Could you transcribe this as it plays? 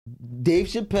Dave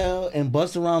Chappelle and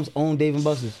Busta Rhymes own Dave and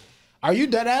Buster's. Are you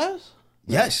dead ass?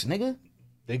 Yes, nigga.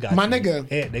 They got My you.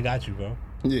 nigga. Yeah, they got you, bro.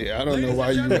 Yeah, I don't know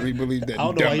why you really believe that. I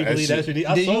don't know why you believe that shit.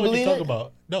 I Did saw you what you believe talk it?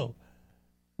 about. No,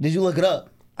 Did you look it up?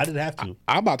 I didn't have to.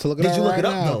 I'm about to look it Did up you look right it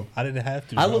up now. though? I didn't have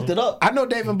to. I bro. looked it up. I know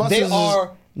Dave and Buster's They is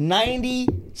are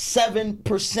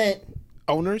 97%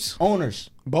 owners. owners.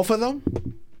 Both of them?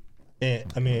 Yeah,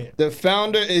 I mean, The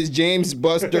founder is James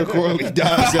Buster Corley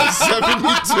dies at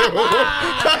 72.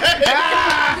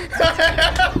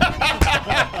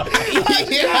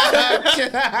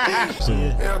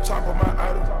 Hell chop on my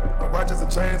idol. My watches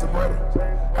and chains of butter.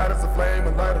 Hot as a flame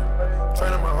and lighter.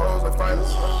 Training my hoes like fighters.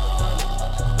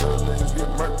 Those niggas get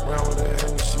murked around with that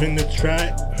hang shit. spin the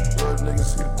track. Those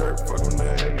niggas see the dirt, fuck with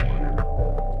that hang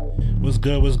shit. What's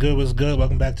good? What's good? What's good?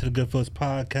 Welcome back to the Good Fellas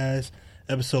Podcast,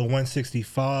 episode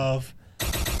 165.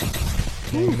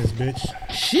 Name this bitch.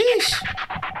 Sheesh.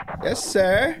 Yes,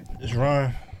 sir. It's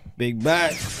Ron. Big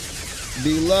back.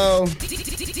 Below.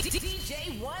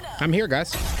 I'm here,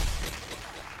 guys.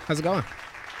 How's it going?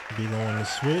 Be on the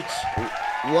switch.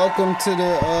 Welcome to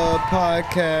the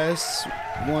podcast.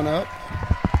 One Up.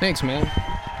 Thanks, man.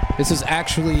 This is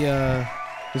actually this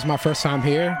is my first time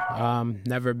here.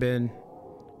 Never been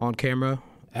on camera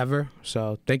ever,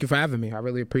 so thank you for having me. I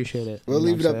really appreciate it. We'll You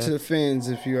know leave it what up I'm to the fans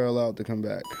if you are allowed to come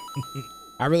back.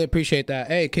 I really appreciate that.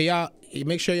 Hey, can y'all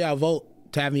make sure y'all vote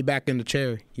to have me back in the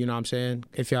chair? You know what I'm saying?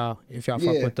 If y'all fuck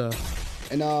Yeah. with the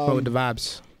And fuck with the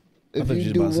vibes. if thought you you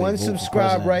was do about to say one vote for subscribe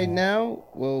president. right now,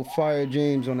 we'll fire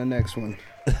James on the next one.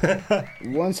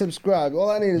 One subscribe. All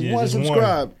I need is Yeah, one just one.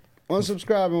 subscribe. One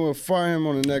subscribe and we'll fire him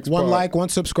on the next One pod. like, one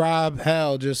subscribe.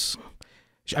 Hell, just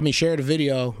share the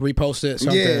video, repost it.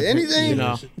 Something. Yeah, anything You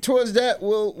know. towards that,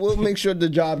 we'll make sure the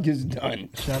job gets done.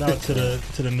 Shout out to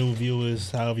the new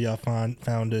viewers. However y'all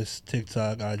found us,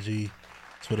 TikTok, IG,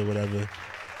 Twitter, whatever.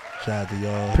 Shout out to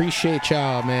y'all. Appreciate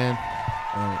y'all, man.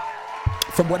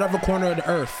 From whatever corner of the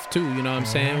earth, too. You know what I'm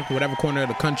saying? Whatever corner of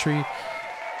the country,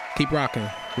 keep rocking.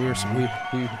 We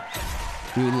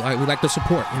like the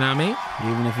support. You know what I mean?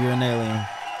 Even if you're an alien.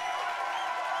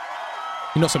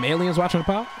 You know some aliens watching the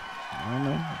pod? I don't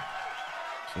know.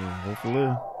 So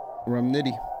hopefully. Rum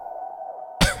Nitty.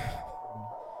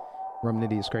 Rum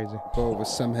Nitty is crazy. Go with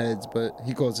some heads, but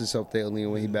he calls himself the alien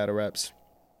when he battle raps.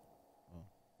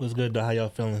 What's good though? How y'all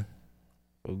feeling?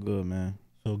 Feel good, man.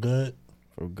 Feel good?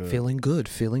 Feel good. Feeling good,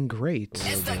 feeling great.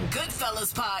 It's the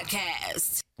Goodfellas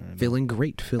Podcast. Feeling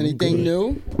great, feeling Anything good.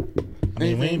 new? I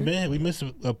mean, we ain't been. We missed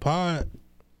a pod.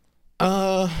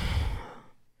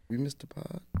 We missed the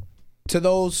pod. To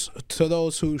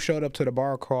those who showed up to the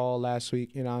bar crawl last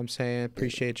week, you know what I'm saying?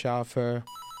 Appreciate y'all for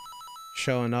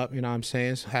showing up, you know what I'm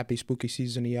saying? So happy spooky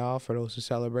season to y'all for those who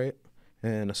celebrate.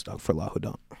 And a stuck for y'all who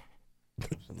don't.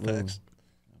 Facts.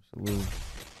 Absolutely.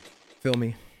 Feel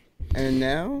me? And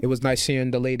now? It was nice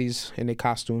seeing the ladies in their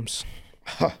costumes.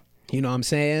 You know what I'm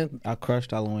saying? I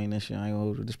crushed Halloween this year. I ain't gonna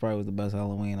hold you. This probably was the best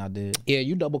Halloween I did. Yeah,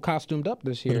 you double costumed up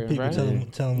this For the year, people, right? tell them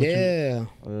what you. Yeah.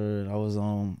 I was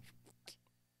the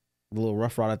little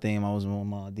Rough Rider theme. I was on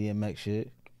my DMX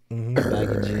shit. Mm-hmm.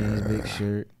 Baggy jeans, big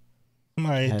shirt.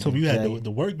 Somebody Had told the you had jacket.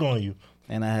 the work on you.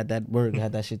 And I had that work. I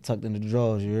had that shit tucked in the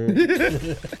drawers, you heard?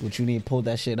 What you need, pull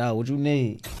that shit out. What you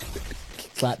need?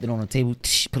 Slapped it on the table,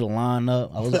 put a line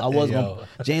up. I was Hey, gonna, yo.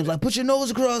 James like, put your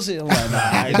nose across it. I'm like, nah,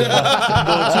 I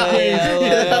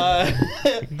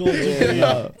ain't Go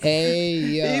to Hey,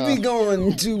 yo. He be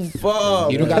going too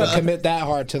far. You don't got to commit that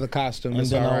hard to the costume. And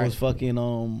It's then all I right. was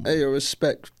fucking Hey,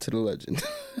 respect to the legend.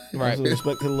 Right. also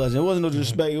respect to the legend. It wasn't no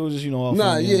disrespect. It was just off Nah,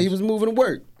 on the yeah, he edge. was moving to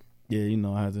work. Yeah,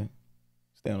 I had to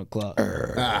stay on the clock.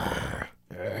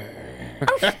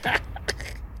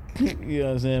 You know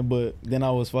what I'm saying? But then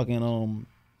I was fucking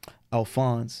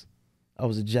Alphonse. I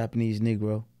was a Japanese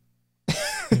Negro.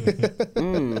 You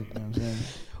know what I'm saying?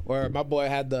 Where my boy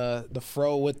had the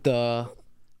fro with the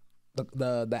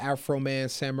Afro Man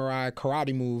samurai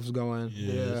karate moves going.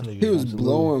 this nigga He was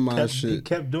blowing my He shit.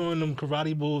 kept doing them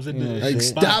karate moves in the Yeah, Like shit.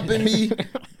 stopping me,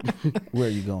 Where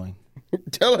are you going?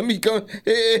 telling me come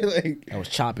hey, like I was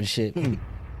chopping shit.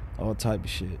 All type of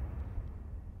shit.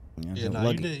 You know what I'm Yeah, saying? nah, you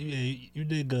Lucky. did. Yeah, you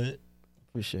did good.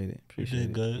 Appreciate it. did Appreciate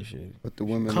it. good. Appreciate it. but the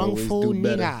women Kung always Fu do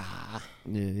better.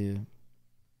 Nigga. Yeah.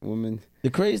 Women. The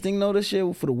crazy thing though, this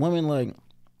shit for the women, like,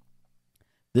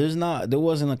 there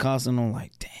wasn't a costume on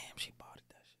like, damn, she bought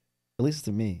that shit. At least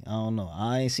to me, I don't know.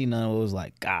 I ain't seen none of it was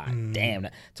like, God damn,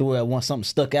 that, to where I want something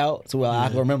stuck out, to where I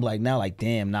can remember like now, like,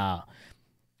 damn, nah,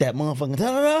 that motherfucking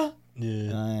ta-da-da.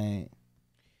 Yeah. I ain't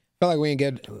Felt like we ain't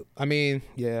get. I mean,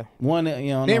 yeah. one, They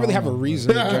didn't really have a reason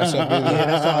to dress up. Really. Yeah,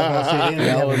 that's all I was gonna say. They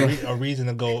Yeah, didn't have a reason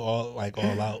to go all out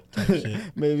type shit.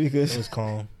 maybe It because was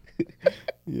calm.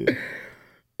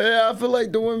 Yeah, I feel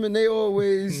like the women, they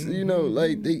always, you know,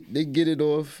 like they get it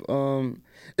off.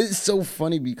 It's so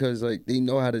funny because like they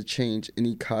know how to change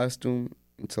any costume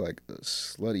into like a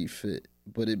slutty fit,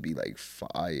 but it'd be like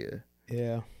fire.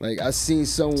 Yeah. Like I seen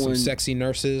Some someone, sexy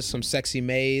nurses, some sexy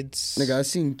maids. like I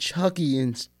seen Chucky,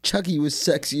 and Chucky was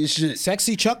sexy as shit.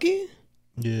 Sexy Chucky?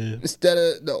 Yeah. Instead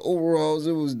of the overalls,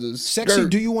 it was the Sexy, skirt.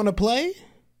 do you want to play?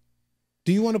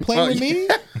 Do you want to play Oh, with me?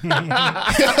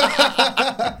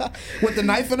 With the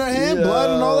knife in her hand, blood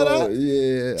and all of that?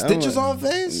 Yeah. Stitches on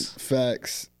face?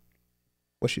 Facts.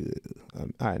 What she? All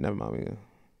right, never mind.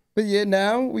 But yeah,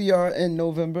 now we are in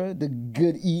November. The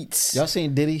good eats. Y'all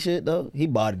seen Diddy shit though? He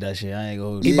bodied that shit. I ain't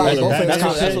go. He bodied both of his that's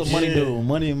costumes. what money do.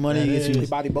 Money gets you. He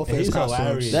bodied both of He's his costumes.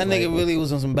 hilarious. That nigga Like, really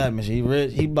was on some Batman shit. He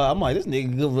rich. I'm like, this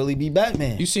nigga could really be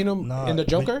Batman. You seen him Nah, in the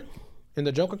Joker? In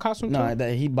the Joker costume? Nah, too?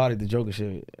 that he bodied the Joker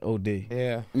shit. OD.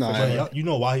 Yeah. Nah, But you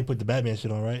know why he put the Batman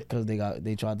shit on, right? Because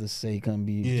they tried to say he couldn't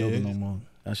be Yeah. Joker no more.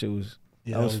 That shit was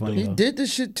Yeah, that was funny. he though. did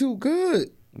this shit too good.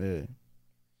 Yeah.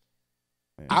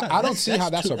 I don't see how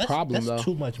that's a problem, That's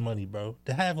though. too much money, bro.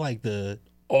 To have like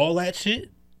all that shit.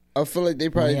 I feel like they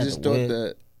probably he had just the thought wig.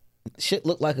 that. Shit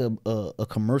looked like a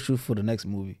commercial for the next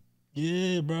movie.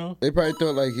 Yeah, bro. They probably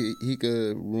thought like he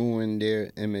could ruin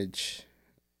their image.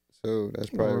 So that's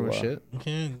probably Ruin why. shit. You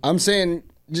can't. I'm saying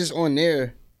just on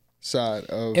their side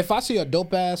of If I see a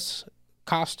dope ass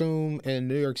costume in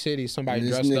New York City, somebody this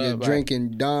dressed nigga up, like,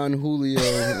 drinking Don Julio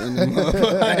in the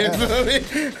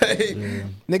motherfucker. Like,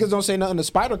 niggas don't say nothing to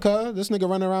Spider Cuz. This nigga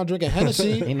running around drinking He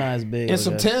Hennessy not as big. and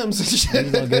some Timbs and Niggas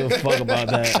shit. don't give a fuck about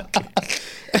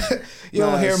that. You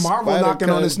don't hear Marvel Spider knocking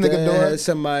on Cuz this nigga dad door. had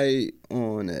somebody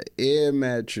on an air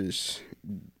mattress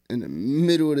in the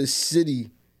middle of the city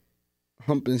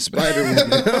humping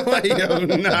Spider-Man. I'm like, yo,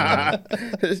 nah.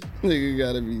 This nigga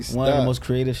gotta be stopped. One of the most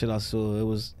creative shit I saw.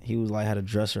 He was like had a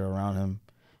dresser around him,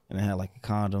 and it had like a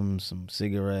condom, some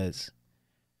cigarettes,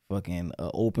 fucking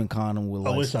open condom with I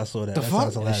like. wish I saw that. The That fuck?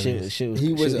 sounds that hilarious. shit was.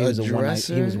 He was a one night.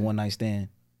 He was dresser? a one night stand.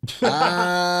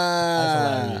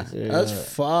 Ah, that's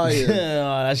fire.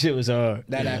 Yeah, that shit was hard.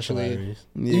 That Yeah, that's actually. hilarious.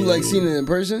 You like seen it in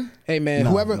person? Hey man,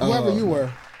 No. whoever you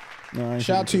were, No, I ain't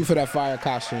shout out seen to you for that fire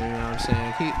costume. You know what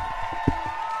I'm saying?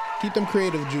 Keep them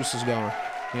creative juices going.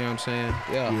 You know what I'm saying?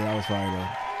 it. Yeah, that was fire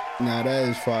though. Nah, that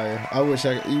is fire. I wish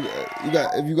I could. You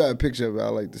got if you got a picture of it, I'd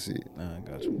like to see it. Nah, I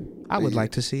got you. I would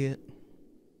like to see it.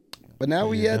 But now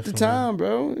we Yeah, at the definitely. time,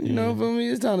 bro. You know, for me,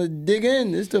 it's time to dig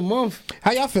in. It's the month.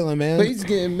 How y'all feeling, man? Plates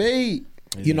getting made.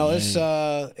 You know,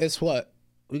 it's what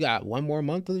we got. One more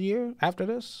month of the year after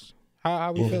this.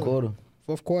 How we feeling? Quarter.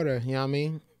 Fourth quarter. You know what I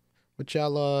mean? What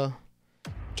y'all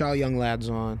young lads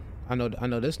on? I know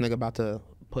this nigga about to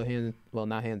put hands. Well,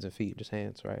 not hands and feet, just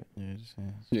hands, right? Yeah, just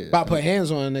saying. Yeah. About to put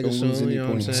hands on a nigga Don't lose soon. any You know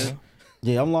what I'm points. saying?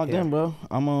 Yeah, I'm locked Yeah. in, bro.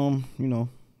 I'm you know,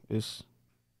 it's.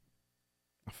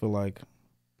 I feel like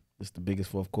it's the biggest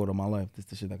fourth quarter of my life. This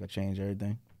the shit that could change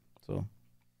everything. So,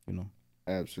 you know.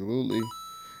 Absolutely.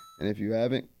 And if you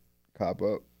haven't, cop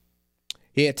up.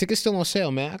 Yeah, tickets still on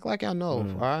sale, man. Act like y'all know. All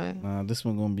right. Nah, this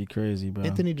one gonna be crazy, bro.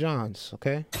 Anthony Johns,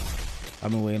 okay? I've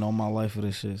been waiting all my life for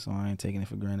this shit, so I ain't taking it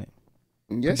for granted.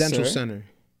 Yes, Prudential sir. Center.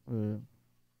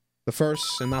 The first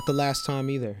and not the last time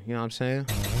either. You know what I'm saying?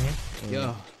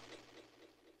 Yeah.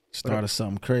 Started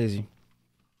something crazy.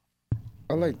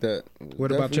 I like that.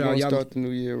 What about Definitely y'all? gonna Y'all- start the new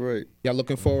year right. Y'all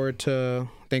looking forward to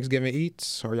Thanksgiving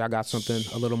eats, or y'all got something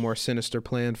a little more sinister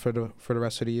planned for the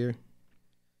rest of the year?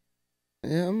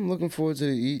 Yeah, I'm looking forward to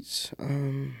the eats.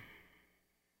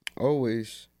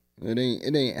 Always. It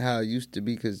ain't how it used to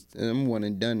be because I'm one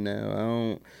and done now. I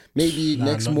don't. Maybe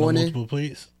next morning. multiple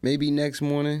plates. Maybe next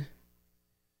morning.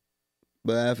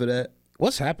 But after that,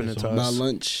 What's happening to my us?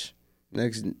 lunch.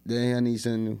 Next day, I need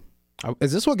something new.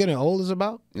 Is this what getting old is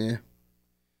about? Yeah.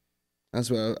 That's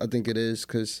what I think it is.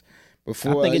 Because I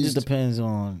before think it used just depends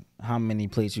on how many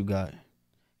plates you got.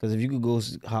 Because if you could go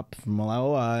hop from like,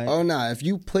 all right, Oh nah, if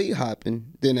you plate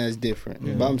hopping, then that's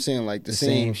different. But I'm saying like the, the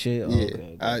same shit. Oh, Yeah,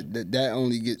 okay. that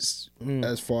only gets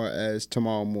as far as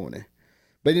tomorrow morning.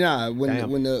 But nah, Damn. when I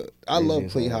Crazy love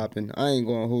as plate hell. hopping. I ain't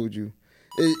gonna hold you.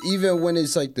 Even when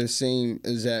it's like the same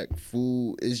exact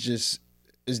food, it's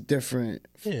different.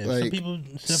 Yeah, like some people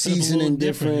step it up a seasoning little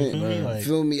different. You feel me? Like,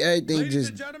 Feel me? Everything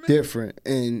just different,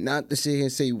 and not to sit here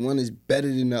and say one is better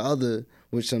than the other,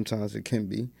 which sometimes it can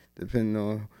be. depending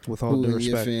on With all who due in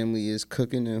your respect. family is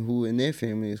cooking and who in their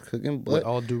family is cooking. With But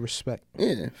all due respect.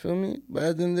 yeah, feel me? But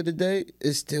at the end of the day,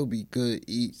 it still be good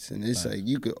eats, and it's like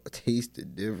you could taste the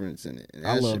difference in it. And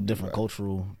I that love shit be different like-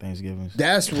 cultural Thanksgivings.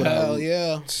 That's what Hell I.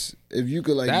 yeah. If you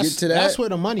could like That's, get to that, that's where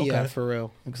the money Okay. at for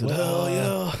real. Hell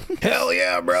yeah. Hell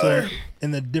yeah, So, brother. in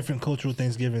the different cultural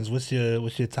Thanksgivings, what's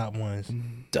your top ones?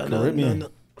 Caribbean.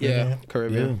 Yeah,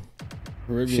 Caribbean.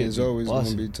 Caribbean's Shit be always gonna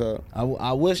bussin'. be top.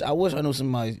 I wish I knew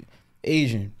somebody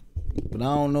Asian, but I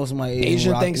don't know somebody Asian.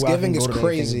 Asian where I can Thanksgiving go is to their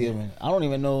crazy. Thanksgiving. I don't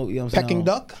even know. You know what I'm saying? Peking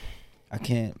duck? I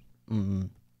can't. I'm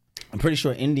pretty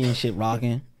sure Indian shit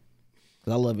rocking.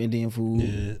 Cause I love Indian food,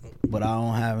 Yeah. but I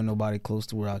don't have nobody close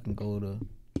to where I can go to. You know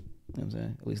what I'm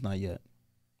saying? At least not yet.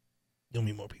 You'll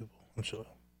meet more people, I'm sure.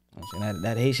 You know what I'm saying?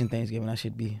 That Haitian Thanksgiving, that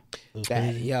should be. Those That,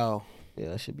 crazy. yo, Yeah,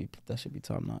 that should be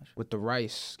top notch. with the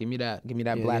rice. Give me that Yeah,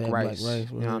 black yeah, black rice. rice,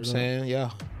 You know what I'm word up. saying?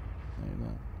 Yeah. You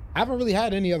know. I haven't really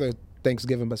had any other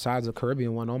Thanksgiving besides a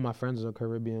Caribbean one. All my friends are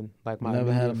Caribbean. Like my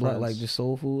Never had a immediate black friends. like just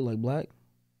soul food like black.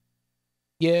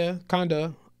 Yeah,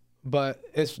 kinda. But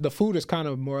it's the food is kind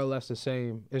of more or less the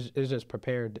same. It's just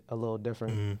prepared a little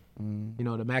different. Mhm. You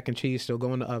know, the mac and cheese still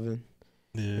go in the oven.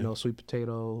 Yeah. You know, sweet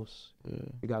potatoes. Yeah.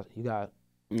 You got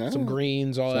Nah, some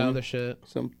greens, all that Some- other shit.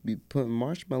 Some be putting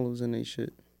marshmallows in their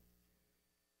shit.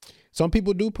 Some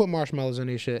people do put marshmallows in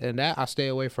their shit, and that I stay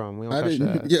away from. We don't I touch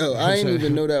didn't. that. Yo, You know what I I'm didn't saying?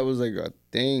 even know that was like a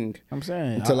thing. I'm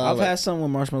saying Until I I've like- had some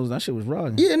with marshmallows. That shit was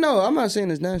rocking. Yeah, no, I'm not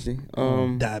saying it's nasty.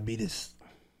 Diabetes.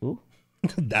 Who?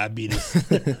 Diabetes.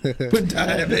 But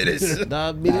diabetes.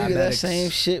 Nah, be nigga, that Diabetics. same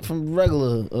shit from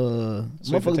regular.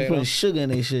 Motherfuckers potato? putting sugar in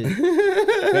their shit.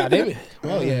 Yeah, they,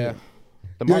 well, yeah.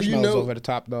 The Yo, you marshmallows know- over the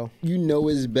top though. You know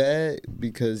it's bad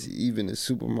because even the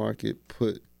supermarket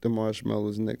put the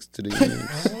marshmallows next to the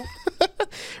yams.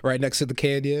 Right next to the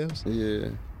canned yams. Yeah.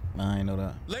 I ain't know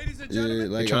that. Yeah,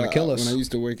 like trying to kill us. When I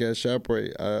used to work at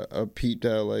ShopRite, I peeped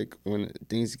out like when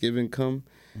Thanksgiving come,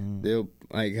 they'll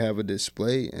like have a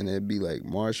display and it'd be like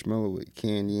marshmallow with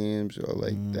canned yams or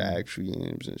like the actual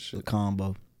yams and The shit.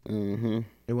 combo.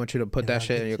 They want you to put that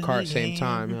shit in your cart same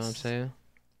time. You know what I'm saying?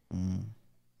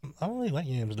 I don't really like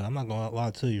yams though. I'm not gonna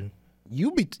lie to you.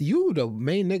 You the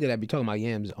main nigga that be talking about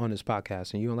yams on this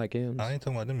podcast, and you don't like yams. I ain't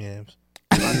talking about them yams.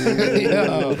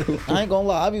 Yo. I ain't gonna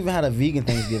lie. I've even had a vegan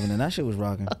Thanksgiving and that shit was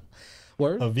rocking.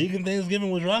 Word. A vegan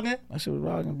Thanksgiving was rocking? That shit was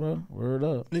rocking, bro. Word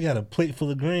up. They got a plate full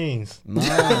of greens.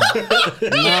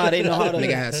 Nah, they know how to.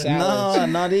 Nigga had salads. Nah,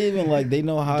 not even like they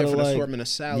know how Different to like. assortment of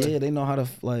salad. Yeah, they know how to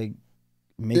like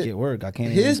make it work. I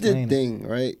can't. Here's even the explain it. thing,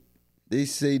 right? They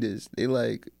say this. They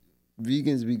like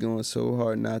vegans be going so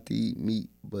hard not to eat meat,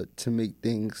 but to make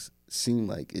things seem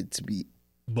like it's meat.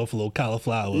 Buffalo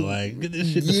cauliflower. Like, get this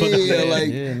shit the fuck out Yeah, there. like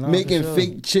Yeah, no, making for sure.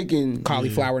 fake chicken.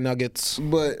 Cauliflower nuggets.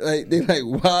 But like they like,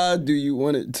 why do you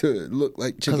want it to look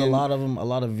like chicken? Because a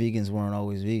lot of vegans weren't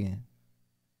always vegan,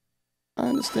 I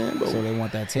understand, but so they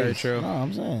want that taste. Very true. No,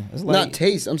 I'm saying it's like not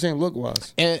taste. I'm saying look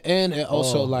wise. And it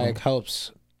also Oh, like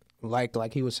helps,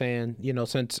 like he was saying, you know,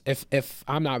 since if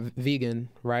I'm not vegan,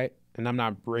 right, and I'm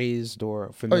not raised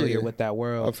or familiar yeah. with that I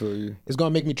world, feel you. it's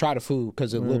gonna make me try the food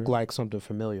because it looked like something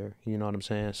familiar. You know what I'm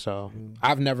saying? So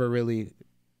I've never really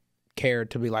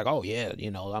cared to be like, oh yeah,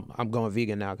 you know, I'm going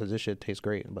vegan now because this shit tastes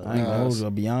great. But I ain't gonna hold you.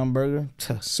 A Beyond Burger,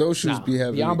 Socials Nah, be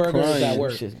having Beyond me Burger is crying. at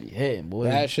work. shit be hitting, boy.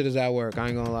 that shit is at work. I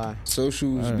ain't gonna lie.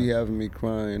 Socials be having me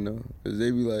crying though, cause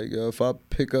they be like, yo, if I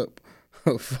pick up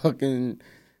a fucking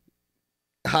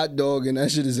hot dog and that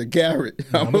shit is a carrot,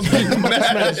 I'm gonna be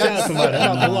mad. Shout somebody.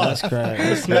 I'm not gonna lie. That's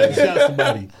crazy. Smack shout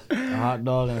somebody. A hot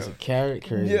dog and it's a carrot,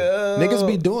 crazy. Yeah, Niggas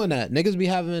be doing that. Niggas be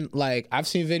having like I've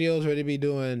seen videos where they be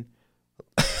doing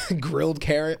grilled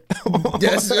carrot,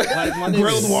 Yes,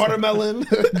 grilled watermelon,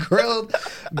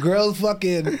 grilled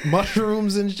fucking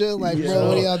mushrooms and shit. Like, bro,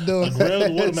 what are y'all doing?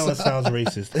 Grilled watermelon sounds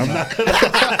racist. I'm not gonna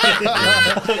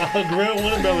lie. A grilled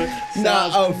watermelon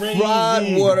sounds Nah, a crazy.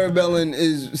 fried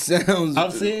watermelon sounds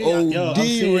I'm seeing, OD yo, I'm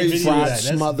seeing racist. videos of Fried that. That's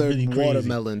smothered really crazy.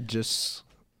 watermelon. Just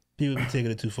People be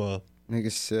taking it too far. Nigga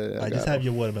said, Like, I just got have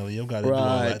your watermelon. You don't gotta do all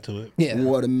Right. that to it. yeah.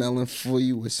 watermelon for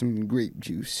you with some grape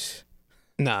juice.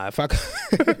 Nah, if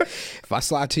I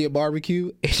slide to your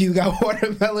barbecue and you got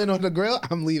watermelon on the grill,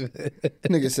 I'm leaving.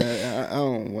 Nigga said, I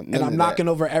don't want none And I'm of knocking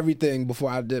that. over everything before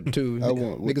I dip too. I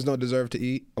want- Niggas don't deserve to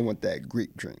eat. I want that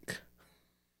grape drink.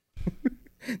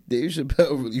 Dave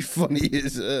Chappelle really funny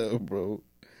as hell, bro.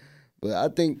 But I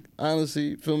think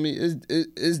honestly, feel me,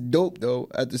 it's dope though.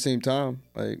 At the same time,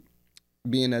 like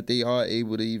being that they are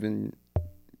able to even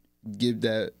give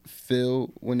that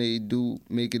feel when they do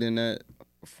make it in that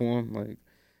form, like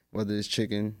whether it's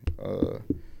chicken,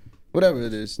 whatever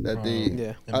it is that they.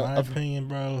 Yeah. In my opinion,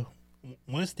 bro,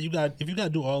 if you gotta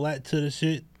do all that to the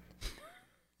shit,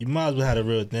 You might as well have a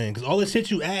real thing, because all the shit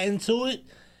you add into it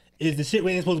is the shit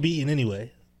we ain't supposed to be eating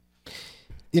anyway.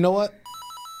 You know what?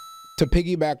 To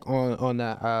piggyback on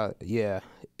that, yeah,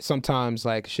 sometimes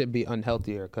like shit be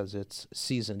unhealthier because it's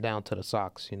seasoned down to the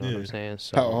socks. You know what I'm saying?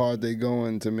 So, How hard they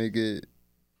going to make it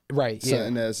right?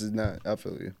 something else is not. I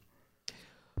feel you.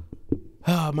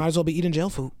 Might as well be eating jail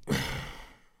food.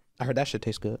 I heard that shit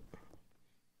tastes good.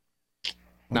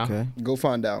 Nah. Okay. Go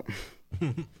find out.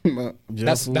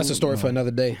 That's a story for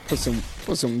another day. Put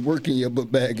some work in your book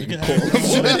bag. And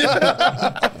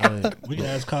We can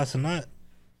ask Casanat.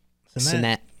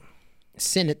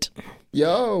 Senate.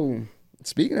 Yo,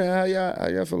 speaking of how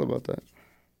y'all feel about that?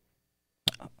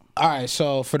 All right,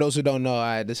 so for those who don't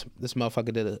know, this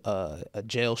motherfucker did a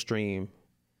jail stream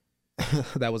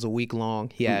that was a week long.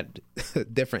 He had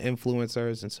different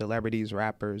influencers and celebrities,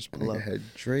 rappers pull up. Nigga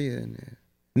had Drea in there.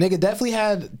 Nigga definitely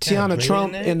had Tiana Drea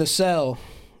Trump in there? in the cell.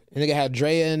 Nigga had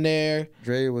Drea in there.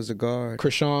 Drea was a guard.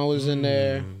 Krishan was in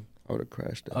there. I would have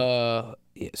crashed out.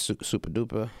 Yeah, super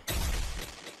duper.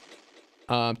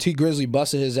 T Grizzly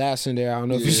busted his ass in there. I don't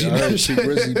know if you seen I heard that T shit.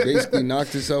 Grizzly basically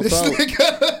knocked himself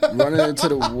out, running into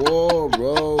the wall,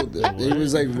 bro. They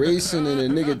was like racing and the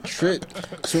nigga tripped.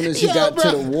 As soon as he got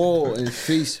to the wall and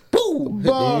face, boom, hit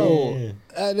the wall.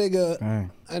 That nigga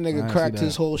I cracked see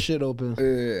his whole shit open.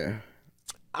 Yeah.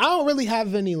 I don't really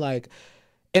have any like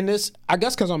in this. I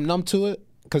guess because I'm numb to it.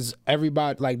 Because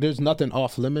everybody like, there's nothing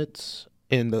off limits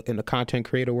in the content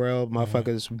creator world.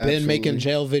 Motherfuckers been Absolutely. making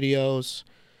jail videos.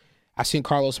 I seen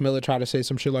Carlos Miller try to say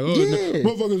some shit like, "Oh, Yeah.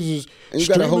 motherfuckers is And you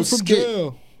got a whole streaming from skit.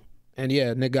 jail." And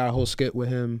yeah, nigga got a whole skit with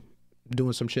him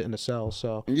doing some shit in the cell.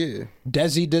 So Yeah.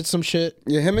 Desi did some shit.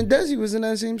 Yeah, him and Desi was in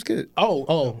that same skit.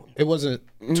 Oh, it wasn't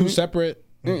two separate.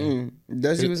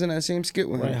 Desi was in that same skit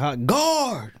with him. Right, hot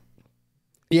guard.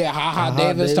 Yeah, Ha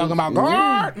Davis talking about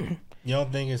guard. You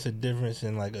don't think it's a difference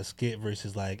in like a skit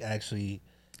versus like actually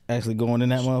Actually going in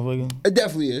that motherfucker. It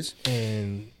definitely is.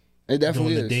 and It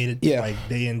definitely doing the is. like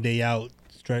day in day out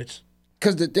stretch?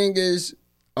 Because the thing is,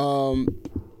 I'm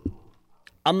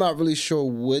not really sure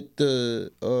what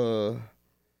the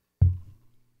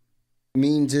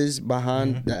means is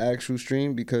behind the actual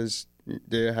stream because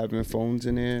they're having phones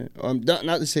in there.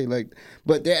 Not to say like,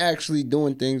 but they're actually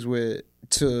doing things where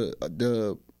to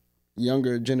the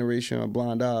younger generation of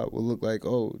Blind Eye will look like,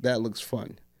 oh, that looks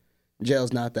fun.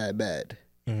 Jail's not that bad.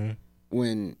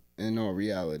 When in all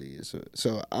reality is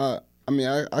so. I mean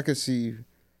I could see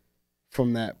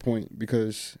from that point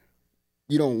because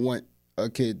you don't want a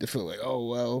kid to feel like, oh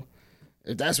well,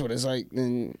 if that's what it's like,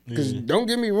 then because don't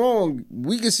get me wrong,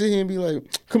 we can sit here and be like,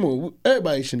 come on,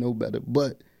 everybody should know better,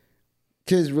 but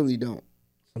kids really don't.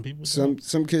 Some people.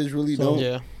 Some kids really don't.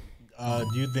 Yeah.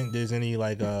 Do you think there's any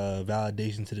like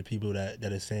validation to the people that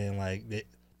are saying like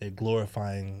they're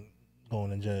glorifying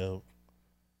going to jail,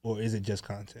 or is it just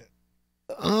content?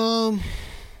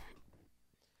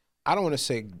 I don't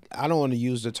want to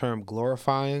use the term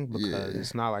glorifying because Yeah.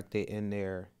 it's not like they in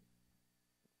there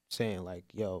saying like,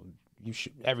 yo,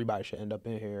 everybody should end up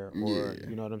in here, or Yeah.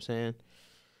 you know what I'm saying?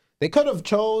 They could have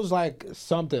chose like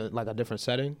something like a different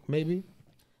setting, maybe.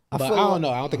 But I feel don't like- know.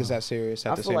 I don't think it's that serious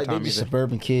at I the feel same like time they just either.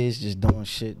 suburban kids just doing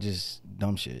shit, just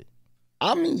dumb shit.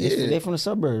 I mean, They yeah, from the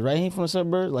suburbs, right? He from the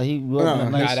suburbs. Like he grew up in a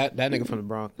Nah, nice. that nigga from the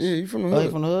Bronx. yeah, you from the Oh, he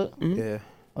hood. from the hood. Yeah.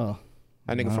 Oh,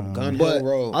 That nigga from Gun But Hill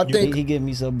Road. I think he give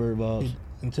me suburb vibes.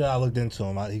 Until I looked into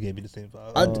him, he gave me the same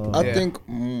vibe. I Yeah. think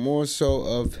more so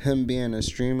of him being a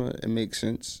streamer, it makes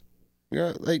sense. You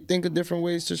gotta, like, think of different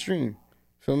ways to stream.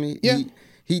 Feel me? Yeah.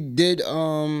 He did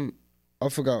I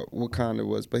forgot what kind it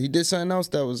was, but he did something else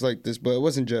that was like this, but it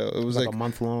wasn't jail. It was like like a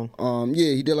month long.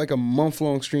 yeah, he did like a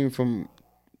month-long stream from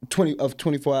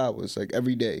 24 hours, like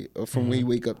every day, from when you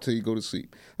wake up till you go to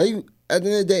sleep. Like at the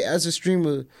end of the day, as a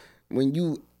streamer, when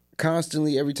you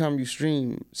constantly every time you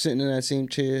stream, sitting in that same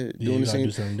chair, you doing the gotta same,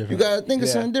 do something you different. gotta think of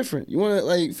Yeah. something different. You wanna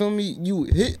like feel me? You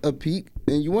hit a peak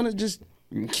and you wanna just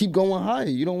keep going higher.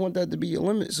 You don't want that to be your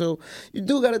limit, so you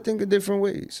do gotta think of different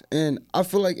ways. And I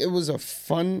feel like it was a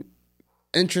fun,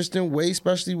 interesting way,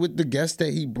 especially with the guests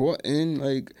that he brought in,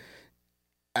 like.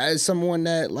 As someone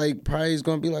that like probably is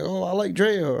gonna be like, oh, I like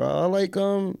Dre or I like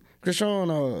Krishan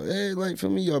or hey, like for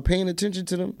me, or paying attention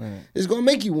to them, it's gonna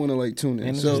make you wanna like tune in. And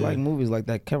it's So just like movies like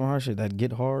that Kevin Hart shit, that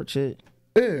Get Hard shit.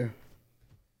 yeah, That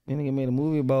nigga made a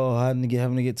movie about having to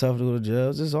get tough to go to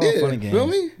jail. It's just all Yeah, funny games. feel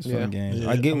me? It's funny games. Yeah,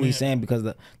 I get I what mean- he's saying because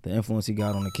the influence he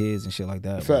got on the kids and shit like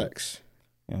that. but, facts.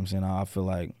 you know what I'm saying? I feel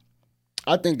like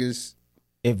I think it's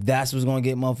if that's what's gonna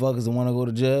get motherfuckers to want to go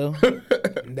to jail,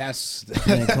 That's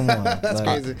then come on. That's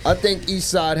crazy. I think East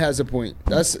Side has a point.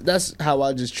 That's how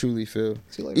I just truly feel.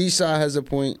 See, like- East Side has a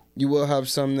point. You will have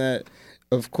some that,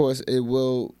 of course, it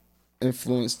will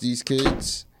influence these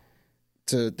kids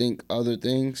to think other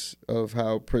things of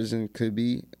how prison could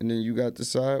be, and then you got the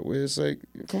side where it's like,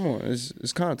 come on,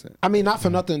 it's content. I mean, not for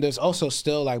nothing. There's also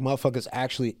still like motherfuckers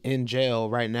actually in jail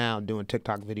right now doing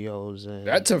TikTok videos and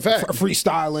That's a fact.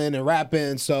 freestyling and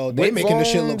rapping. So they With making the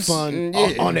shit look phones, fun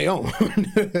yeah. on their own.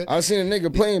 I seen a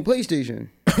nigga playing PlayStation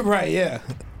Right? Yeah.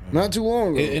 not too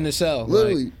long ago. In the cell.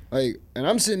 Literally, like, and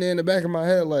I'm sitting there in the back of my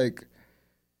head, like,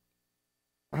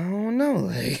 I don't know,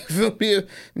 like, feel me?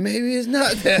 Maybe it's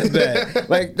not that bad.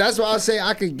 Like, that's why I say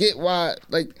I could get why,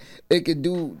 like, it could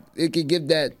give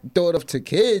that thought up to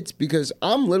kids, because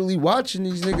I'm literally watching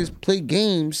these niggas play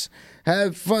games,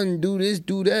 have fun, do this,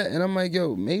 do that, and I'm like,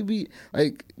 yo, maybe,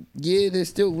 like, yeah, there's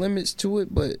still limits to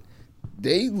it, but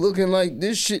they looking like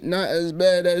this shit not as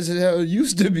bad as it hell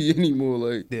used to be anymore.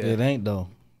 Like, It ain't though.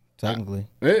 Technically,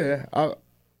 yeah,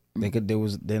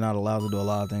 they're not allowed to do a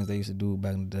lot of things they used to do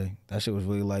back in the day. That shit was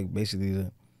really like basically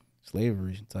the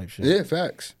slavery type shit. yeah,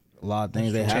 facts. A lot of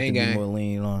things they have to Chain be gang. more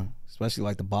lenient on, especially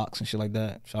like the box and shit like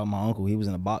that. Shout out my uncle, he was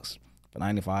in the box for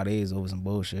 95 days over some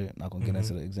bullshit. Not gonna get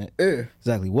into the Yeah.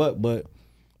 exactly what, but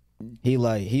he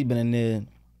been in there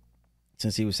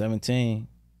since he was 17,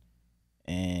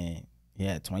 and he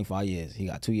had 25 years. He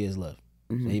got 2 years left.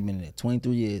 So he been in there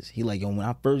 23 years. He like, yo, when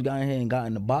I first got in here and got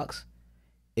in the box,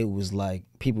 it was like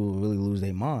people would really lose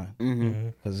their mind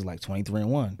because it's like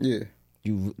 23-1. Yeah.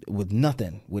 You with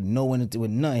nothing, with no one, with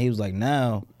nothing. He was like,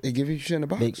 now They give you shit in the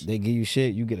box. they give you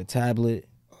shit. You get a tablet.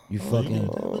 You fucking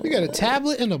You got a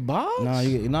tablet in a box?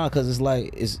 because it's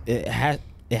like it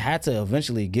had to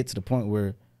eventually get to the point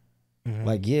where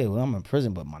like, yeah, well, I'm in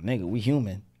prison, but my nigga, we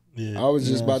human. I was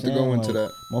just You know about what to go I'm into saying?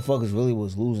 that. Like, motherfuckers really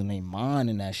was losing their mind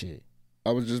in that shit. I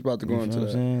was just about to go You into know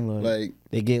what I'm that. saying? Like,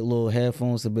 They get little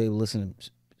headphones to be able to listen to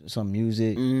some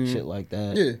music, shit like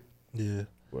that. yeah. Yeah.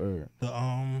 Word.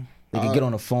 The They can get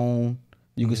on the phone.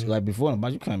 You could like before,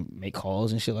 but you can't make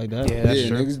calls and shit like that. Yeah, that's Yeah,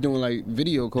 true. niggas doing like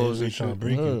video calls they and trying to shit.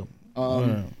 break it.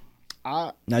 Yeah.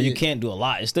 I Now you can't do a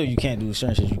lot. It's still you can't do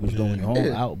certain shit you was doing when you're home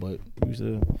Yeah. out, but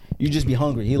you just be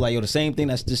hungry. He like, yo, the same thing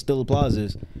that's just still applies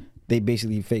is they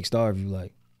basically fake starve you.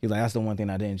 Like he's like, that's the one thing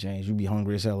that didn't change. You be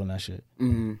hungry as hell and that shit.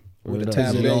 with Word the up.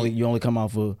 tablet. You only come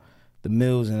out for the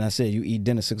meals and that's it. You eat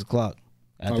dinner 6 o'clock.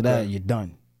 After Okay. that, you're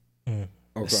done. Okay.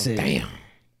 That's it. Damn.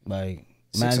 Like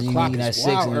 6 imagine you o'clock eating is at 6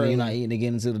 wild and then early. you're not eating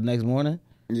again until the next morning.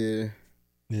 Yeah.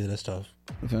 Yeah, that's tough.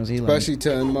 You feel what I'm saying? Like, Especially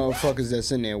telling motherfuckers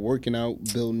that's in there working out,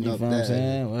 building you up feel what I'm that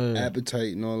saying? Word.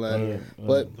 appetite and all that. Word.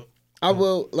 But I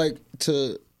will, like,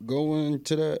 to go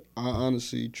into that, I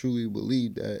honestly, truly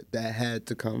believe that had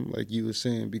to come, like you were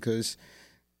saying, because,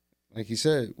 like you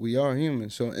said, we are human.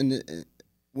 So,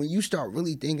 when you start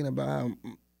really thinking about how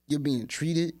you're being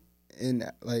treated, and,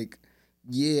 like,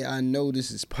 yeah, I know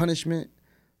this is punishment,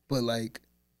 but, like,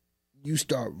 you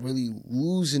start really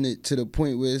losing it to the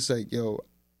point where it's like, yo,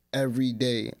 every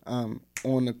day I'm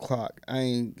on the clock. I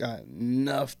ain't got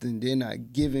nothing. They're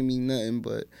not giving me nothing.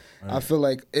 But I feel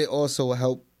like it also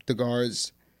helped the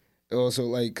guards. It also,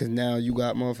 like, because now you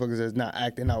got motherfuckers that's not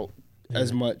acting out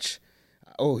as much.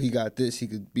 Oh, he got this. He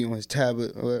could be on his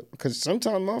tablet. Because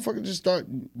sometimes motherfuckers just start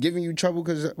giving you trouble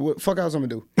because what fuck else I'm going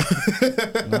to do?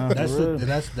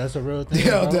 That's a real thing.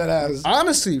 Yo, bro. that ass.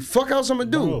 Honestly, fuck else I'm going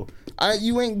to do? Bro.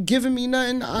 You ain't giving me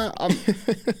nothing.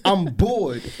 I'm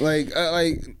bored. Like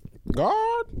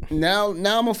God. now I'm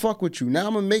gonna fuck with you. Now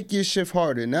I'm gonna make your shift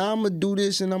harder. Now I'm gonna do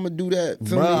this and I'm gonna do that.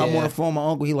 Feel Bro, me? I'm on the phone. My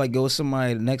uncle, he like, yo,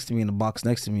 somebody next to me in the box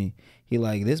next to me. He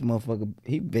like, this motherfucker,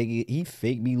 he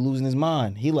fake me losing his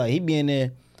mind. He like, he be in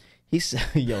there. He said,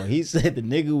 yo, he said the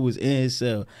nigga was in his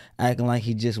cell acting like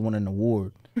he just won an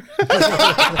award.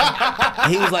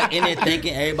 He was like in there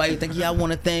thinking, everybody think, yeah, I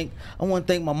want to thank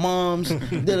my moms.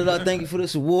 Thank you for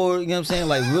this award. You know what I'm saying?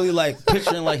 Like really like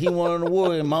picturing like he won an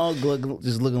award, and my uncle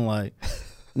just looking like,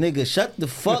 nigga, shut the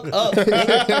fuck up.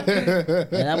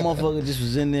 Nigga. And that motherfucker just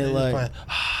was in there like,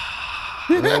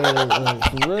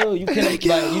 for real, you can't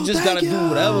like you just gotta do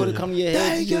whatever to come to your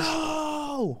head. You just,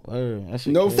 word, that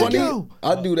shit No crazy. funny.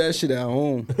 I do that shit at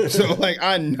home. So like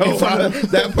I know how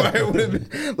that part would have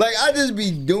been. Like I just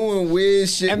be doing weird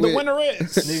shit. And the winner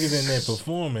is Niggas in there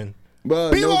performing.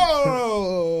 But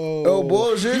no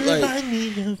bullshit. Like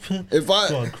if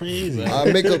Going crazy.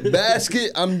 I make a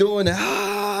basket, I'm doing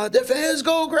the fans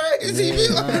go crazy.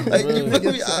 Yeah, like you bro.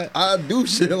 feel me? I do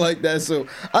shit like that. So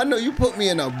I know you put me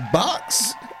in a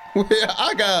box where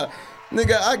I got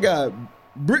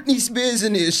Britney Spears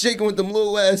in there shaking with them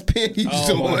little ass panties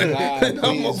Oh my on. God, And I'm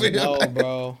please over here no, like,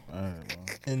 bro.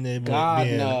 And they God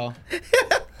being, no.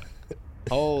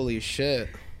 Holy shit.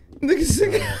 nigga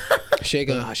singing.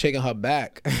 Shaking her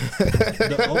back.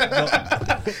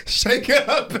 the- Shaking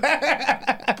her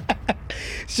back.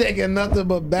 Shaking nothing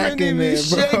but back Brittany in be there,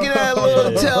 bro. shaking that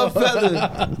little tail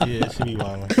feather. Yeah, she be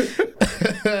wildin'.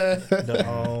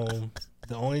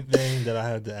 The only thing that I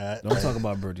have to add, Don't talk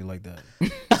about Birdie like that.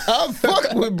 I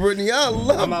fuck with Brittany. I I'm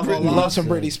love not Brittany. gonna lie. Love some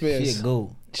Britney She Spears. a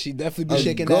goat. She definitely be A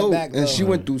shaking goat, that back, though. and she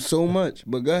went through so much.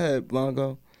 But go ahead,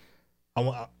 Blanco.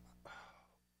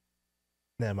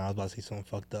 Damn, I was about to say something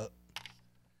fucked up.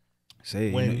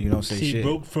 Say When you don't say she shit.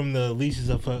 broke from the leashes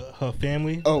of her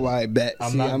family, Oh, I bet.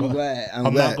 I'm See, not I'm gonna- glad. I'm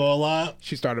I'm glad. not gonna lie.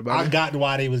 She started I bugging. got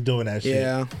why they was doing that shit.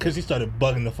 Yeah. Because he started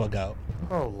bugging the fuck out.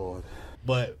 Oh, Lord.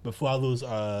 But before I lose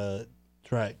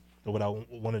track of what I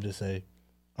wanted to say,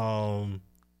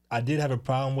 I did have a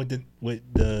problem with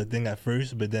the thing at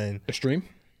first, but then The stream?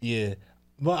 yeah,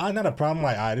 but I not a problem.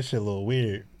 Like, this shit a little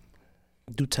weird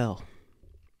Do tell.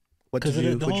 What because did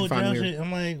you, the what whole you find jail weird? shit.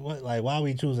 I'm like, what? Like, why are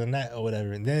we choosing that or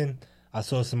whatever? And then I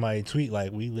saw somebody tweet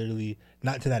like, we literally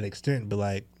not to that extent, but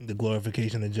like the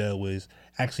glorification of jail was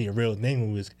actually a real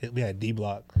thing. We had D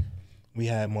Block, we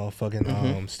had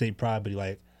motherfucking state property.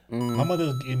 Like my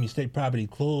mother gave me state property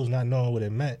clothes, not knowing what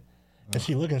it meant, and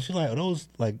she looking, she like, are those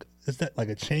like, is that like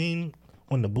a chain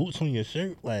on the boots on your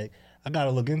shirt? Like, I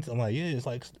gotta look into. I'm like, yeah, it's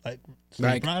like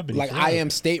state property. Like for I real. am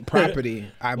state property.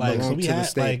 I Like, belong so we to the had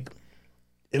state. like,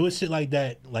 it was shit like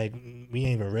that. Like we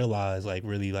ain't even realize like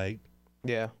really like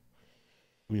Yeah.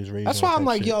 we was raised. That's on why I'm type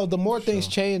like, shit. yo, the more things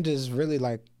So- change is really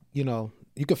like, you know,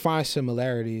 you could find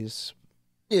similarities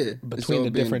Yeah, it's between all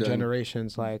the being different done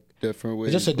generations. Like, different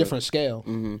ways. it's just a but- different scale.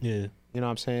 Mhm. Yeah, You know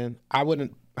what I'm saying? I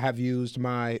wouldn't have used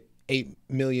my 8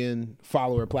 million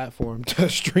follower platform to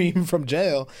stream from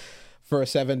jail for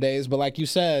 7 days. But like you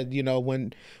said, you know,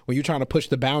 when you're trying to push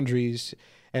the boundaries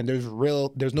and there's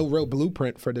no real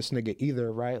blueprint for this nigga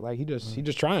either, right? Like he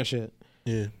just trying shit.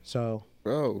 yeah. So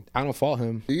Bro, I don't fault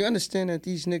him. do you understand that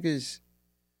these niggas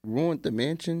ruined the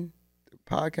mansion, the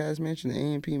podcast mansion, the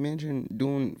AMP mansion,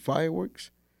 doing fireworks?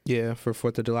 Yeah, for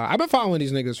 4th of July. I've been following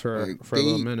these niggas for Like, a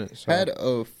little they minute. So. Had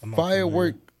a I'm not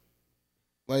firework,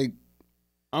 like,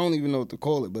 I don't even know what to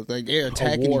call it, but like they're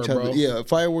attacking war, each other. bro. Yeah, a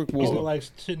firework These are war. like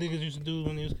shit niggas used to do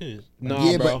when they was kids. Nah,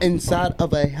 Yeah, bro. but inside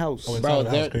of a house. Oh, Bro, inside the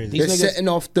house they're- crazy. these They're niggas- setting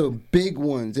off the big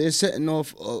ones. They're setting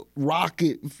off a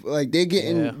rocket. Like they're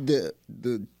getting Yeah.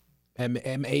 the.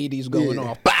 M80s going Yeah.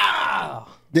 off. Bow!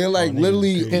 They're like niggas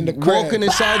literally crazy. In the crib. walking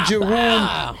inside your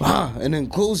room, and then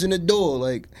closing the door.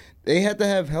 Like they had to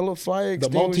have hella fire The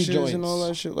extinguishers and all multi-joints.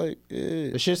 that shit. Like,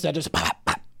 yeah, The shits that just pop,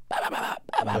 pop.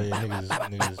 Oh yeah,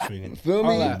 niggas is tweaking. feel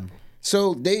All me? that.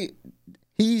 So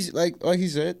he's like he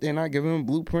said, they're not giving him a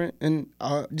blueprint, and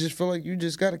I just feel like you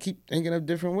just got to keep thinking of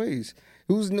different ways.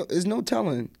 There's no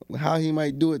telling how he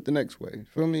might do it the next way.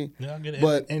 Feel me? Yeah, I get it.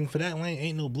 But- and for that lane,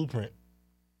 ain't no blueprint.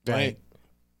 Right. Like,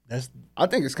 that's I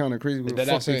think it's kind of crazy where the That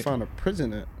fuck that's they it. found a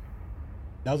prison at.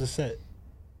 that was a set.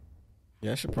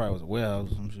 Yeah, that shit probably was a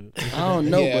warehouse or some shit. I don't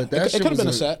know, Yeah, but that it shit could have was been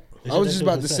a set. I was That just shit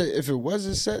about to was a say, set. if it was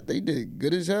a set, they did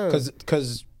good as hell.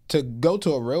 Cause to go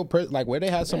to a real prison, like where they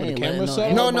had some of the Ain't cameras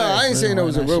letting set no- up. No, I ain't saying it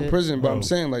was a that real shit. prison, but I'm Bro.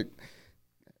 saying like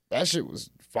that shit was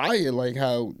fire. Like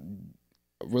how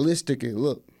realistic it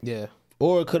looked. Yeah.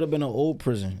 Or it could have been an old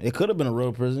prison. It could have been a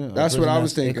real prison. A That's what prison I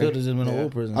was thinking. It could have just been Yeah. an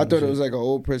old prison. I thought it was like an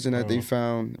old prison that they Bro.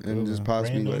 found and just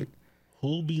possibly Random. like.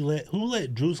 Who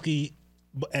let Drewski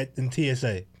in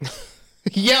TSA?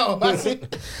 Yo, I see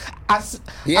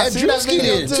Yeah, see that Drewski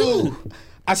video did, too.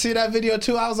 I see that video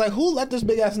too. I was like, who let this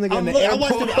big ass nigga in the I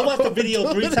airport? watched the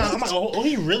video 3 times. I'm like, oh,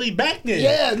 he really back there?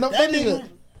 Yeah, no that funny. nigga.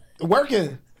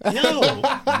 Working. Yo,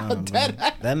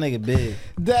 that nigga big.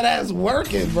 That ass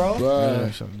working, bro. Bruh,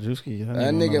 Drewski,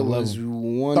 that nigga was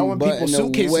one Throwing button people's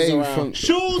suitcases away around. from.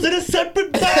 shoes in a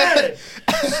separate bag.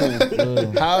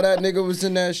 How that nigga was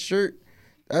in that shirt,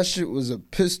 that shit was a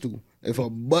pistol. If a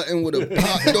button would have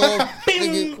popped off,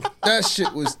 nigga, that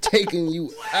shit was taking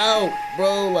you out,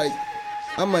 bro. Like,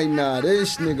 I'm like, nah,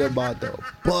 this nigga about to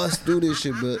bust through this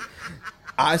shit. But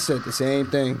I said the same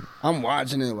thing. I'm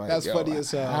watching it like, That's yo, funny as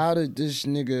hell. How did this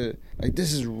nigga, like,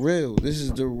 this is real. This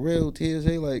is the real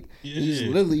TSA. Like, he's Yeah.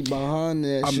 literally behind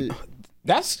that shit.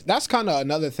 That's kind of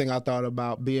another thing I thought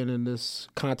about being in this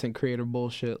content creator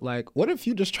bullshit. Like, what if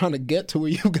you just trying to get to where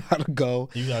you gotta go?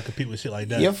 You gotta compete with shit like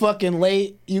that. You're fucking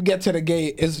late. You get to the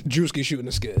gate. It's Drewski shooting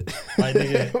a skid. Like,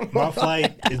 nigga, my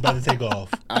flight is about to take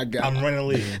off. I got I'm running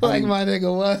late. like my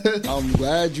nigga was. I'm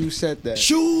glad you said that.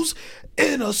 Shoes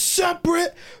in a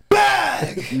separate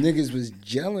bag. Niggas was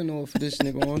gelling off this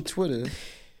nigga on Twitter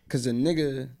because a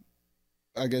nigga,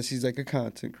 I guess he's like a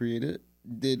content creator,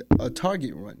 did a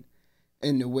Target run.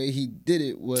 And the way he did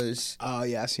it was Oh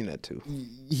yeah, I seen that too.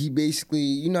 he basically,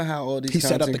 you know how all these He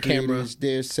set up content the camera. creators,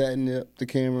 they're setting up the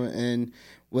camera, and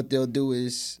what they'll do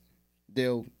is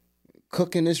they'll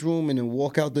cook in this room and then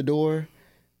walk out the door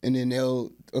and then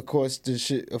they'll, of course, the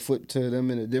shit will flip to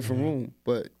them in a different room.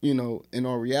 But, you know, in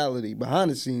all reality,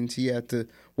 behind the scenes, he had to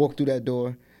walk through that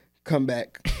door, come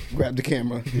back, grab the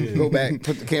camera, go back,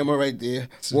 put the camera right there,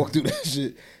 walk through that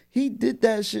shit. He did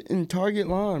that shit in Target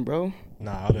line, bro.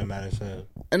 Nah, I didn't matter. So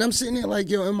And I'm sitting there like,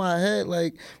 yo, in my head,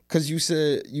 like, because you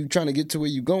said you trying to get to where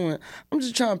you going. I'm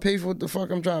just trying to pay for what the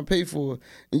fuck I'm trying to pay for.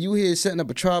 And you here setting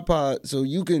up a tripod so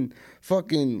you can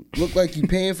fucking look like you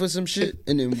paying for some shit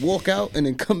and then walk out and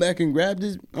then come back and grab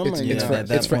this. I'm It's- like, it's nah. for- At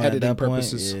that it's for point, at editing that point,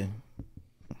 purposes. yeah.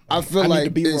 I feel I need like the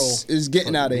B-roll. it's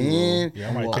getting out of hand. yeah,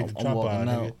 I might take the I'm tripod. walking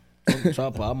Nigga. out. Fuck the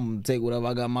tripod. I'm gonna take whatever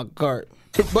I got in my cart.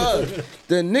 But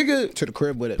the nigga To the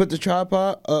crib with it. put the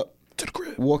tripod up to the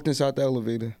crib, walked inside the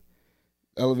elevator.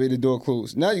 Elevator door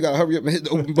closed. Now you gotta hurry up and hit the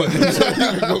open button so you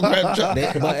can go grab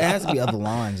tripod. But it has to be other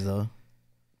lines though.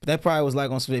 But that probably was like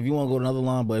on if you want to go to another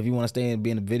line, but if you want to stay and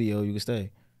be in the video, you can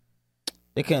stay.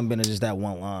 It couldn't have been just that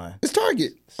one line. It's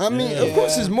Target. I mean, of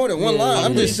course, it's more than one line.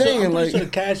 I'm just saying, I'm pretty like, sure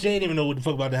Cash ain't even know what the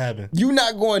fuck about to happen. you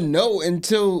not going to know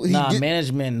until he Nah, get.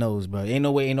 management knows, bro. Ain't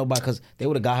no way, ain't nobody, because they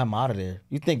would have got him out of there.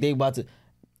 You think they about to?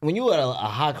 When you at a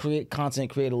high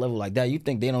content creator level like that, you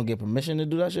think they don't get permission to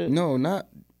do that shit? No, not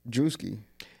Drewski.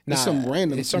 Nah, It's some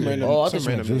random. it's some shit. random- Oh, I some thought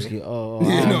you meant random Drewski. Oh, Yeah,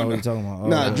 I don't no, know what you're talking about. Oh,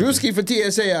 Nah, yeah. Drewski for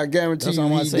TSA, I guarantee That's you,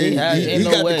 what I'm he saying. did. Ain't He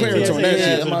no got way. the clearance on that Yeah,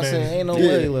 shit. I'm not saying ain't no Yeah,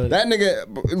 way. Like, that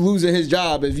nigga losing his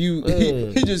job if you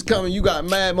Yeah. he just coming. You got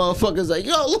mad motherfuckers like,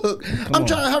 yo, look, I'm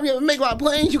trying to hurry up and make my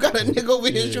plane. You got a nigga over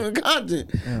here shooting content.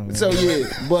 So yeah,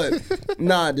 but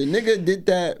nah, the nigga did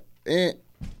that, and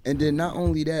then not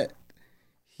only that,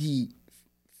 he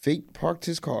fake parked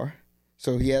his car,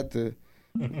 so he had to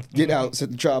get out,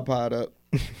 set the tripod up,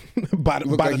 by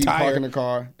look by like the he tire. parking the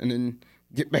car, and then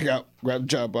get back out, grab the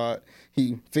tripod.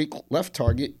 He fake left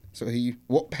Target, so he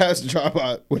walked past the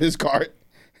tripod with his cart,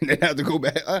 and then had to go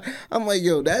back. I'm like,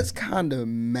 yo, that's kind of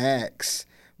max.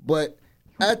 But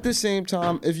at the same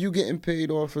time, if you getting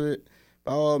paid off of it,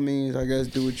 by all means, I guess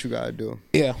do what you gotta do.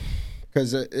 Yeah.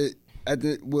 Because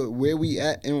where we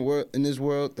at in this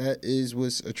world, that is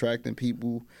what's attracting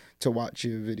people to watch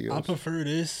your videos. I prefer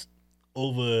this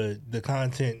over the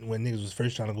content when niggas was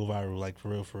first trying to go viral, like for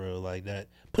real, like that.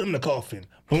 Put him in the coffin,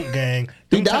 boom gang.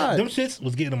 He died. Them shits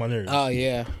was getting on my nerves. Oh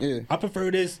yeah. Yeah. I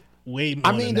prefer this way more.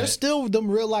 I mean, than there's that. still them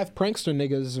real life prankster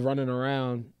niggas running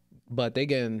around, but they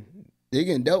getting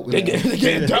dealt with. they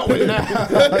getting dealt with now.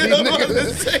 These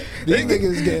niggas, They these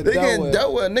niggas getting They dealt getting with.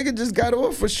 dealt with. A nigga just got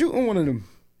off for shooting one of them.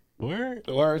 Word.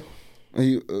 Or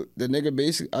The nigga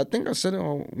basically, I think I said it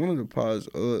on one of the pods,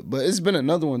 but it's been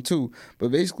another one too. But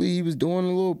basically, he was doing a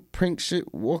little prank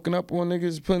shit, walking up on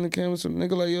niggas, putting the camera. Some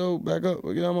nigga like, yo, back up,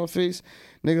 get out of my face.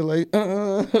 Nigga like,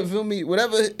 feel me?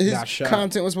 Whatever his Got shot.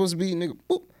 content was supposed to be, nigga,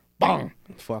 boop, bang.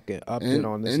 fucking up And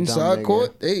on this inside dumb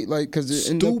court, they like, because it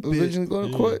ended up Stupid. originally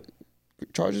going to court.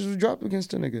 Charges was dropped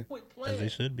against the nigga. As they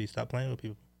should be. Stop playing with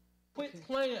people.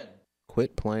 nigga.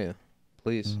 Quit playing,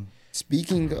 please.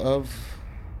 Speaking of,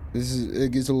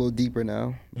 it gets a little deeper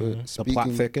now. But The plot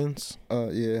speaking, thickens.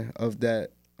 yeah, of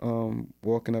that,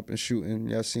 walking up and shooting.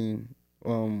 Y'all seen,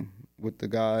 with the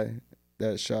guy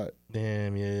that shot.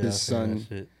 Damn, yeah. His I seen that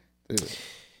son. shit.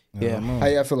 Yeah. How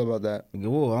y'all feel about that?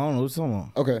 Whoa, I don't know what you're talking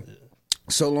about. Okay,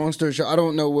 so long story short, I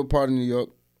don't know what part of New York.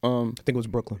 I think it was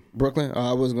Brooklyn. Brooklyn.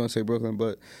 I wasn't gonna say Brooklyn,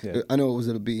 but Yeah. I know it was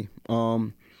at a B.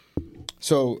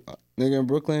 So nigga in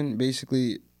Brooklyn,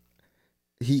 basically,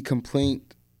 he complained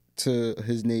to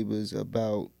his neighbors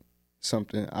about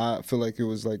something. I feel like it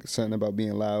was like something about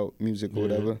being loud music or Yeah.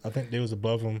 whatever. I think they was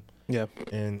above him, Yeah.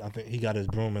 and I think he got his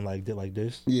broom and like did like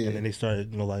this. Yeah. And then they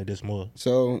started like this more.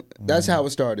 So that's how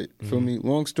it started. Feel me?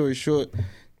 Long story short,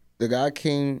 the guy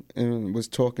came and was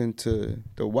talking to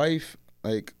the wife,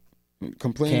 like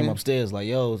complaining. Came upstairs like,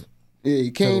 yo, Yeah,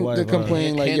 he came wife, to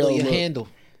complain like, handle yo, your look, handle.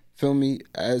 feel me?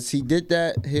 As he did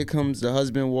that, here comes the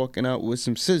husband walking out with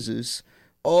some scissors.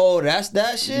 oh, that's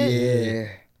that shit? Yeah.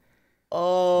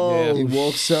 Oh, Yeah. He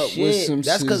walks up with shit. some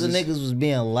That's because the scissors. niggas was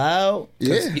being loud.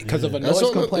 Yeah. Because of a That's noise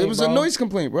all, complaint. it was a noise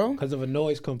complaint, bro. Because of a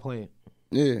noise complaint.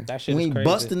 Yeah. That shit When is he crazy.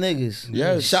 bust the niggas.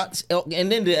 Yes. Shots,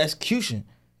 and then the execution.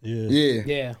 Yeah.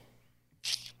 Yeah.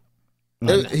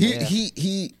 Yeah.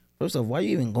 He First off, why you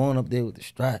even going up there with the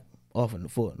strap off in the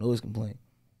foot? Noise complaint.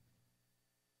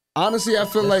 honestly, I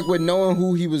feel like with knowing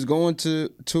who he was going to,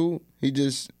 he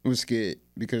just was scared.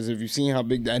 Because if you seen how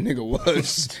big that nigga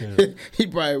was, he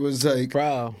probably was like,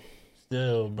 Bro.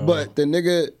 Still, bro. but the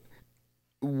nigga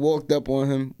walked up on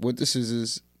him with the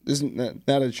scissors. This now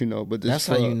that you know, but this That's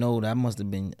how you know that must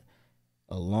have been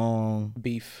a long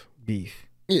Beef. beef.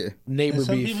 Yeah. Neighbor And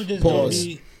some beef. people just Pause.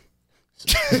 don't be.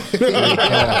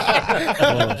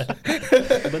 Pause.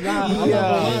 But nah, I'm not gonna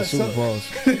Yeah, lie. super pause.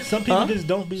 some people just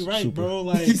don't be right, bro.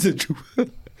 Like, He's a trooper.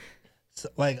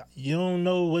 like you don't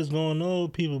know what's going on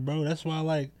with people, bro. That's why,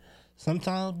 like,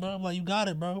 sometimes, bro, like you got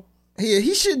it, bro. Yeah,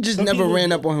 he should just Some never people-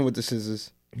 ran up on him with the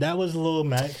scissors. That was Lil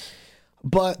Max.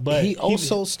 But But he he-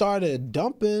 also started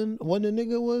dumping when the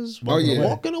nigga was Walking away.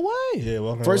 walking away. Yeah,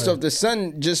 welcome. First off, the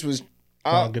son just was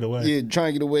Trying to get away. Yeah,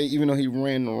 trying to get away, even though he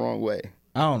ran the wrong way.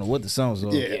 I don't know what the son was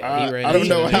on. Yeah, he ran I don't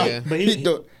know into how it, but he he-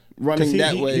 thought running he,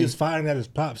 that he, way. he was firing at his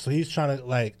pops, so he's trying to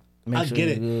like. Make I sure get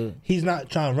he's it. good. He's not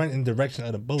trying to run in the direction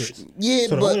of the bullets. Yeah,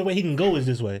 so the but- only way he can go is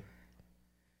this way.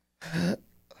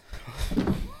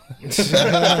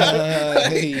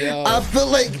 Hey, yo. I feel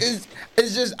like it's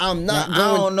just I'm Nah, not I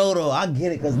going. don't know though. I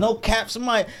get it because no cap.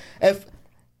 Somebody if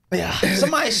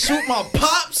somebody shoot my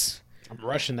pops, I'm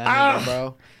rushing that nigga,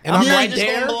 bro. And I'm yeah, right just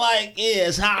there. gonna be like, yeah,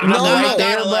 it's hot. No, I'm no, right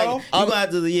there, bro. like you gonna have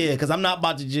to, yeah, because I'm not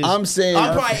about to just. I'm saying-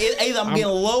 I'm probably either I'm getting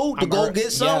low to go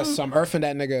get something, Yes, I'm earthing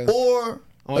that nigga. or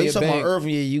On you your talking about bank. Irving?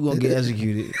 Yeah, you gonna get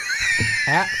executed.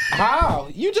 How?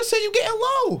 You just said you getting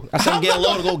low. I said I'm getting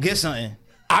low to go get something.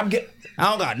 I'm get. I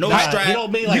don't got no Nah, strap. you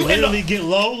don't mean like You in the- literally get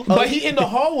low. But he in the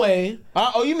hallway.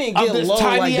 Oh, you mean Of get this low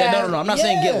tiny like that? No, ass- no, no. I'm not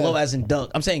saying get yeah. low as in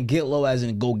duck. I'm saying get low as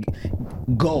in go.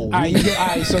 All right,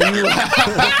 so you.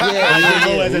 Yeah,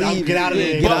 low as in, leave. get out of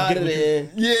there. Get Go out get of what you- there.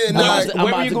 Yeah, I'm no, about to- I'm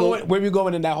where about you to go- going? Where you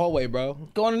going in that hallway, bro?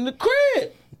 Going in the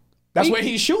crib. That's where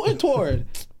he's shooting toward.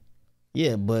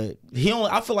 Yeah, but he only.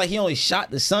 I feel like he only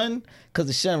shot the son because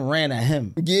the son ran at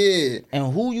him. yeah.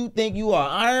 And who you think you are,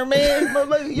 Iron Man?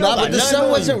 Motherfucker? You Nah, don't but the got son nothing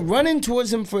on wasn't you. running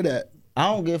towards him for that. I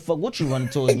don't give a fuck what you running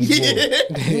towards me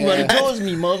for. You running towards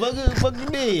me, motherfucker. Fuck you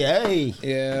mean? Hey.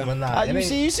 Yeah. But nah, You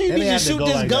see it me ain't just had to shoot go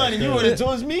this like gun that, and you though. running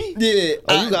towards me? Yeah.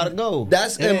 Oh, you gotta go.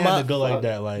 That's It in ain't my. had to go like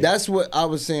that. Like That's what I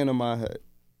was saying in my head.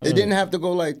 It didn't have to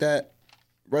go like that.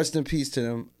 Rest in peace to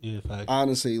them. yeah, fact.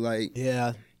 Honestly, like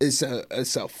Yeah. it's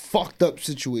a fucked up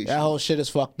situation. That whole shit is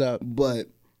fucked up. But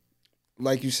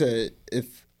like you said,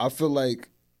 if I feel like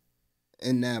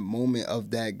in that moment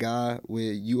of that guy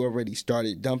where you already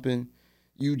started dumping,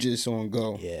 you just on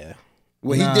go. Yeah.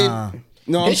 What Nah. he did.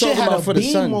 No, I'm This shit talking had about a for the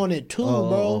beam son. on it too,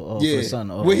 bro. For Yeah. the son.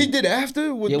 What he did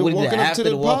after with Yeah, the what he did walking up after to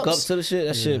the the walk up pops. to the shit.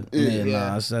 That shit. Yeah. Man,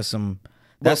 nah, that's some.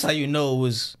 That's how you know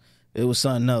it was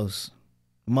something else.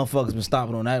 Motherfuckers been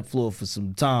stopping on that floor for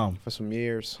some time. For some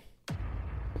years.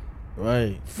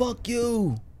 Right. Fuck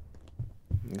you.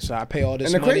 So I pay all this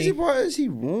And the money. crazy part is he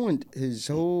ruined his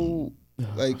whole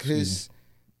like his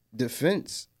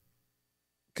defense.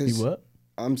 He Cause what?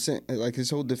 I'm saying like his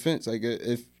whole defense. Like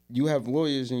if you have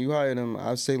lawyers and you hire them,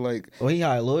 I say like Oh, he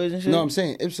hired lawyers and shit? no, I'm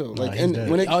saying if so. Like he's and dead.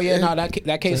 when it Oh yeah, and- no,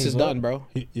 that case is done, bro.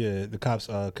 Yeah, the cops.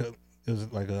 It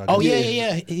was like a. Oh yeah,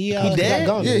 Yeah. yeah, He dead?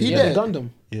 got gunned. Yeah, he They dead. gunned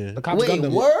him. Yeah. The cops Wait, gunned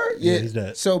him. word? yeah. he's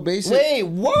dead. So basically, Wait,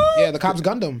 what? Yeah, the cops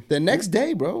gunned him. the next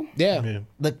day, bro, Yeah. Yeah.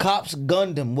 The cops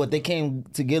gunned him. What? They came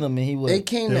to get him and he was. they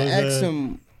came to There was ask a-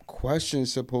 him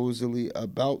questions supposedly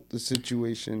about the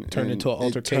situation. Turned and into an it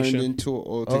altercation. Turned into an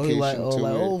Oh, altercation. he like, to like,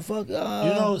 where- oh, fuck. You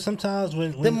know, sometimes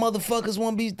when them motherfuckers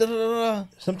want to be. Da, da, da, da.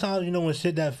 sometimes you know when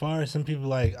shit that far, some people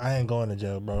like I ain't going to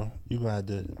jail, bro. You gonna have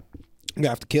to You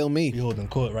have to kill me. be holding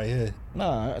court right here.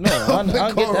 Nah, no, I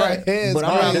get Go right that. ahead, But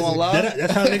I'm not bro. gonna lie.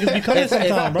 That's how niggas be coming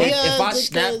sometimes, bro. If I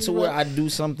snap to where I do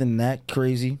something that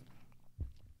crazy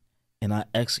and I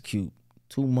execute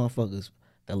two motherfuckers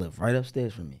that live right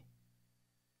upstairs from me,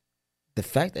 the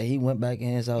fact that he went back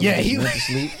in his house, Yeah, and he- went to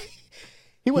sleep,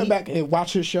 He went back and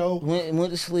watched his show.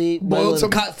 went to sleep, Boiled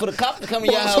but some- for the cop to come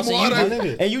in your boiled house some and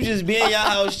water. you just be in your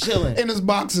house chilling, In his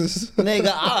boxes.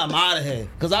 nigga, I'm out of here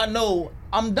because I know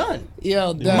I'm done.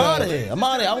 Yo, I'm out of here. I'm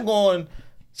out of here. I'm going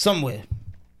somewhere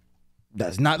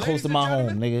that's not close to my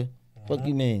home, nigga. Fuck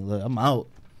you mean? Look, I'm out.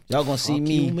 Y'all gonna see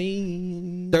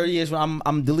me 30 years from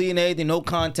I'm deleting everything, no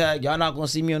contact. Y'all not gonna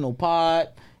see me on no pod.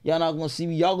 Y'all not gonna see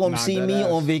me. Y'all gonna Nah, see dead me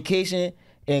ass. on vacation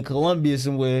in Colombia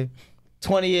somewhere.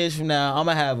 20 years from now, I'm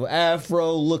gonna have an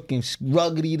afro looking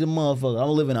ruggedy the motherfucker. I'm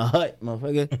gonna live in a hut,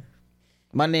 motherfucker.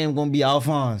 My name gonna be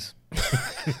Alphonse.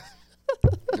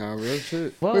 Nah, real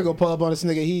shit. We're gonna pull up on this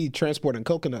nigga. He transporting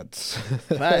coconuts.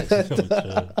 Facts.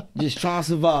 Just trying to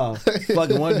survive.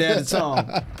 Fucking one day at a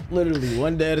time. Literally,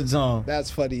 one day at a time. That's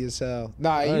funny as hell.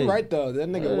 Nah, Hey. you right though. That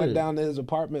nigga Hey. went down to his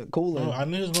apartment cooling. Bro, I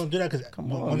knew he was gonna do that because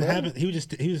when it happened,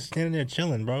 he was standing there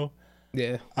chilling, bro.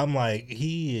 Yeah. I'm like,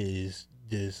 he is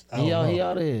just. I don't He know.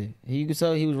 out of here. You could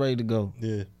tell he was ready to go.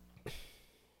 Yeah.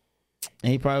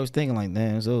 And he probably was thinking like,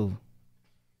 damn, it's over.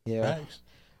 Yeah. Facts.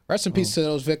 Rest in peace to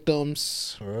those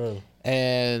victims. For real.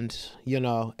 And you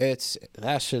know, it's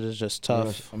that shit is just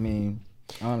tough. I mean,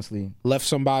 honestly, Left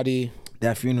somebody.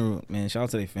 that funeral, man, shout out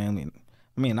to their family.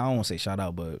 I mean, I don't want to say shout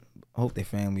out, but I hope their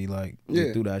family, like, Yeah.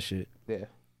 get through that shit. Yeah.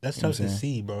 That's You know tough what I'm to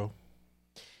saying? see, bro.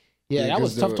 Yeah, that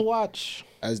was 'cause tough to watch.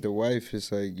 As the wife,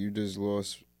 it's like you just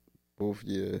lost both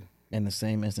your. In the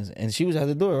same instance, and she was at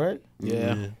the door, right?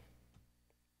 Yeah. She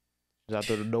was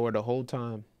out the door the whole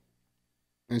time.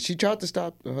 And she tried to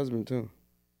stop the husband too.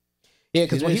 Yeah,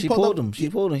 because when he she pulled pulled up, him. She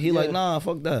pulled him. He like, Yeah. nah,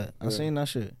 fuck that. I Yeah. seen that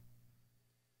shit.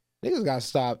 niggas got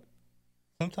stopped.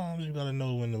 Sometimes you gotta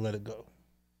know when to let it go.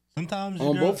 Sometimes On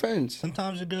your girl, both ends.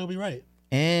 sometimes your girl be right.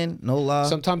 And no lie,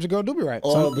 Sometimes a girl do be right.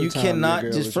 All the you time, your cannot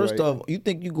girl just is first right. off. You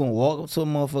think you gonna walk up to a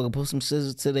motherfucker, put some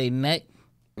scissors to their neck?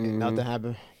 Ain't nothing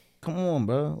happened. Come on,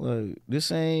 bro. Like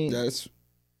this ain't.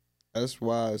 That's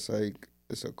why it's like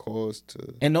it's a cause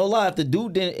to. And no lie, if the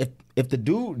dude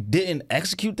didn't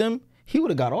execute them, he would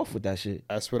have got off with that shit.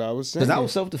 That's what I was saying. Because that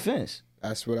was self defense.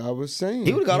 That's what I was saying.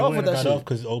 He would have got off with that shit.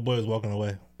 because old boy was walking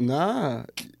away. Nah,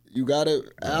 you gotta.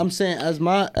 I'm saying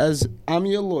as I'm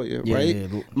your lawyer, Yeah, right?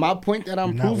 yeah. My point that I'm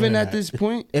You're not proving winning at that. this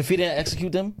point. If he didn't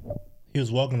execute them, He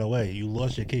was walking away. You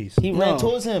lost your case. he No. ran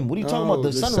towards him. What are you talking No, about? The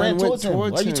the son son ran went towards him.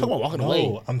 towards Why are you him. talking about walking No,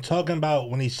 away? I'm talking about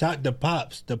when he shot the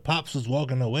pops. The pops was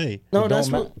walking away. No, It that's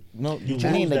don't what. No, You what you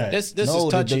mean lose that. This no,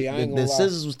 is touchy. The, I ain't the gonna lie.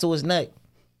 scissors was to his neck.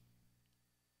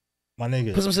 My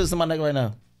nigga. Put some scissors to my neck right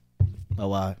now. Oh,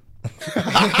 why?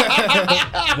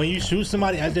 When you shoot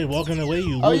somebody as they're walking away,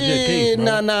 you lose Oh your yeah, case,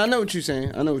 bro. nah. I know what you're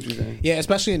saying. Yeah,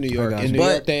 especially in New York. got In you. New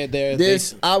But York, they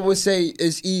This I would say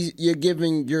is easy. You're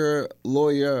giving your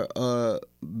lawyer a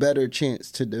better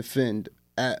chance to defend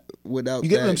without You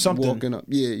giving that him something. walking up.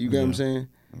 Yeah, you get what I'm saying.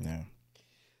 Yeah.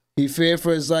 He feared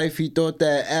for his life. He thought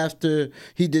that after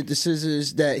he did the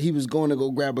scissors that he was going to go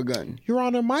grab a gun. Your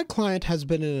Honor, my client has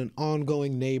been in an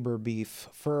ongoing neighbor beef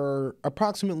for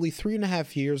approximately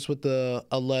 3.5 years with the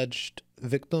alleged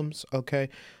victims. Okay.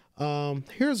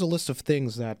 Here's a list of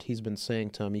things that he's been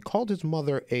saying to him. He called his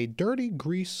mother a dirty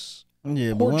grease.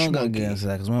 Yeah, but we Porch don't gotta monkey. get into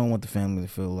that because we don't want the family to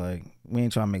feel like we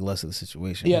ain't trying to make less of the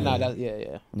situation. Yeah, You know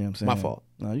yeah. what I'm saying? My fault.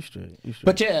 No, you straight. You straight.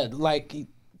 But yeah, like,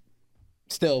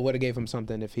 still would have gave him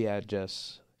something if he had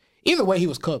just. Either way, he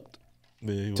was cooked.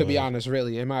 Yeah, he To be was. honest,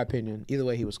 really, in my opinion, either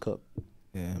way, he was cooked.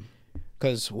 yeah.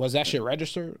 Because was that shit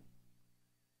registered?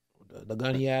 The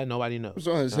gun he had, nobody knows. It was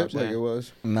on his Know what hip I'm like saying? it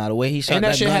was. Nah, the way he shot And that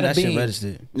that shit gun, had a that shit beam.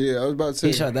 registered. Yeah, I was about to say.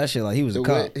 He shot that shit like he was a the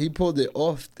cop. way he pulled it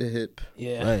off the hip.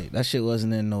 Yeah. Right. That shit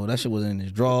wasn't in no. That shit wasn't in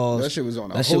his drawers. That shit was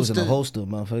on a That shit was in a holster.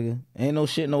 holster, motherfucker. Ain't no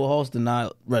shit, no holster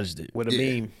not registered. With a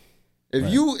beam.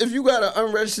 If you got an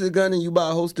unregistered gun and you buy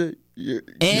a holster, you're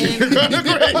And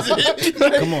crazy.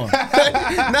 come on, now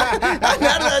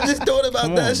that I just thought about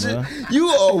Come that on, shit, bro. you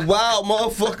a wild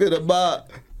motherfucker to buy.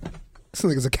 This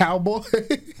nigga's a cowboy.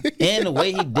 and the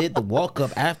way he did the walk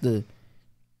up after.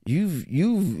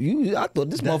 I thought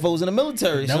this motherfucker was in the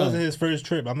military. That son. wasn't his first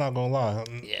trip. I'm not gonna lie.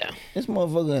 Yeah. This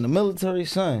motherfucker in the military,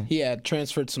 son. He had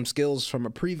transferred some skills from a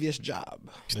previous job.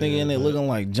 This nigga in there looking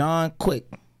like John Quick.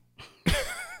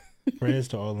 Prayers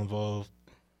to all involved.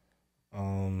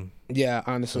 Yeah,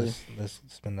 honestly. Let's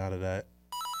spin out of that.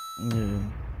 Yeah.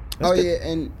 Oh yeah,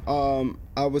 and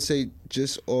I would say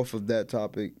just off of that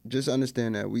topic, just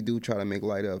understand that we do try to make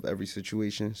light of every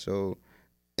situation. So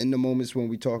in the moments when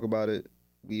we talk about it,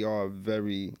 we are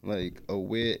very like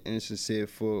aware and sincere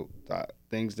for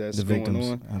things that's The going victims,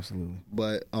 on. absolutely.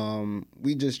 But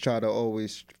we just try to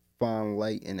always find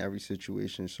light in every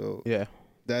situation. So Yeah.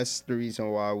 that's the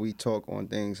reason why we talk on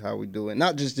things how we do it.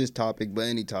 Not just this topic, but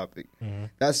any topic.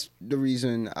 That's the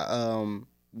reason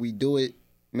we do it.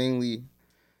 Mainly,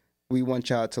 we want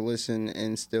y'all to listen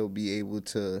and still be able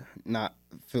to not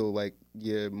feel like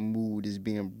your mood is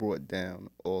being brought down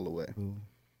all the way.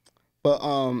 But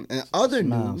in other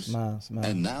news, Smile.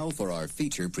 And now for our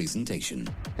feature presentation.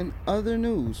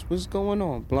 what's going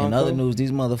on, Blanco? In other news,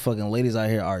 these motherfucking ladies out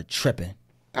here are tripping.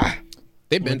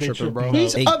 They've been What they tripping, bro. tripping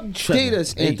Please They update tripping.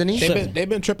 us, They Anthony. tripping. They've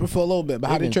been tripping for a little bit, but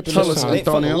how they tripping tell this us, time? They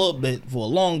for a Antonio. little bit, for a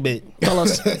long bit. Tell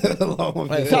us, Like, Tell for a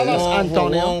us, long, for a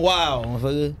Antonio. long while,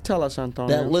 motherfucker. tell us,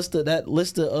 Antonio. That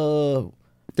list of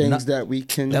things not- that we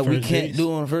can that we First can't dates.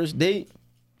 do on first date.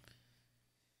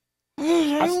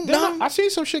 I seen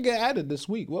some shit get added this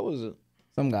week. What was it?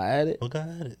 Some guy added. Look at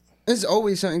it. There's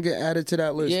always something get added to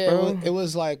that list, Yeah, bro. it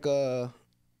was like,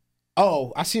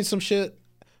 I seen some shit.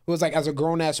 It was like, as a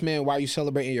grown ass man, why are you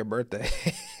celebrating your birthday?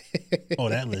 Oh,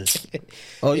 that list.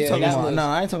 Oh, you Yeah, talking that about? list. No,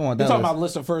 I ain't talking about You that. talking list. about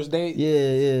list of first date?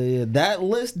 Yeah. That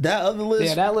list, that other list.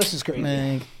 Yeah, that list is crazy.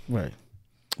 man, right.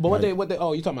 But what they?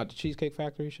 Oh, you talking about the Cheesecake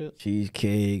Factory shit?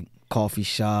 Cheesecake, coffee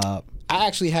shop, I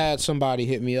actually had somebody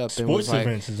hit me up and Sports was like,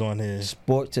 events is on here.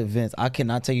 sports events. I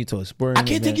cannot take you to a sporting I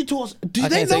can't event. take you to a. Do I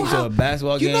they can't know take you to how? a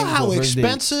basketball You game. know how to a first date.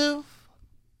 expensive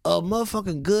a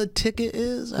motherfucking good ticket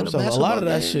is at a So a basketball lot of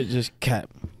that game? shit just cap.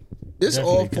 This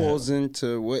all Definitely falls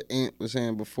into what Ant was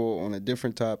saying before on a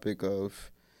different topic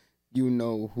of you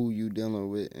know who you dealing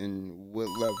with and what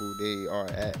level they are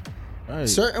at. Right.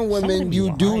 Certain Some of women them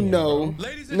you be do lying, know.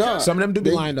 No, Some of them do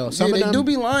be lying, though. Some of they them do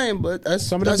be lying, but that's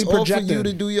some of them that's be all for you projecting.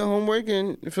 to do your homework.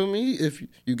 And for me, if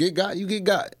you get got, you get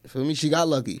got. For me, she got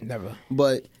lucky. Never.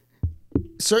 But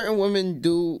certain women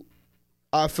do.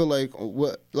 I feel like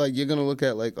you're gonna look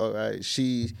at like, all right,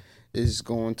 she is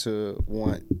going to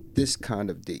want this kind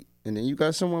of date. And then you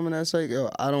got some women that's like, yo,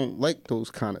 I don't like those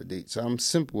kind of dates. I'm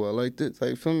simple. I like this.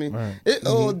 Like, for me, it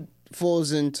all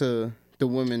falls into the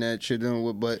women that you're dealing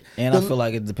with. But And I feel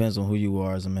like it depends on who you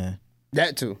are as a man.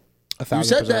 that too. 1,000%. You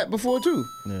said that before too.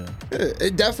 Yeah.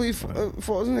 It definitely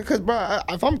falls in it. Because, bro,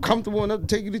 if I'm comfortable enough to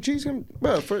take you to cheesecake,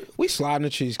 bro, We sliding the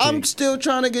cheesecake. I'm still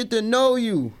trying to get to know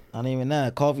you. Not even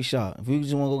that. Coffee shop. If we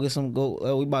just want to go get some,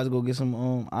 we about to go get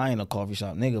some. I ain't a coffee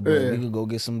shop nigga, but we could go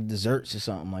get some desserts or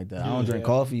something like that. I don't drink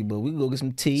coffee, but we could go get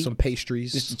some tea, some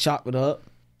pastries. just to chop it up.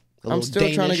 I'm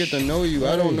still trying to get Danish. to know you.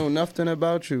 I don't know nothing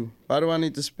about you. Why do I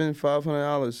need to spend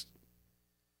 $500?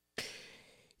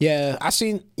 Yeah, I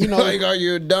seen, you know, Like, are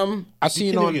you dumb? I You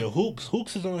seen can't on. even get Hooks.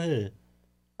 Hooks is on here.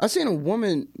 I seen a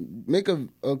woman make a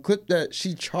clip that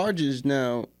she charges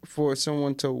now for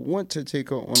someone to want to take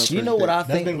her on a first You know what date. I That's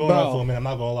think, been going bro. on for a minute. I'm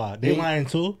not gonna lie. They lying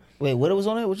too. Wait, what was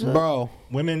on it? What you said? Bro,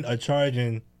 Women are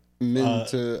charging. Men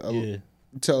yeah.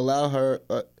 to allow her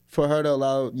for her to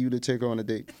allow you to take her on a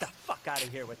date.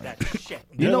 You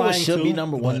They're know what lying should be too,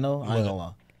 number one but- though? I ain't gonna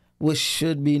lie. What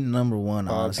should be number one?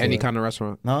 Honestly, any kind of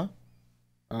restaurant. Huh?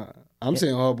 I'm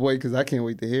saying, oh boy, because I can't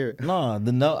wait to hear it.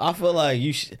 No, I feel like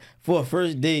you should, for a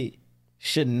first date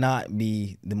should not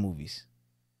be the movies.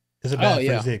 It's a bad Oh,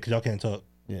 yeah. first date because y'all can't talk.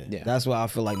 Yeah, that's what I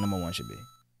feel like number one should be.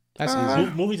 That's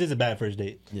easy. Movies is a bad first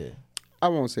date. Yeah, I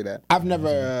won't say that I've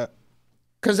never.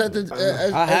 because at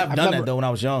the I have I've done never- it though when I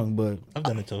was young, but I've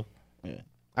done it too.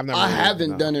 I've never. I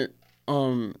haven't done it.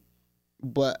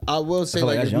 But I will say, feel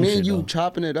like like, that's if young me shit, and you though.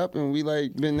 chopping it up and we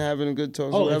like been having a good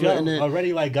talk, Oh, if whatever, y'all and then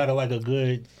already like got a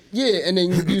good. yeah, and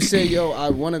then you say, yo, I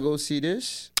want to go see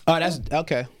this. Oh, that's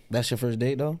okay. that's your first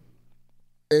date though.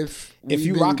 If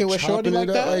you been rocking with shorty chopping like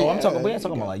it up, that? Oh, I'm talking. We ain't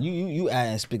talking about like you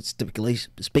adding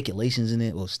speculations in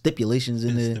it or stipulations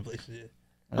in it.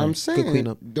 I'm saying,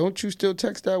 cleanup. don't you still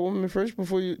text that woman first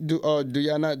before you do? Do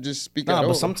y'all not just speak at Nah, all?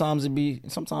 but sometimes it be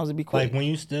quick. Like when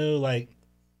you still like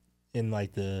in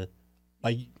like the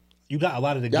like you got a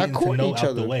lot of the Y'all getting to courting know each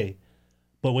out the other. way.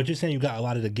 But what you're saying, you got a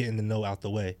lot of the getting to know out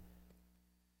the way.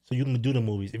 So you can do the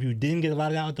movies. If you didn't get a lot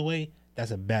of that out the way,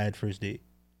 that's a bad first date.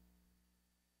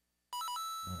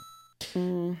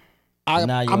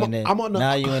 now you in there. I'm on the.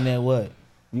 Now you in there what?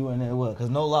 You in there what? Cause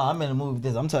no lie, I'm in the movie with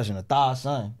this. I'm touching a thigh,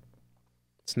 son.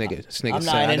 This nigga I'm said,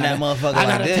 not I in that gotta- motherfucker I like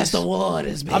gotta this. test the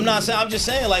waters, baby. I'm not saying. I'm just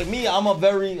saying. Like me, I'm a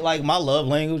very like my love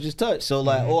language is touch. So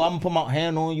like, oh, I'm gonna put my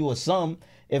hand on you or something.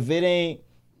 If it ain't,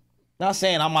 not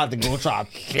saying I'm about to go try to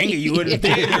finger you in the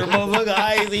theater, motherfucker.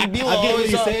 I ain't see you. I get what you're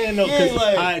always saying though, yeah,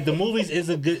 because like, the movies is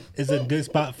a good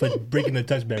spot for breaking the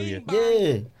touch barrier.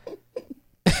 yeah.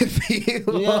 You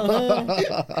know what I'm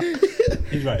saying?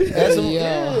 He's right. That's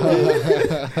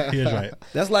He is right.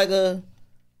 That's like a.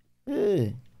 Yeah.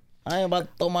 I ain't about to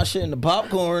throw my shit in the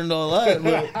popcorn and all that,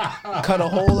 but Cut a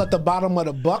hole at the bottom of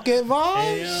the bucket,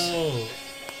 vibes.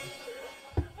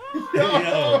 Hey,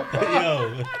 yo.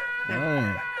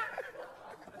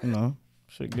 you know,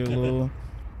 should get a little.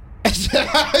 Chill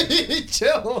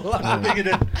out.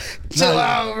 Chill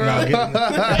out, bro.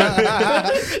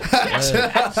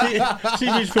 She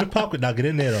reached for the popcorn. Now get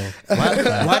in there though.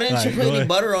 Why didn't you Alright, put go any ahead.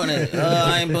 butter on it?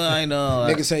 I know.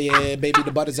 Nigga say, yeah, baby,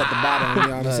 the butter's at the bottom. You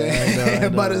know what I'm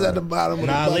saying? Butter's at the bottom. Of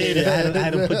Nah, the bucket. later I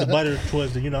had to put the butter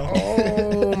towards the,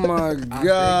 oh my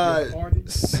god,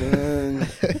 son.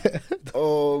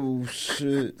 Oh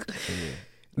shit.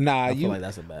 Nah, I you. feel like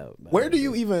that's a bad. Where do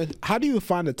you even? How do you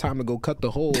find the time to go cut the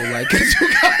hole? Like, 'cause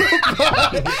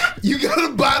you gotta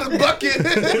buy the bucket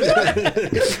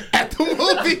at the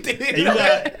movie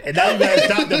theater. and now you gotta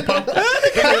drop the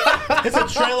popcorn. It's a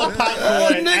trail of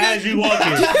popcorn as you walk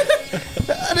in.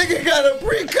 That nigga got a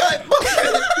pre-cut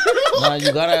bucket. Nah,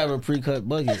 you gotta have a pre-cut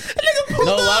bucket.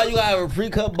 No lie, you gotta have a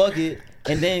pre-cut bucket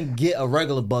and then get a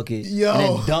regular bucket Yo. and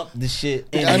then dump the shit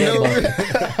in I that know. bucket.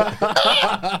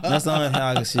 That's the only thing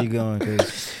I can see going.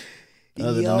 Cause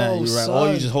other than that, you're right. Or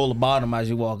you son. just hold the bottom as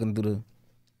you walking through the.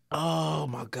 Oh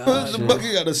my god. The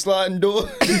bucket got a sliding door.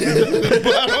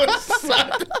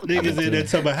 Niggas in there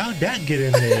talking about how'd that get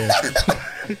in there?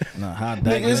 Nah, how that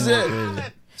Nigga get said- crazy.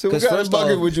 So what 'Cause kind of first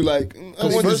bucket off- would you like? I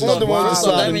want First the one with the off,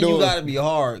 sliding lemon, you door. gotta be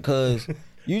hard, cause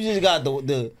you just got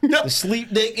the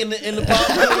sleep dick in the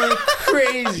popcorn.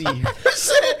 Crazy.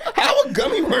 How a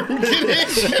gummy worm get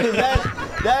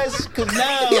in? That's because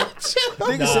now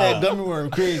nigga said gummy worm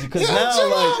crazy. Because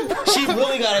now like she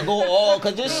really gotta go all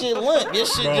because this shit limp.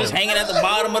 This shit just hanging at the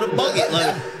bottom of the bucket.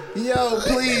 Like Yo,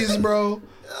 please, bro.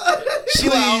 she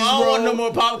like I don't want no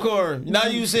more popcorn. Now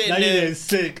you sitting Now you there. getting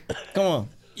sick. Come on.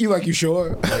 You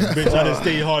sure? Bitch, I done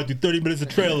stayed hard through 30 minutes of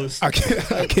trailers. I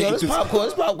can't Yo, this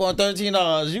popcorn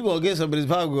 $13. You gonna get some of this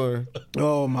popcorn.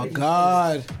 Oh my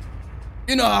God.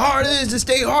 You know how hard it is to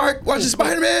stay hard watching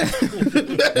Spider-Man?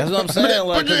 That's what I'm saying.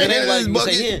 Like, Put your cause it hand ain't in like this you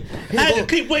bucket. say here. I had to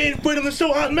keep waiting for them to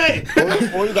show Aunt May.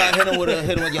 Or you gotta hit him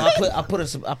with yo. I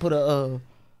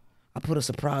put a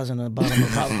surprise in the bottom of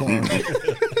popcorn.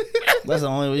 That's the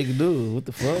only way you can do it. What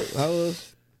the fuck? How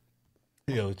was?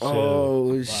 Yo, chill.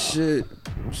 Oh shit,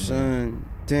 son.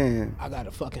 Damn. I got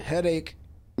a fucking headache.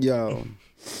 Yo.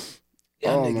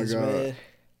 Y'all Oh my niggas, God. man.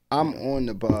 I'm on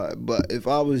the pod, but if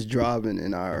I was driving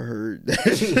and I heard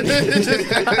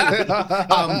that,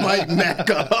 I might back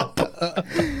up.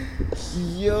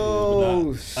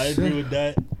 Yo. I agree with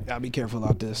that. Gotta be careful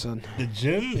out there, son. The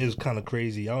gym is kind of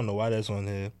crazy. I don't know why that's on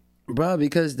here. Bro,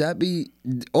 because that be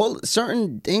all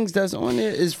certain things that's on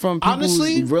there is from people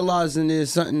Honestly? realizing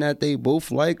there's something that they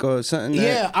both like or something that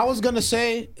Yeah, I was gonna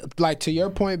say, like to your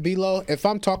point, B-Lo, if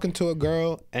I'm talking to a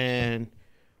girl and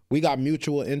we got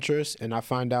mutual interests and I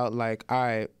find out like, all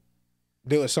right,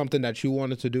 there was something that you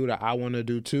wanted to do that I want to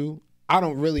do too, I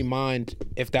don't really mind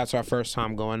if that's our first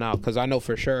time going out because I know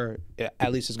for sure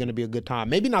at least it's gonna be a good time.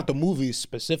 Maybe not the movies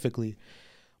specifically,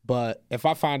 but if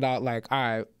I find out like,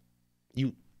 all right,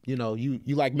 you know, you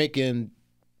like making,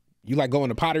 you like going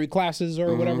to pottery classes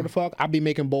or whatever the fuck, I be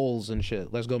making bowls and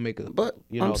shit. Let's go make a, But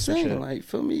you know, I'm some saying, shit. like,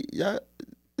 feel me, y'all,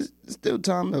 it's still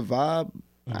time to vibe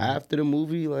after the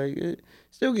movie. Like, it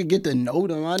still can get to know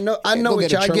them. I know Go what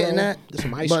get a y'all getting churro, at. get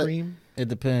some ice but cream. It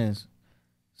depends.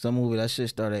 Some movie that shit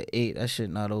start at 8. That shit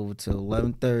not over till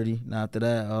 11:30. Now after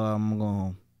that, I'm going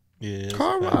home. Yeah. it's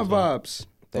Car facts, ride though. vibes.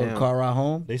 Or Damn. car ride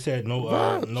home. They said no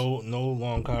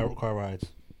long car rides.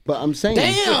 But I'm saying,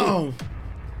 Damn!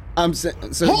 I'm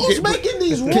saying, so Who's can- making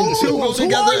these can rules? two go Who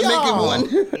together are and make it y'all? one?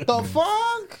 The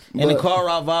fuck? And the car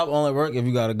ride vibe only work if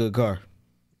you got a good car.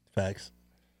 Facts.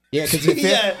 Yeah, because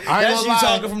Yeah, I ain't that's gonna you lie.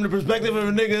 talking from the perspective of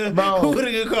a nigga Bro. with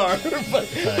a good car.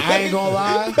 I ain't gonna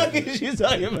lie. What is you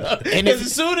talking about? And Because if-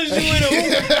 as soon as you in a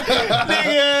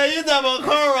nigga, you talking about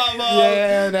car ride vibe.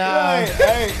 Yeah, nah.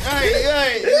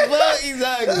 Hey, what?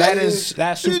 Exactly.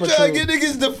 That's You super trying true. to get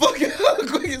niggas the fuck out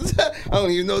quick as that. I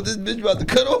don't even know if this bitch about to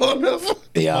cut on enough.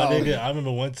 My Yo, nigga, I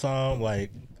remember one time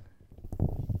like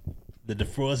the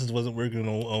defrosters wasn't working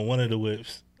on one of the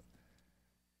whips,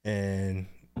 and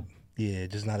yeah,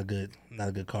 just not a good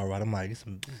car ride. I'm like, this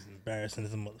is embarrassing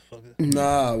as a motherfucker.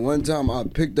 Nah, one time I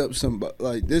picked up somebody,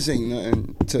 like, this ain't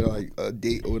nothing to like a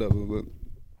date or whatever, but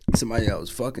somebody I was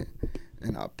fucking,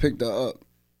 and I picked her up,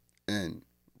 and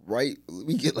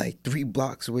we get like 3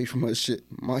 blocks away from her shit.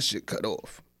 My shit cut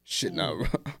off. Shit not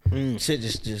Shit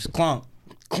just clunk.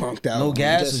 clunked out. No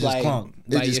gas, just just like- clunk.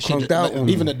 It like just your clunked shit out on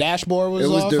me. even the dashboard was It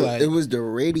was off. it was the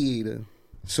radiator,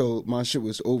 so my shit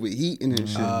was overheating and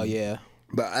shit. Oh yeah.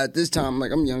 But at this time,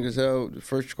 like, I'm young as hell. The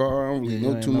first car, I don't really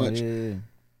know too much. Yeah.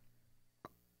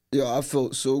 Yo, I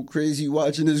felt so crazy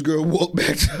watching this girl walk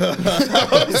back to her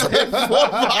house in 4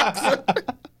 blocks.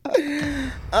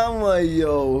 I'm like,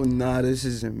 yo, nah, this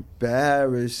is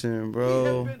embarrassing,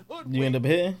 bro. You end up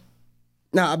hitting?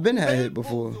 Nah, I've been had hit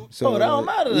before. So Oh, that don't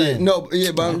matter then. Yeah, no,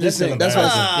 yeah, but I'm just That's saying. That's what I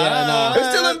said. Yeah, nah. It's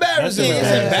still embarrassing. It's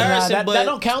That's embarrassing, that, but that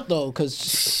don't count though,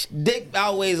 cause dick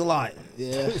outweighs a lot.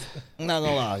 yeah. I'm not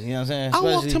gonna lie. You know what I'm saying? I walked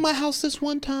Especially- to my house this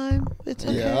one time. It's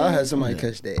okay. Yeah, I had somebody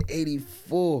catch that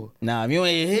 84 Nah, if you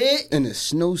ain't hit, in a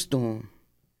snowstorm.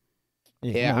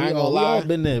 Yeah, we I ain't all- gonna we all lie.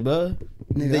 been there, bro.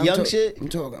 Nigga, The I'm young shit. I'm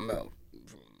talking about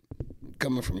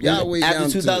coming from Yahweh After down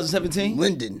 2017? to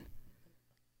Linden.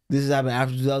 This has happened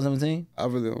after 2017. I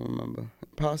really don't remember.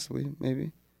 Possibly,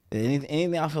 maybe.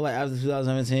 Anything I feel like after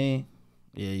 2017,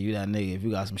 yeah, you that nigga. If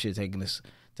you got some shit taking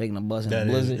a bus in the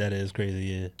blizzard. That is crazy.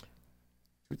 Yeah.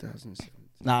 2007.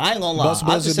 Nah, I ain't gonna lie. Bus I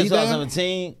blizzard just said be there?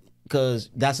 2017 because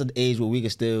that's the age where we can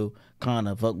still kind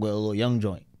of fuck with a little young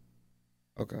joint.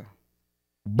 Okay.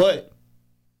 But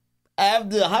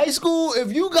after high school,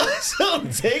 if you got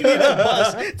something taking a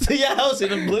bus to your house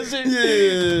in a blizzard,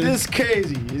 this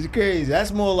crazy. It's crazy.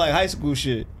 That's more like high school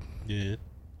shit. Yeah.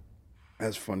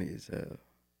 That's funny as hell.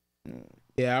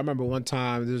 Yeah, I remember one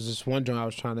time there was this one joint I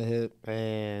was trying to hit,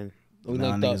 and we Nah,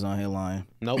 looked niggas up. on here lying.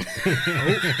 Nope.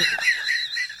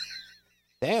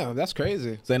 Damn, that's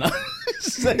crazy. Say no.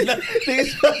 Say no.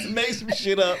 Niggas about to make some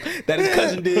shit up that his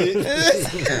cousin did.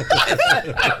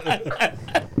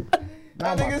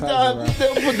 Not my Niggas cousin, bro.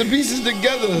 they'll put the pieces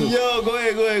together. Yo, go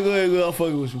ahead. I'm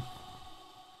fucking with you.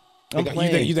 I'm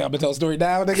playing. You think I'm gonna tell a story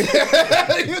now,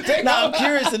 nigga? You think I'm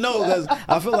curious to know because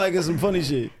I feel like it's some funny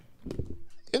shit.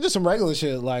 it's just some regular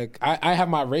shit. Like I have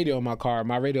my radio in my car.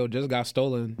 My radio just got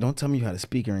stolen. Don't tell me you had a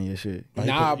speaker in your shit.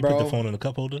 Nah, you bro. put the phone in the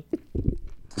cup holder.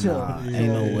 Nah, ain't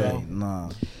no way. Nah.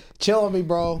 Chill on me,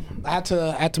 bro. I had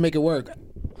to make it work,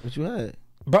 What you had?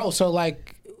 bro. So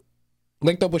like,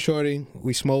 linked up with Shorty.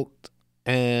 We smoked,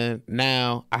 and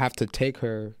now I have to take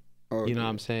her. Oh, You know what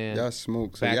I'm saying? Y'all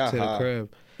smoke, so Back y'all to the high.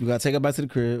 crib. You gotta take her back to the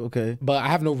crib. Okay. But I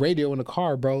have no radio in the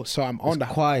car, bro. So I'm on the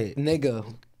Quiet. nigga.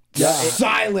 Yeah.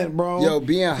 Silent, bro. Yo,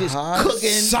 being high.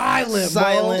 silent,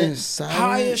 bro. Silent.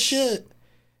 High as shit.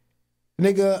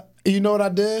 Nigga, you know what I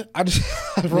did? I just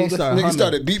rolled the started Nigga humming.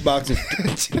 started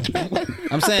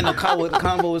beatboxing. I'm saying the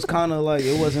combo was kind of like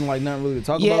it wasn't like nothing really to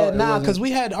talk Yeah, about. It nah, wasn't- because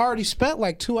we had already spent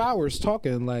like 2 hours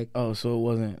talking. Like, Oh, so it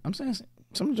wasn't. I'm saying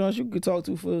some joints you could talk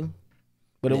to for,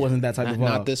 but it wasn't that type of vibe.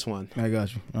 not this one. I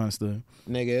got you. I understood.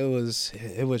 Nigga,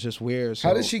 it was just weird. So.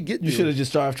 How did she get You there? should have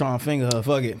just started trying to finger her.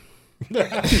 Fuck it.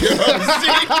 This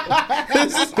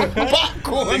is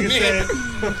popcorn, Nigga man. said,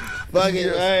 Fuck it.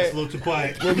 it's a Right. little too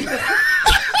quiet. Throw that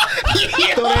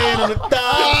hand on the thigh.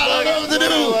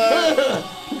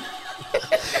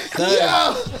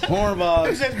 Horn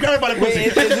vibes. Grab her by the pussy. Wait,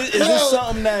 is this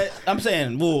something that I'm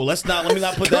saying? Whoa, let me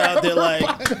not put that out there like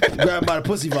grab by the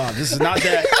pussy vibe. This is not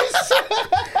that.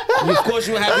 Of course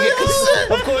you have to get.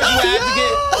 Of course you have to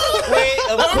get. Wait,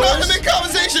 of I'm not course. in the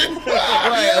conversation.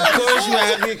 Right, of course you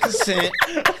have to get consent.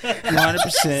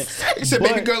 100%. He said,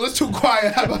 baby girl, it's too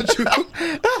quiet. How about you?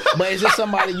 But is this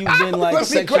somebody you've been like Let me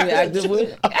sexually grab active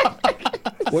with?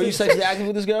 Were you sexually active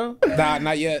with this girl? Nah,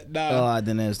 not yet. Nah. Oh,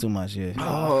 then that's too much. Yeah.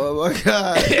 Oh my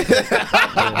god.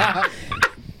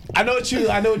 I know what you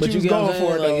But you was get what I'm going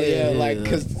for saying? though. Like, Yeah, yeah, like yeah.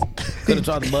 because Could have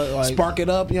tried to like spark it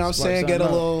up. You know what I'm Spark saying? Get a something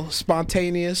up. little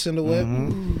spontaneous in the whip.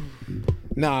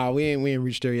 Nah, we ain't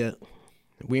reached there yet.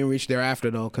 We ain't reached there after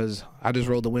though, cause I just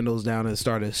rolled the windows down and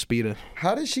started speeding.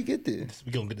 How did she get there?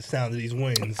 We gonna get the sound of these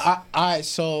wings.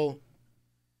 So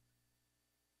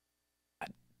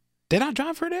did I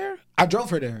drive her there? I drove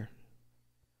her there.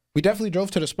 We definitely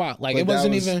drove to the spot. Like But it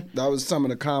wasn't that was, even. That was some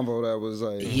of the convo that was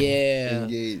like Yeah,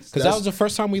 engaged. because that was the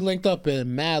first time we linked up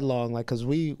in mad long. Like, cause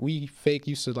we fake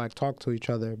used to like talk to each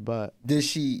other, but Did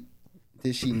she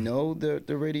know that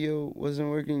the radio wasn't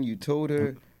working? You told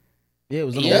her. Yeah, it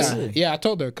was on the yeah, way. yeah, I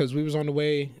told her because we was on the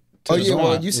way. To Oh the yeah,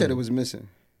 well spot. you said it was missing.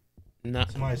 Nah.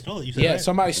 Somebody stole it. You said Yeah, that?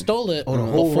 somebody stole it. Oh, the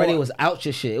whole before- radio was out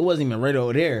your shit. It wasn't even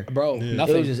radio there. bro. Yeah.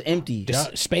 Nothing. It was just empty.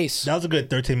 Just space. That was a good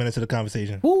 13 minutes of the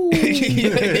conversation. Yo,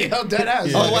 dead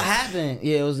ass. Oh, what happened?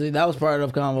 Yeah, that was part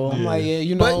of the combo. I'm like, yeah,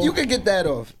 you know. But you could get that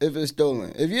off if it's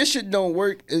stolen. If your shit don't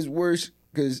work, it's worse.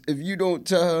 Because if you don't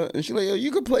tell her and she like, yo,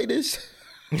 you could play this.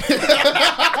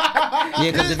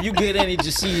 Yeah, because if you get in, you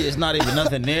just see it's not even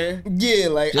nothing there. Yeah,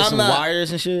 like Just I'm some not.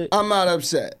 wires and shit. I'm not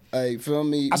upset. Like, feel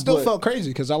me? I still But felt crazy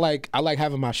because I like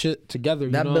having my shit together.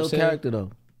 You That know what I'm built saying? character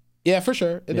though. Yeah, for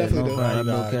sure. It Yeah, definitely no did. problem. You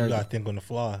built gotta character. think on the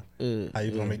fly. How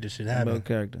you gonna make this shit That happen? built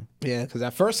character. Yeah, because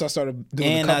at first I started doing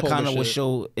And the that cup kind holder of would shit.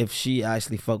 show if she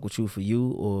actually fuck with you for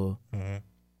you or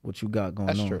what you got going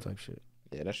That's on true. type shit.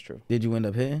 Yeah, that's true. Did you end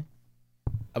up hitting?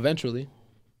 Eventually,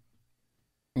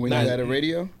 when Nah. you had a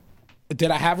radio, did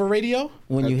I have a radio?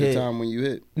 When at you the hit? time when you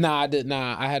hit, Nah, I did.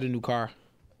 Nah, I had a new car.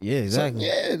 Yeah, exactly.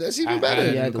 yeah, that's I- even I- better.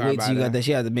 You Yeah, had to car wait by till you got then. that.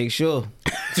 She had to make sure.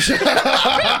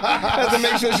 Had to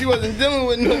make sure she wasn't dealing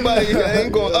with nobody that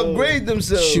ain't gonna upgrade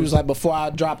themselves. She was like, before I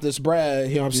drop this bread,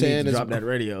 you know what I'm You saying? need to It's- drop that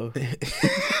radio.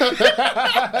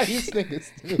 These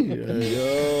niggas,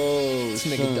 yo, this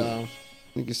nigga son. dumb.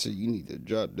 Nigga said you need to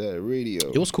drop that radio.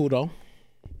 It was cool though.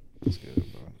 That's good, bro.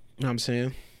 You know what I'm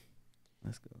saying?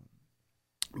 Let's go.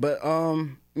 But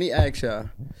me ask y'all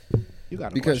You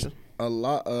got a because question. a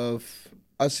lot of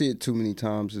I see it too many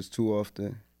times. It's too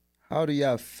often. How do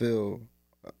y'all feel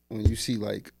when you see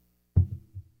like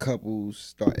couples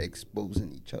start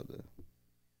exposing each other?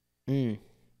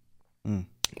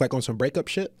 Like on some breakup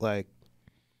shit? Like,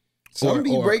 Some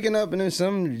be or- breaking up and then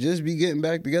some just be getting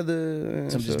back together.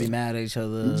 and Some just be stuff. mad at each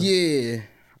other. Yeah.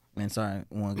 Man, sorry,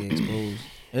 want to get exposed.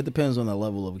 It depends on the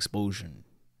level of exposure.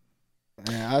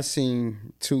 And I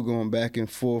seen two going back and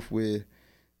forth where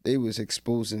they was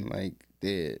exposing like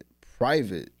their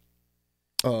private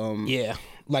yeah.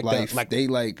 Like life. that. Like, they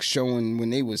like showing when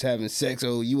they was having sex.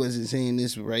 Oh, you wasn't saying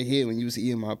this right here when you was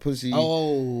eating my pussy.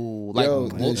 oh, like, Yo,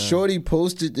 the shorty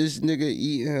posted this nigga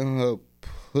eating her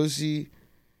pussy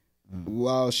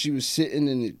while she was sitting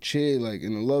in the chair, like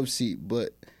in the love seat. But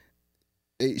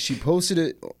she posted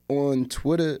it on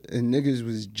Twitter, and niggas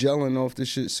was gelling off the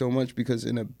shit so much because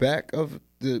in the back of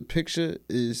the picture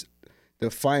is the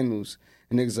finals,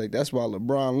 And niggas like, that's why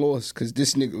LeBron lost, because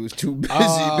this nigga was too busy.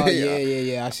 Oh, man.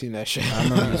 yeah. I seen that shit. I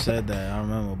remember you said that. I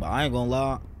remember, but I ain't gonna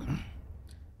lie.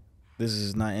 This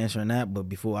is not answering that, but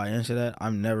before I answer that,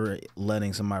 I'm never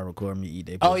letting somebody record me eat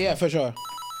their pussy. Oh, yeah, for sure.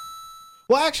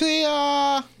 Well, actually,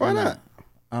 Why not?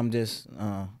 I'm just,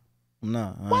 no.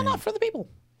 why not for the people?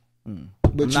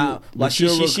 But Nah, you, like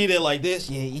she did like this.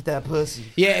 Yeah, eat that pussy.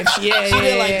 Yeah, She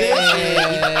did like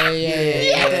this.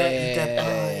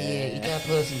 yeah. Eat that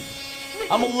pussy.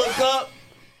 I'm gonna look up.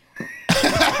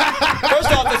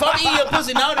 First off, if I'm eating your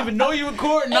pussy and I don't even know you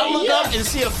recording, I look up and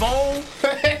see a phone.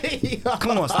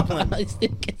 Come on, stop playing.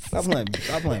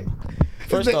 Stop playing.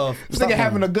 First off, this stop nigga playing.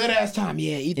 having a good ass time.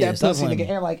 Yeah, eat Yeah, that stop pussy, playing. nigga.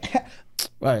 And like,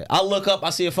 Right. I look up, I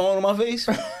see a phone on my face.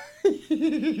 Come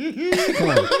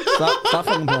on. Stop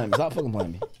fucking playing me. Stop fucking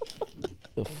playing me.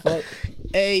 The fuck?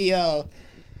 hey yo.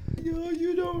 Yo,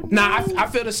 you don't know. Nah, I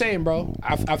feel the same, bro.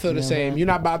 I feel the same. You're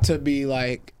not about to be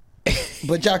like.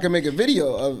 But y'all can make a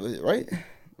video of it, right?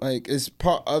 Like, it's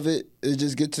part of it. It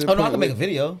just get to the Oh no, point I can make a where-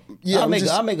 video. Yeah, I'll we make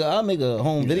just- a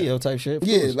home video type shit. of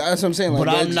Yeah, course. that's what I'm saying. Like,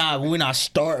 But that's- we're not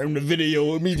starting the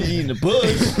video with me eating the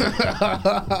puss.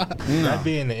 That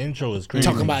being the intro is crazy.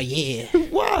 Talking about yeah.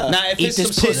 Why? Now if Eat it's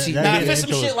this some pussy. shit, That now being if it's the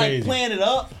some intro shit is like crazy. playing it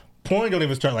up, Porn don't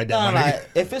even start like that, no, my no, nigga.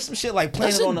 if it's some shit like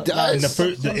playing Yes, it on it the, does. In the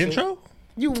first, the intro?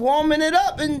 you warming it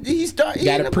up and he start eating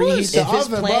Gotta the preheat pussy. the if it's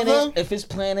oven, planet, brother. if it's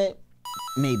planet,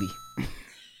 maybe.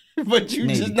 But you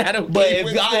Maybe. just not okay But if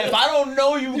with I don't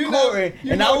know you You recording know-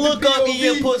 you and know I the look up in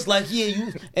your POV. puss like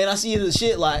you and I see the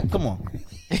shit like come on.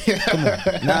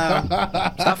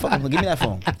 Nah, stop fucking. Give me that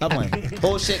phone. Stop playing.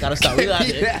 Whole shit gotta stop. We got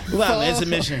an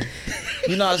intermission.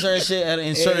 You know how certain shit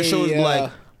in certain Hey, shows be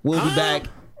like, we'll be back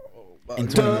in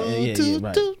 20 minutes. Yeah,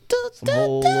 right. Some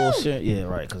whole little shit. Yeah,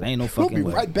 right. Because ain't no We'll fucking be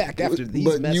way. right back after these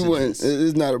But messages. you wouldn't.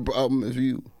 It's not a problem if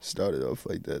you started off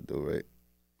like that, though, right?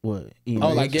 What? Oh,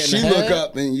 like getting She the look head?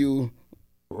 up and you.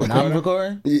 When I'm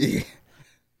recording? Yeah.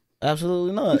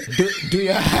 Absolutely not. Do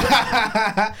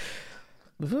y'all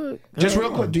The fuck? just real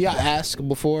quick? Do y'all ask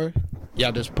before?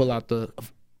 Y'all just pull out the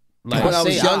like. When I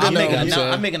was younger, I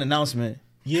no. make an announcement.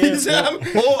 Yeah. This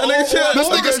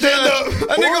nigga stand up.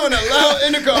 A nigga on a loud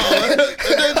intercom.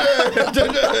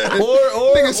 Or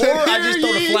Nigga said, I just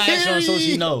throw the "Hear ye, flash hear on so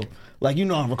she ye." know. Like you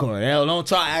know I'm recording. Hell, don't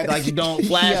try to act like you don't.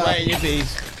 Flash Yeah. right in your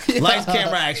face. Lights,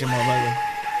 camera, action, motherfucker.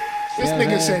 This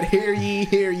nigga said, "Hear ye,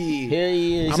 hear ye." Here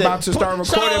he is. I'm about to start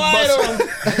recording. Shine a light on him.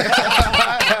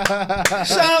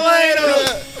 Shine a light on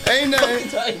him.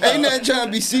 Ain't nothing trying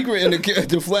to be secret in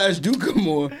the flash do come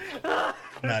on.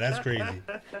 Nah, that's crazy.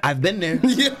 I've been there.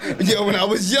 Yo, when I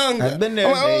was young, I've been there.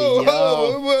 I'm like,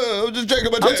 I'm just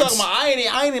checking my I'm text. talking about I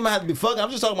ain't even have to be fucking.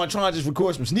 I'm just talking about trying to just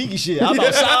record some sneaky shit. I'm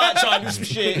outside trying to do some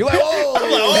shit. You're like, oh,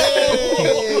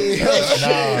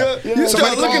 You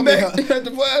start looking back at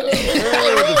the flash.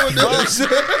 No,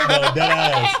 that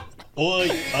ass. Or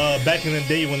back in the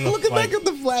day when the, Looking like, back at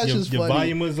the flash your, is your funny.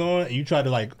 volume was on, and you tried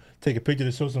to like take a picture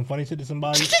to show some funny shit to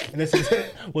somebody, and this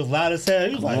was loud as hell.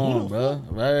 He was like, come "Who on, bro,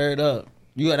 right up.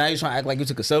 You now you trying to act like you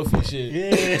took a selfie and shit.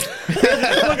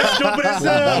 Yeah, looking stupid as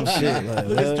hell. Dumb shit. Like,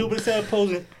 Looking stupid as hell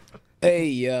posing. Hey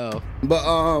yo, But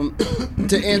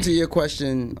to answer your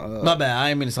question, my bad.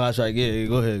 I ain't mean to sidetrack. Yeah,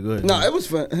 go ahead. no, it was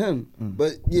for him.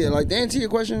 But yeah, like to answer your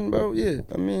question, bro. Yeah,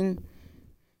 I mean,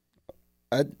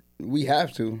 we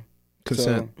have to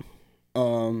consent.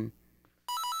 So,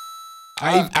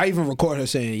 I even record her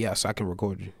saying yes. I can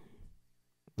record you,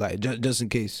 like just in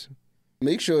case.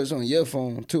 make sure it's on your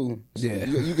phone too. So Yeah.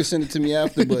 you can send it to me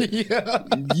after, but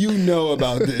you know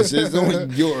about this. It's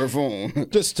on your phone.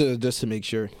 Just to make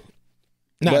sure.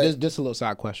 No, But- just a little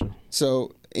side question.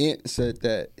 So Ant said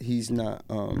that he's not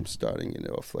starting it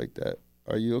off like that.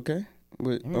 Are you okay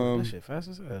with that shit fast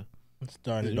as hell.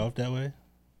 Starting it off that way.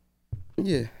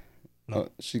 yeah? No.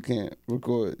 She can't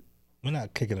record. We're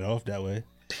not kicking it off that way.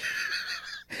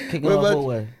 Kicking What off about- what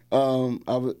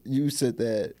way? You said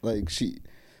that like she.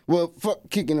 Well, fuck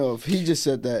kicking off. He just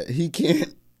said that he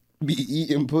can't be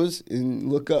eating puss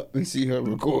and look up and see her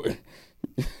record.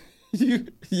 you.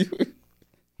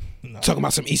 Talking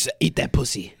about some eat that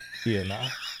pussy. Yeah, nah.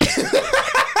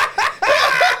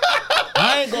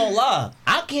 I ain't gonna lie.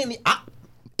 I can't.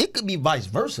 It could be vice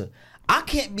versa. I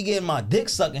can't be getting my dick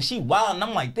sucked and she wild and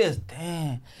I'm like this.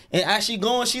 Damn. And as she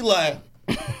going, she like.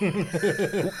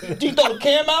 You throw the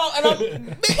cam out and I'm.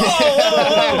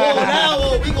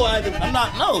 Now we go. I'm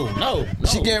not. No.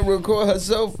 She can't record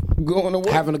herself going to work.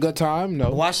 Having a good time? No.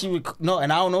 Why she no?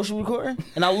 And I don't know she recording.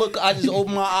 And I look. I just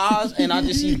open my eyes and I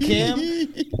just see Kim.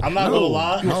 I'm not gonna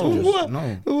lie. No.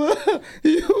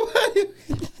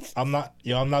 I'm not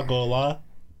gonna lie.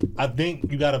 I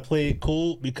think you gotta play it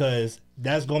cool because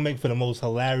that's gonna make for the most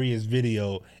hilarious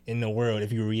video in the world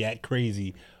if you react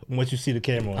crazy once you see the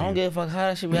camera on I don't you. give a fuck how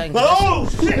that shit react. Oh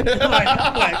shit!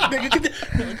 I'm like, nigga, get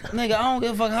the- Nigga, I don't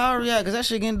give a fuck how I react because that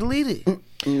shit getting deleted.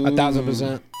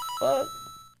 1,000%. Fuck.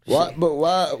 Why? But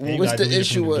why? And you What's gotta the delete it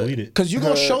issue from the with? deleted. Because you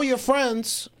gonna show your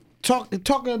friends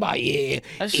talking about That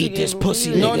shit eat this getting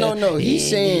pussy. deleted. nigga. No. He's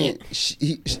Yeah, saying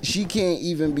she can't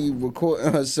even be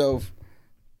recording herself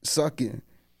sucking,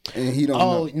 and he don't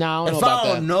Oh, know. nah, I don't know If about I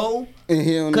that. don't know, And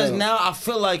he don't because know. now I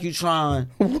feel like you trying.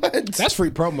 What? That's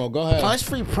free promo. Go ahead. Oh, it's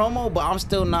free promo, but I'm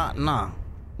still not. Nah.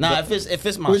 If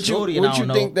it's my What shorty you, and I what don't you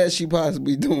know, think that she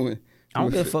possibly doing? I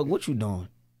don't give a fuck what you doing.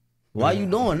 Why you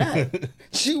doing that?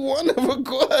 She wanna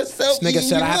record herself. This nigga eating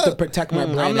said you I have to up. protect my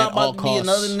brand I'm not at all about to be costs.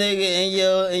 another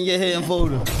nigga in your hidden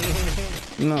folder.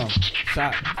 No.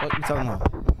 Shot. What you talking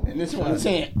about? And this one is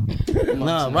saying.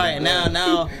 No, right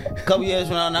now, a couple years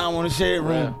from now I want to share a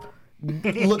room.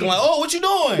 Looking like, oh, what you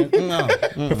doing? No.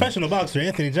 Professional boxer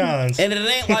Anthony Johns. And it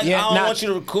ain't like Yeah, I don't not- want you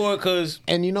to record because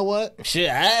And you know what? shit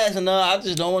ass and I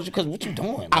just don't want you because what you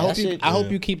doing? I Like, hope that shit- I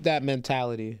hope you keep that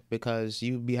mentality because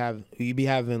you be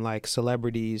having like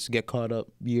celebrities get caught up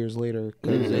years later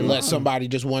because they let somebody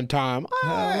just one time.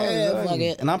 Yeah, fuck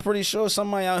it. And I'm pretty sure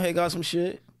somebody out here got some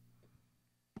shit.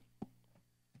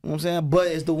 You know what I'm saying? But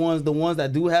it's the ones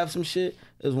that do have some shit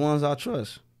is ones I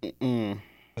trust.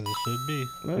 As it should be.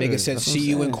 Nigga said, That's what "See I'm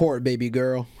you in saying. court, baby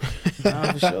girl."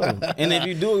 Nah, for sure. And if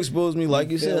you do expose me, like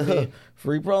you feel said, me?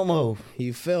 free promo.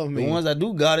 You feel The me? ones that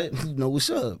do got it, know what's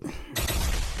up.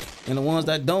 And the ones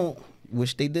that don't,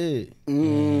 wish they did.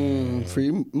 More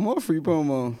free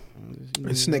promo.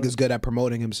 This nigga's good at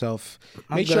promoting himself.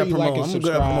 I'm Make good sure at you like promoting. and I'm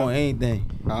good at promoting subscribe.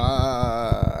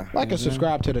 anything. Like and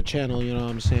subscribe to the channel. You know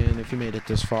what I'm saying? If you made it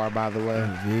this far, by the way.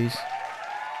 Jeez.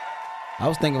 I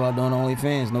was thinking about doing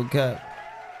OnlyFans, no cap.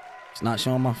 It's not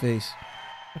showing my face.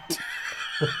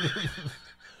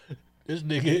 This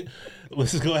nigga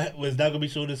was not gonna be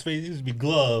showing his face. These would be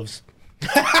gloves.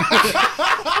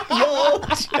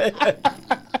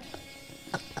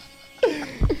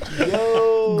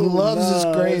 Gloves is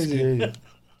that's crazy.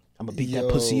 I'm gonna beat that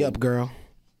pussy up, girl.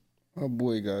 My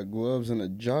boy got gloves and a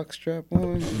jock strap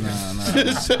on.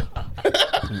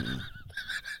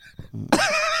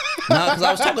 Nah, because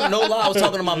I was talking, no lie, I was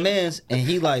talking to my mans, and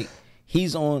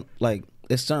he's on, like,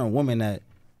 there's certain women that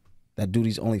do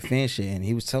these OnlyFans shit, and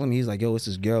he was telling me, he's like, yo, it's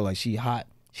this girl, like, she hot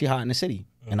in the city,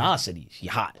 in our city, she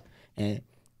hot, and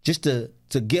just to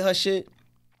get her shit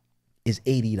is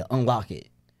 $80 to unlock it,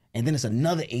 and then it's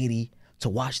another $80 to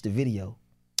watch the video,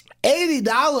 $80.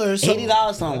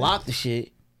 $80 to unlock the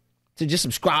shit, to just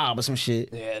subscribe or some shit,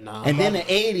 Yeah, nah. and then the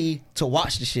 $80 to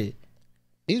watch the shit,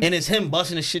 and it's him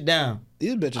busting the shit down.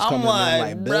 These bitches I'm coming in like,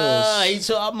 like bruh. bills.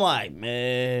 So I'm like,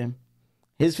 man,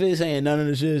 his face ain't none of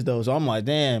the shits though. So I'm like,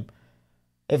 damn,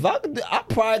 if I could, I'd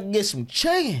probably get some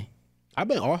chicken.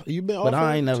 You've been But I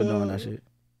offered ain't never to- doing that shit.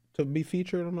 To be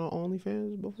featured on the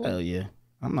OnlyFans before? Hell yeah,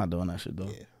 I'm not doing that shit though.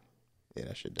 Yeah,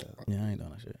 that shit does. Yeah, I ain't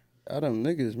doing that shit. I them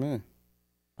niggas, man.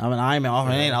 I mean, I ain't been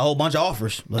offering ain't a whole bunch of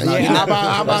offers. Let's Yeah, not get I'm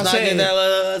that. about Let's to not say. get that.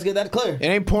 Let's get that clear. It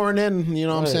ain't pouring in, you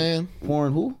know what I'm saying?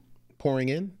 Pouring who? Pouring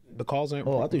in. The calls aren't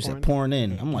Oh, I thought you said pouring pouring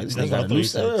in. I'm like, this That's nigga got what a I new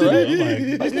thought you site, said, right? too. I'm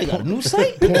like, This nigga got a new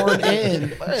site. pouring in.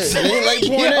 It ain't like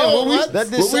pouring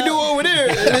in. What we do over there?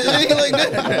 It ain't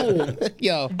like that.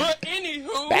 Yo. But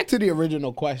anywho. Back to the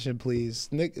original question, please.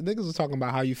 Niggas was talking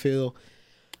about how you feel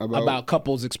about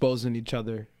couples exposing each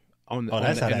other on the,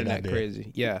 that's how that internet. got there.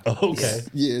 Crazy. Yeah. Okay.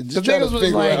 Yeah, The just try to niggas was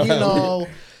figure like, out you how- know,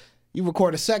 you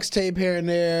record a sex tape here and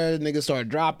there, niggas start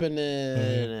dropping it,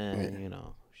 Mm-hmm. and, you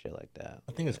know, shit like that.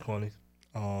 I think it's corny.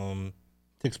 To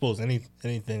expose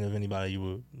anything of anybody you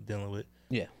were dealing with.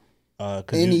 Yeah.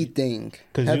 anything.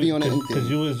 Heavy on anything. Because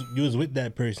you was with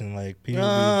that person, like people.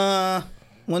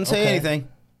 Wouldn't say Okay. anything.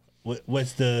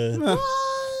 What's the?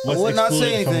 I What's would not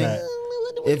say excluded from anything.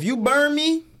 that? If you burn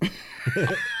me,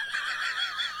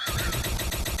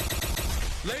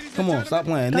 come on, stop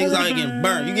playing. Niggas out here getting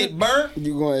burnt. You get burnt.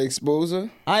 You gonna expose her?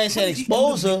 I ain't saying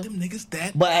expose her,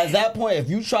 but at that point, if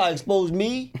you try to expose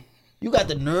me, you got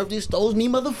the nerve to expose me,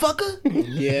 motherfucker.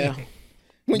 Yeah.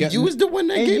 When Yeah. you was the one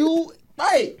that And gave you,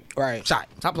 right? Right. Stop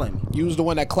playing me. You was the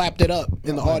one that clapped it up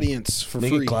in the audience for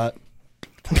Make free. it clap.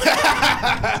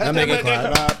 I make it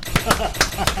clap.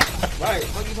 Right?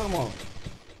 What you talking about?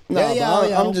 No, Yeah, but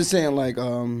yeah. I'm just saying, like,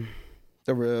 the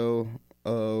real.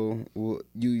 Well,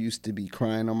 you used to be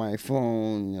crying on my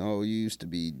phone. You used to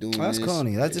be doing That's this.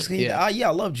 corny. That's just Yeah. yeah.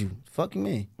 I loved you. Fucking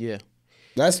me. Yeah.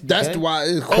 That's Okay. why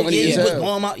it's Oh corny yeah, as you was hell.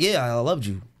 blowing my. Yeah, I loved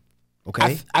you.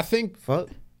 Okay. I think, Fuck.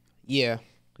 yeah.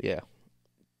 Yeah.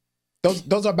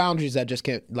 Those are boundaries that just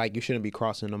can't, like, you shouldn't be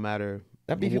crossing no matter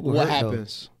That be people What hurt, though.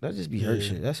 happens? That just be hurt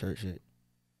shit. That's hurt shit.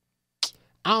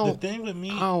 The thing with me,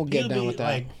 I don't get he'll down be, with that.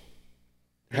 Like,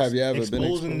 Have you ever been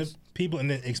exposing exposed? the people and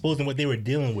then exposing what they were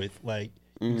dealing with, like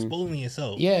exposing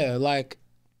yourself. Yeah, like.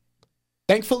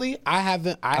 Thankfully, I've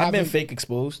been fake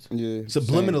exposed. Yeah,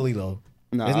 Subliminally though.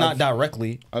 Nah, It's not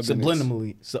directly. I've been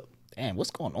Subliminally. Damn,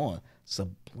 what's going on?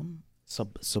 subliminally.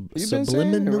 You been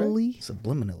saying it, right?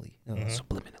 Subliminally.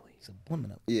 Subliminally.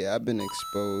 Subliminally. Yeah, I've been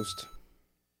exposed.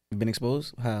 You been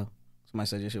exposed? How? Somebody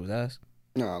said your shit was ass.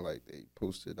 Nah, like they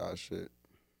posted our shit.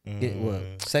 Get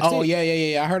what? Sex Oh tape?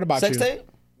 yeah. I heard about Sex you.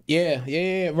 tape?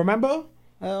 Yeah. Remember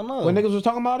Hell no. when niggas was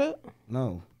talking about it?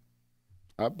 No.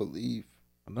 I believe.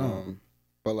 No.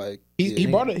 But like He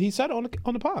brought it. He said it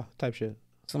on the pod type shit.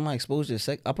 Somebody exposed your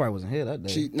sex. I probably wasn't here that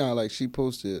day. she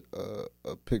posted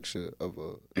a picture of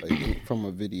from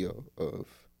a video of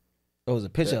It was a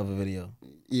picture of a video.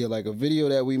 like a video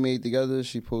that we made together.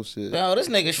 She posted Yo, this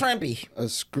nigga shrimpy. a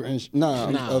screen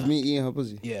of me eating her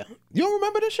pussy. Yeah. You don't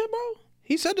remember this shit, bro?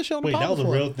 He said this shit on the Wait, pod that was a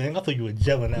before. real thing? I thought you were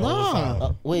gelling that all the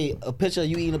time. Wait, a picture of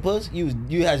you eating a puss? You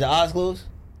had your eyes closed?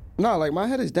 No, like my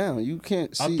head is down. You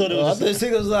can't see. I thought it I was thought this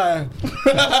nigga was like,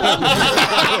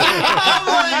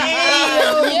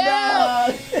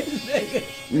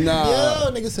 Nah,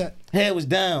 Yo, nigga said. head was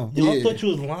down. Yo, I Yeah. thought you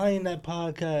was lying that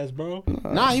podcast, bro.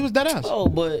 Nah, he was dead ass. Oh,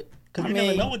 but Cause I you mean,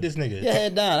 never know with this nigga. your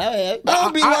head down. I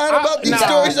don't be lying about these nah,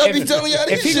 stories. I be if- telling y'all if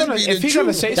this he should gonna- be if the he gonna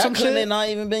truth. say that some couldn't shit, have not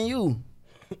even been you.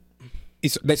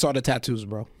 they saw the tattoos,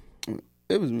 bro.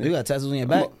 It was me. You got tattoos on your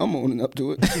back? I'm owning up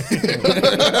to it.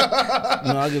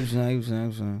 No, I'll give you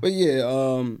some. But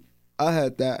yeah, I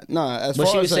had that. Nah, as But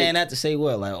far she was as like, saying that to say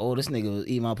what? Like, oh, this nigga was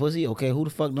eating my pussy? Okay, who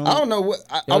the fuck don't? I don't know what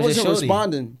I Yo, just wasn't shorty.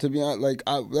 responding, to be honest. Like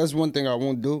that's one thing I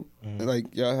won't do. Like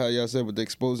how y'all said with the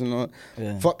exposing on,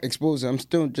 Yeah. fuck exposing. I'm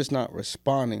still just not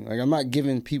responding. Like I'm not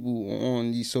giving people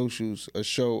on these socials a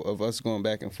show of us going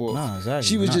back and forth. Nah, exactly.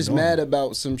 She was Not just doing mad it.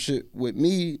 about some shit with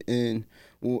me, and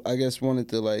I guess wanted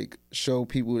to like show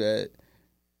people that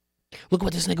Look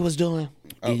what this nigga was doing.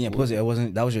 Eating your pussy. That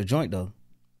was your joint though.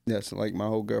 that's like my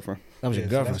whole girlfriend. That was your Yeah,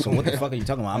 so girlfriend. that's So what the fuck are you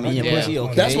talking about? I'm eating your Yeah. pussy.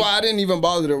 Okay. That's why I didn't even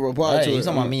bother to reply Right, to you it.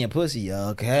 talking about me and pussy?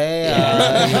 Okay.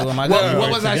 You with my What, girl.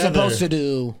 what was I together. supposed to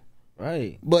do?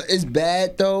 Right. But it's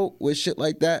bad though with shit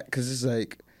like that because it's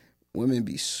like women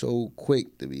be so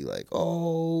quick to be like,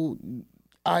 oh,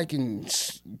 I can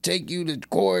take you to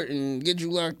court and get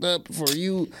you locked up for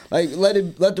you. Like let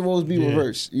the roles be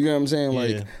reversed. You know what I'm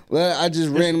saying? Like I just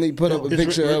randomly put up a It's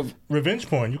picture of revenge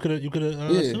porn. You could have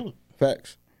yeah sued.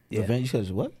 facts. Revenge. You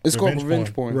said what? It's called Revenge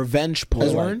revenge porn. Revenge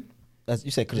That's porn. That's,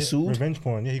 you said could have Yeah, sued. revenge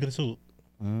porn. Yeah, he could have sued.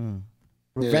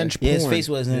 Revenge Yeah, porn. his face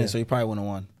wasn't in it, so he probably wouldn't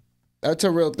have won. That's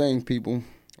a real thing, people.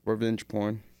 Revenge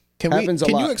porn. Can happens a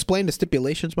you lot. explain the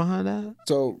stipulations behind that?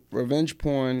 So revenge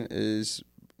porn is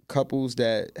couples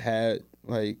that had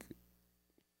like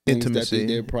things that they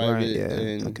did private, Right, yeah.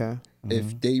 and Okay.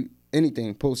 if they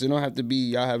anything post, it don't have to be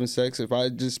y'all having sex. If I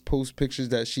just post pictures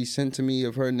that she sent to me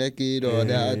of her naked or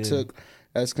that I took,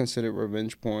 that's considered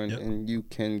revenge porn, Yep. and you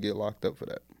can get locked up for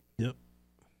that. Yep.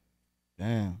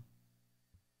 Damn.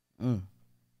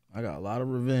 I got a lot of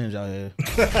revenge out here.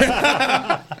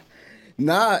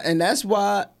 Nah, and that's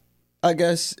why I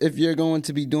guess if you're going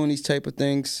to be doing these type of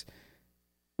things,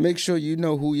 make sure you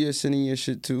know who you're sending your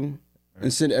shit to,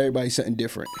 and send everybody something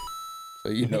different,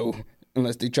 so you know.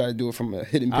 Unless they try to do it from a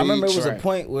hidden page. I remember it was a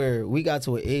point where we got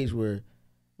to an age where,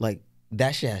 like,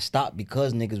 that shit had stopped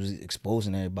because niggas was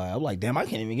exposing everybody. I'm like, damn, I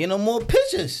can't even get no more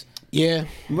pictures. Yeah.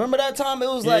 Remember that time? It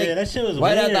was Yeah, like that shit was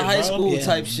right weird, after high bro. school Yeah.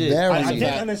 type shit. Very I weird.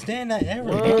 didn't understand that ever.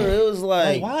 Word, bro. it was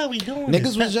like, Why are we doing Niggas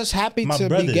this? was just happy My to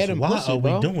brothers, be getting why pussy, are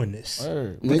bro. we doing this?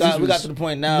 word. Niggas We got was- to the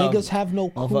point now. Niggas have no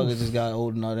Motherfuckers proof. just got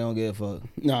old now. They don't give a fuck.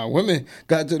 Nah, women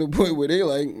got to the point where they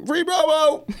like, free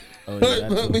Bravo. Oh, yeah,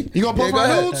 that too. You gonna post go my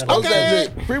ahead. nudes? Post that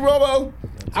Okay. shit. Free Bravo.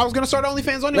 I was gonna start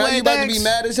OnlyFans anyway. Now you about thanks. to be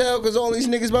mad as hell because all these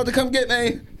niggas about to come get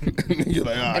me. You're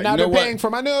like, all right, And now you they're know paying what? for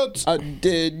my nudes. I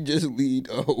did just lead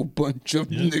a whole bunch of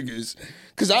niggas.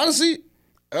 Because honestly,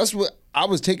 that's what I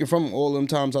was taking from all them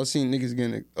times I seen niggas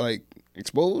getting like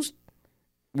exposed.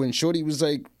 When Shorty was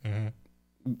like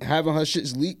having her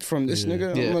shits leaked from this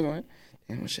nigga. Yeah. I'm like,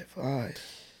 damn, shit fly.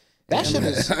 That shit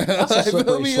is. Like, That's a feel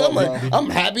slippery me? slope, I'm like, bro. I'm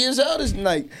happy as hell. This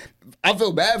like, I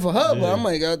feel bad for her, but I'm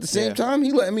like, at the same time,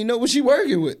 he letting me know what she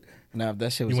working with. Now if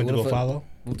that shit was You went to what go the fuck- follow?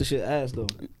 What the shit ass though?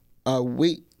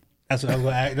 Wait. That's what I was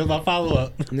going to ask. That's my follow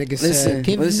up. Nigga Listen, said,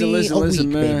 "Give listen, me listen, a listen,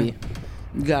 week, man. baby."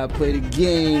 You gotta play the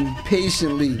game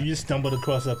patiently. You just stumbled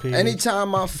across a page.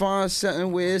 Anytime I find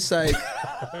something where it's like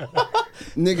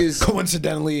niggas,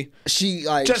 Coincidentally, she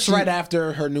like just she, right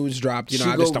after her news dropped, you know,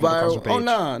 she I go just stumbled across viral. the page. Oh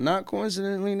nah, not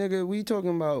coincidentally, nigga. We talking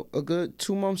about a good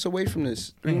 2 months away from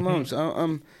this. 3 months.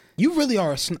 You really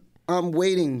are I'm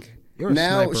waiting. You're a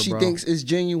Now sniper, she bro. thinks it's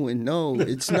genuine. No,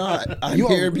 it's not. I'm You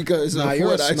are- here because Nah, of you're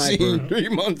a what I sniper. seen 3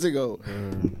 months ago.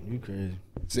 You crazy.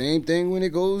 Same thing when it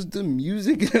goes to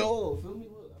music and all. Feel me?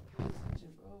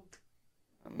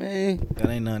 Look, man, That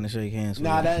ain't nothing to shake hands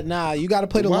with. Nah, you gotta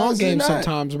play the Why long is it game not?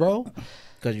 sometimes, bro.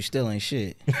 Because you still ain't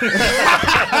shit.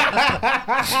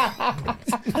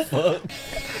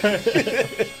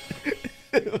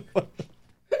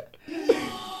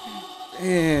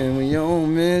 damn, when your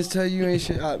own mans tell you ain't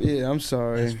shit. Yeah, I'm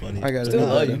sorry. That's funny. I gotta Still do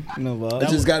love better. you. You know, Bob. I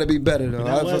just gotta be better though.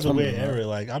 That was a I'm- weird era.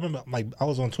 Like I remember, like I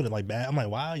was on Twitter, like bad. I'm like,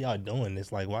 why are y'all doing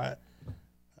this? Like, why?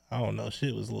 I don't know.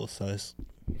 Shit was a little sus.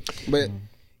 But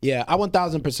Yeah, I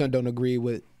 1000% don't agree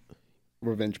with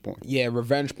revenge porn.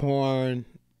 revenge porn,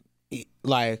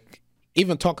 like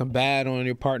even talking bad on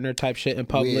your partner type shit in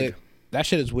public. Weird. That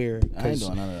shit is weird. I ain't 'cause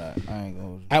doing none of that. I ain't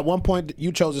going. At one point,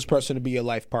 you chose this person to be your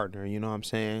life partner. You know what I'm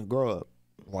saying? Grow up.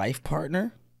 Life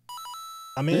partner?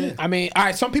 I mean, I mean, all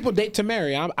right. Some people date to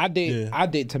marry. I date. Yeah. I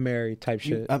date to marry type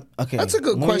shit. Okay. That's a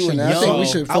good When we question. were I think we young,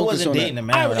 should I focus wasn't on dating that. a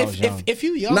man when I was young. If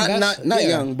you young, Not that's, not yeah.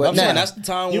 young, but I'm saying now. that's the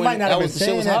time you when might not have been the shit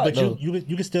saying was that, hot, but though.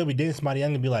 you could still be dating somebody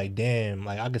young and be like, damn,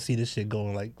 like I could see this shit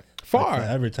going like Far.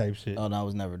 forever type shit. Oh no, I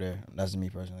was never there. That's me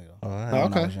personally though. Oh, When I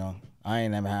okay. was young, I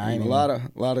ain't never. I ain't A even,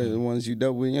 lot of the ones you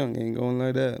dealt with young ain't going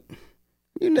like that.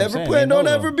 You I'm never saying, planned they on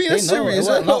know, ever though. being They know. serious. It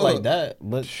wasn't at not all. like that,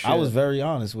 but I was very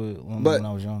honest when But-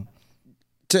 I was young.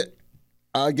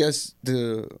 I guess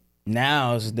the.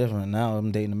 Now it's different. Now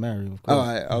I'm dating to marry. Of All course.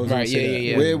 right, I was Right, gonna say yeah, that.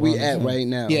 yeah, yeah. Where we Well, at right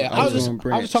now? Yeah, I was gonna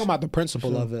talking about the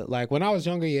principle of it. Like when I was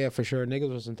younger, yeah, for sure,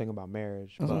 niggas wasn't thinking about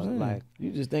marriage, That's what but I'm saying. like,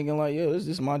 You just thinking like, yo, this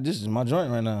is my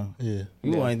joint right now. Yeah.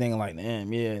 You ain't thinking like,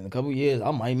 damn, yeah, in a couple years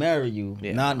I might marry you.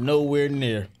 Yeah. Not nowhere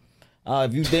near.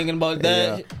 If you thinking about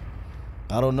that,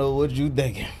 I don't know what you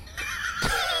thinking.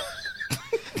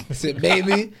 I said,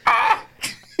 baby,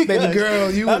 baby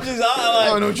girl, you. I'm just, I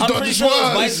don't know what you I'm thought pretty this sure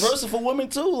was. it's vice versa for women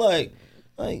too. Like,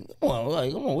 come on, what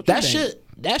you that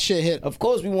think? shit hit. Of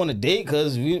course, we want to date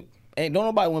because we don't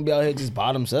nobody want to be out here just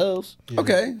by themselves.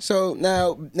 Okay, so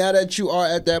now that you are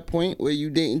at that point where you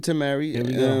dating to marry, Here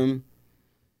we go.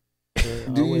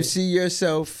 do you see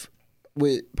yourself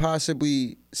with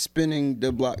possibly spinning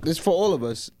the block? This for all of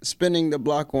us, spinning the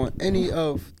block on any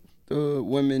of the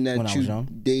women When I that was you young?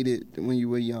 dated when you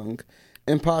were young,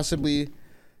 and possibly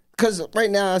because right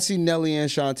now I see Nelly and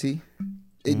Shanti,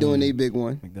 they doing a big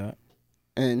one. Like that.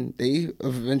 And they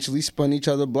eventually spun each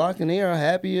other block, and they are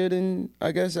happier than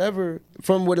I guess ever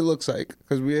from what it looks like,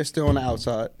 because we are still on the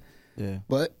outside. Yeah.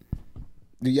 But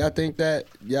do y'all think that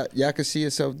y'all can see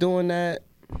yourself doing that?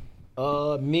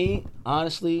 Me,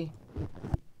 honestly,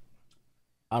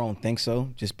 I don't think so.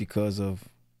 Just because of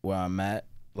where I'm at,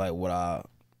 like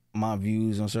my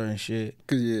views on certain shit.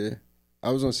 Cause yeah,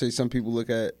 I was gonna say some people look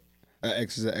at an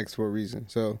X as an X for a reason.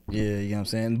 So Yeah, you know what I'm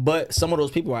saying? But some of those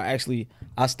people are actually,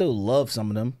 I still love some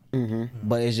of them. Mm-hmm.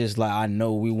 But it's just like, I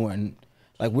know we weren't,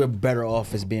 like we're better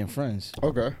off as being friends.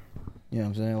 okay, You know what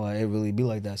I'm saying? Like it really be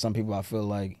like that. Some people I feel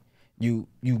like you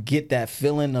get that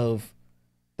feeling of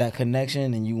that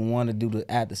connection and you want to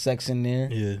add the sex in there.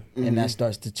 Yeah. And that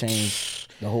starts to change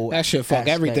the whole That shit fuck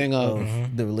aspect everything up.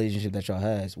 of the relationship that y'all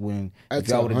has. When That's if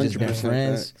y'all would have just been 100%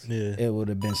 friends, facts. Yeah. it would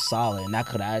have been solid. And that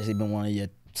could have actually been one of your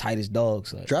tightest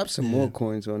dogs. Like, drop some more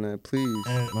coins on that, please.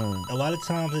 And Man. a lot of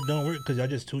times it don't work because y'all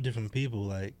just two different people.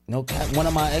 Like, no cap. One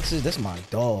of my exes, that's my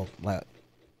dog. Like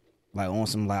on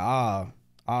some I'll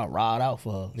ride out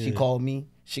for her. She Yeah. called me.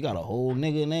 She got a whole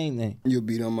nigga name. You'll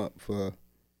beat them up for.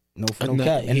 No No,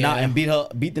 cap. And yeah. not and beat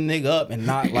the nigga up and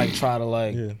not like try to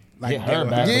like Yeah. get her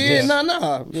back. but Yeah, just-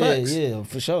 nah, facts. yeah,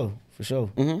 for sure.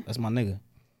 Mhm. That's my nigga.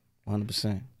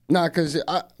 100%. Nah, cause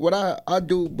what I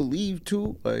do believe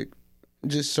too, like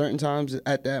just certain times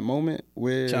at that moment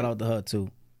where Shout out to her too.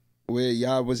 where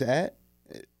y'all was at,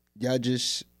 y'all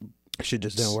just Shit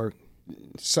just didn't work.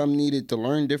 some needed to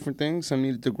learn different things, some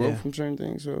needed to grow Yeah. from certain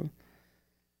things. So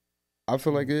I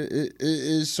feel like it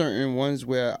is certain ones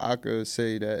where I could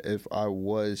say that if I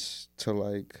was to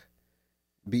like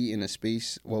be in a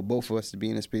space, well, both of us to be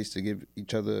in a space to give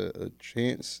each other a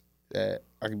chance, that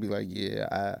I could be like, yeah,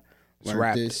 I learned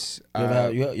wrapped. this.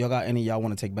 Y'all got any y'all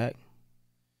want to take back?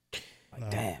 Like,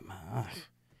 damn, man.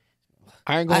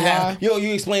 I ain't gonna lie.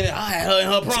 You explain it. I had her in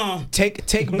her prom. Take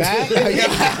back. Niggas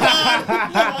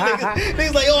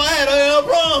like, I had her in her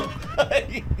prom.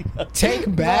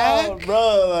 Take back.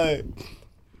 Bro, like,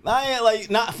 I ain't like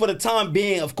not for the time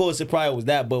being. Of course, it probably was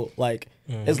that, but like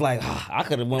it's like I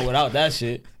could have went without that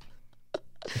shit.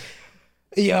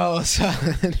 Yo, son.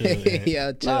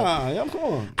 Yeah, chill. Nah, come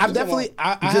on. I'm definitely.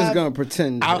 I I'm just gonna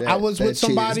pretend. I was that with chair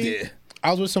is somebody. there.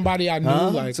 I was with somebody I knew.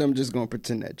 Like, So I'm just gonna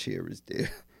pretend that chair is there.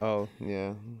 oh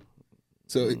yeah.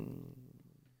 So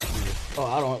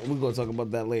We're gonna talk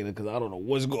about that later because I don't know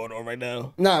what's going on right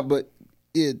now. nah, but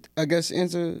I guess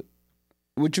answer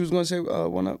what you was gonna say.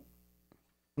 One up.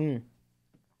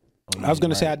 I was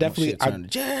gonna say I definitely.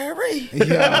 Jerry.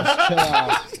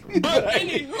 Yeah,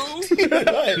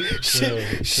 chill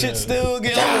out. Shit still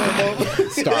getting on.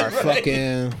 Start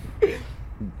fucking.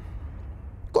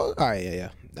 All right, yeah.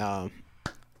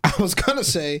 I was gonna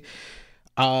say,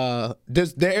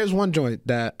 there is one joint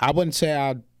that I wouldn't say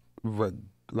I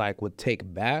would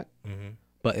take back,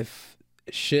 but if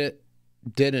shit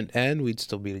didn't end, we'd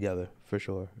still be together for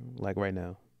sure. Like right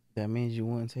now. That means you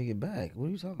wouldn't take it back. What are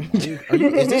you talking about? Is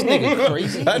this nigga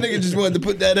crazy? That nigga just wanted to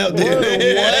put that out there.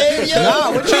 What? Yo,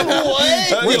 Nah, what you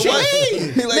what you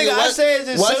mean? He like, Nigga, I said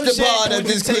there's watch some the shit pod that of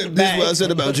we this take clip. This is what I back.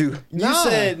 said about you. You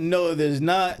said no, there's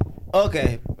not.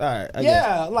 Okay, all right. I guess.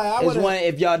 Yeah, like I It's would. one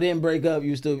if y'all didn't break up,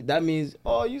 you still. That means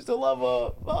you still love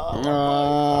her.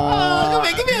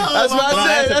 Give me a hug. That's what mama.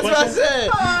 I said. That's what I said.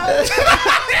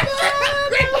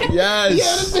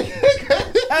 Yes.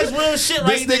 That's real shit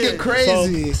right This there. nigga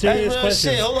crazy. That's Serious real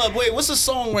question. shit. Hold up, wait. What's the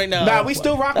song right now? Nah, we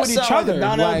still rock That with each sound other. Like a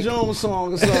Donnell Like- Jones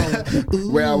song or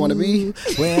something. Where I want to be.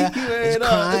 Where Straight up.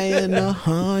 crying a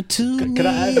heart to me. Could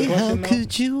I ask a question, How though?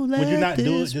 could you let Would you not do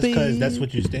it this just because be? that's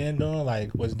what you stand on?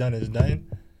 Like, what's done is done.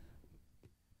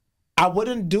 I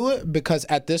wouldn't do it because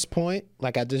at this point,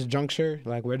 like at this juncture,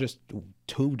 like we're just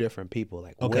two different people,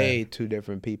 like Okay. way two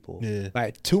different people. Yeah.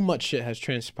 Like too much shit has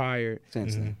transpired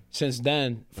since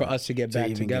then for us to get back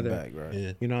even together. get back, right.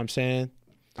 Yeah. You know what I'm saying?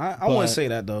 I wouldn't say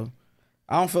that though.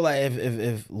 I don't feel like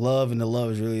if love and the love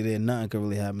is really there, nothing could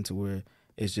really happen to where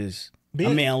it's just. Be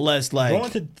I it- mean, unless Going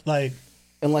to like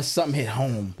unless something hit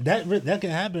home. that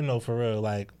can happen though for real.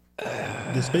 Like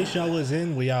the space y'all was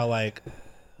in, where y'all like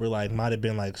were like might have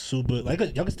been like super like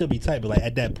y'all could still be tight, but like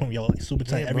at that point y'all like super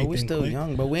tight. Yeah, bro, everything we still quick.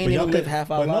 young, but we ain't But y'all even could- live half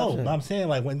our but lives no, yet. but I'm saying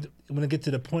like when it get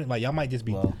to the point like y'all might just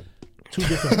be two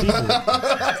different people.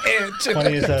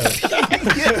 Funny as hell.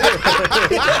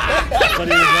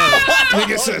 Funny as hell.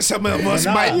 Nigga said some of us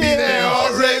Nah. might be there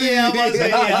already.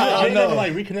 I never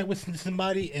like reconnect with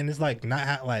somebody, and it's like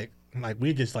not like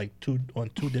we're just like two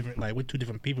different we're two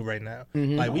different people right now.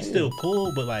 Like we still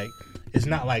cool, but like it's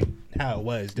not like how it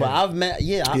was. But then. I've met,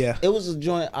 Yeah. it was a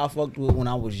joint I fucked with when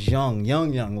I was young,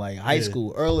 like high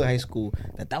school, early high school.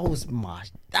 That was my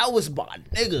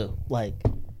nigga, like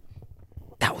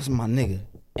that was my nigga.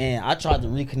 And I tried to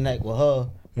reconnect with her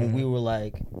when we were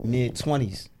like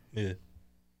mid-20s, yeah.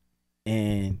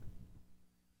 and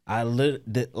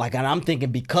and I'm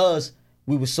thinking because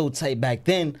we were so tight back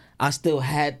then, I still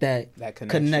had that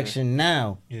connection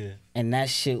now. Yeah. And that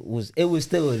shit was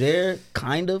still there,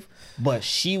 kind of, but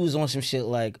she was on some shit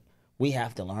like, we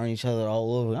have to learn each other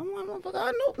all over. I'm like, motherfucker,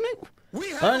 I know,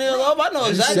 nigga. Learn it all over. I know You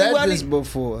exactly said what I this need.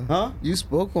 before. Huh? You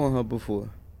spoke on her before.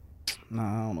 Nah,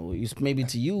 I don't know. Maybe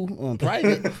to you on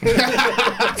private. On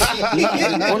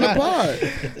the pod.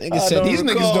 Nigga said these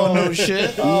niggas don't know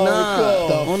shit.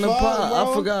 Nah, on the fuck, pod.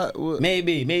 bro? I forgot what.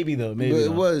 maybe though. Maybe But it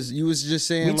though. was. You was just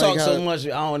saying We like talk how, so much. I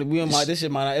don't. This shit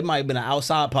might. It might have been an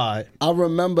outside pod. I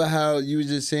remember how you was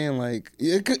just saying like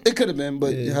it could have been,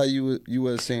 but how you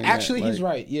were saying. Actually, that, he's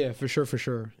like, right. Yeah, for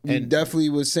sure. You And definitely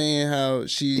was saying how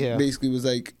she Yeah. basically was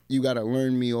like, you gotta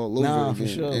learn me all over Nah, for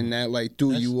again, sure. and that like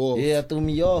threw you off. Yeah, it threw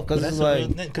me off because But it's that's a like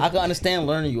real thing, 'cause- I can understand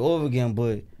learning you over again,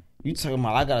 but you talking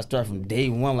about I gotta start from day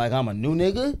one like I'm a new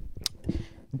nigga.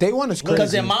 day one is crazy.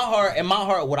 Because in my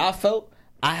heart, what I felt,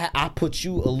 I put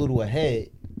you a little ahead,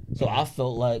 so I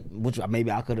felt like which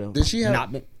maybe I could have. Did she have?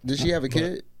 Not been, Did she have a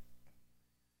kid?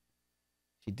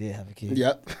 she did have a kid.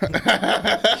 Yep. She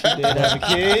did have a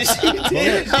kid. She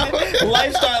did.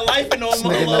 Life started lifing on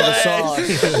my little ass.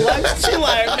 Life, she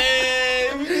like,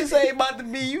 man, this ain't about to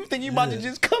be. You think you about to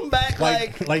just come back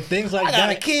like things like I got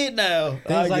that. a kid now.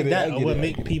 Things like that are what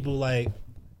make people like.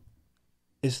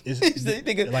 It's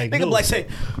Nigga no. like say,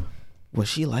 was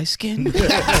she light skinned?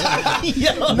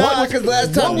 Yo, Nah, because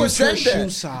last time you was her said shoe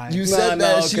that, size? you said Nah,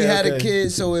 that she okay, had a okay.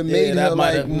 kid, so it Yeah, made that her might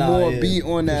like have- nah, more yeah, be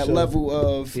on that sure. level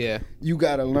of Yeah. you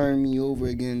gotta learn me over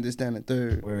again, this, that, and the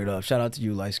third. Word up! Shout out to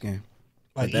you, light skin.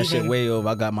 like That shit even, way over.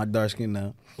 I got my dark skin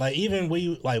now. like even where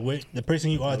you like where the person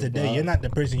you are today, you're not the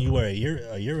person you were a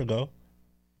year ago.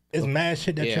 It's mad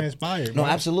shit that Yeah. transpired. No,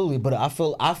 bro. absolutely. But I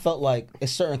felt like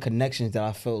it's certain connections that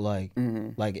I felt like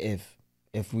if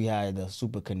if we had a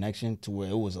super connection to where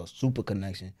it was a super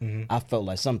connection, Mm-hmm. I felt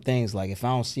like some things, like if I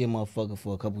don't see a motherfucker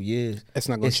for a couple years, It's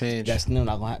not gonna change. That's still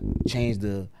not gonna change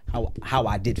the how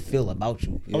I did feel about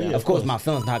you. Oh, yeah, of course, my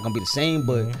feelings not gonna be the same,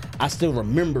 but I still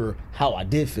remember how I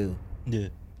did feel. Yeah.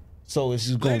 So it's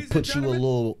just gonna put you a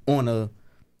little on a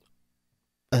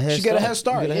head She start. get a head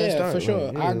start. You get a head Yeah, start, for sure.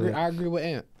 like, yeah, I agree. like- I agree with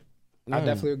Ant. I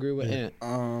definitely agree with Ant.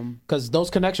 Um, Because those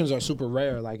connections are super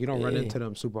rare. Like you don't run Yeah. into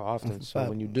them super often. That's a So fact.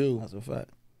 when you do, That's a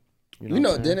fact. you you know, know,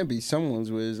 what I'm saying? then it be some ones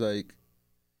where it's like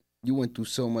you went through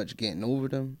so much getting over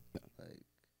them,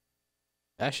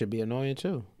 that should be annoying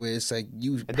too. where it's like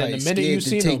you then probably the minute you scared to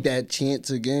see take them- that chance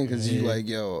again because you like,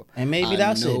 yo, And maybe I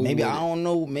that's know it. Maybe what I don't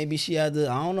know. Maybe she had to.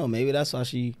 I don't know. Maybe that's why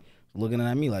she looking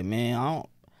at me like, man,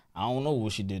 I don't know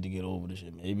what she did to get over this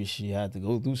shit. Maybe she had to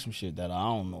go through some shit that I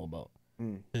don't know about.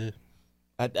 Yeah.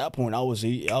 At that point, I was.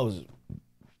 Excuse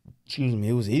me.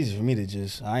 It was easy for me to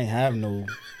just. I ain't have no.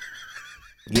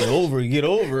 Get over.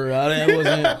 I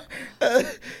wasn't.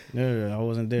 Yeah, I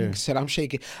wasn't there. Said I'm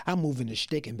shaking. I'm moving the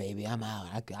sticking, baby. I'm out.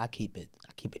 I keep it.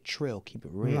 I keep it trill. Keep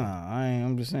it real. Nah, I ain't.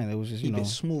 I'm just saying it was just keep you know. it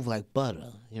smooth like butter.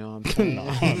 You know what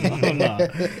I'm saying? Nah.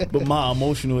 But my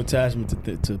emotional attachment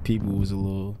to people was a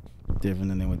little different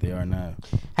than what they are now.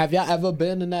 Have y'all ever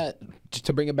been in that?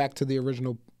 To bring it back to the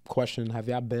original question, have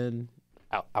y'all been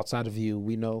outside of you?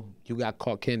 We know you got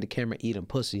caught the camera eating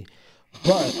pussy,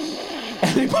 but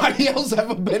anybody else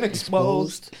ever been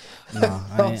exposed? Nah,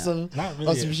 I on ain't. some, Not on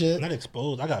really. some shit. Not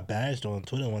exposed. I got bashed on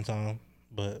Twitter one time,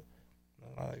 but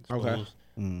not exposed. Okay.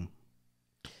 Mm.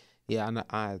 Yeah,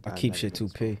 I keep never shit been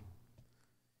 2P.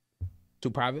 too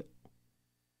private.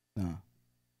 Nah.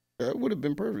 that would have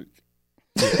been perfect.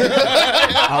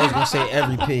 I was gonna say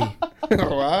every P.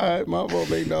 All right, my fault,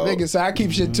 big dog. Nigga said I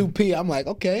keep shit 2P. I'm like,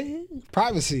 okay,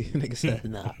 privacy. Nigga said,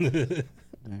 nah.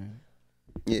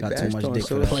 Yeah, Got too bashed much on dick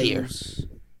for that. socials.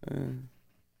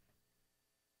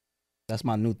 That's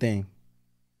my new thing.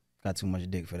 Got too much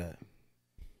dick for that.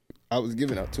 I was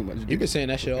giving out too much. You dick, been saying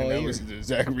that shit all and that year. was the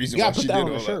exact reason You why gotta she put did that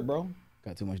on all a shirt, that. bro.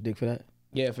 Got too much dick for that.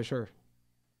 Yeah, for sure.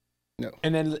 No,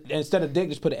 And then instead of dick,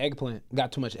 just put an eggplant.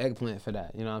 Got too much eggplant for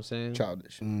that. You know what I'm saying?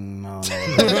 childish. No.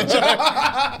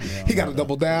 He got to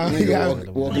double down. He Nigga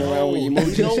got walking around with You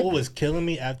emojis. know what was killing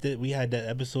me after we had that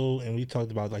episode and we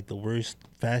talked about like the worst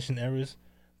fashion eras?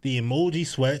 The emoji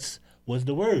sweats was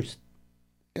the worst.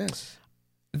 Yes.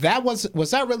 that was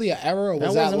that really an error or That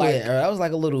was that wasn't like really an era. That was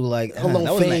like a little like a little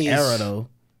that wasn't phase. an era though.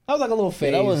 that was like a little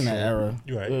phase? Yeah, that wasn't an era.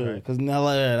 You're right, you're right. Because now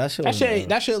like, that shit. That was shit an ain't- era.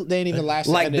 that shit didn't even last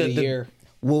Like the end of the year.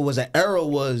 What was an era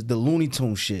was the Looney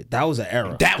Tunes shit. That was an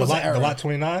era. That was the an era. lot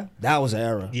 29? That was an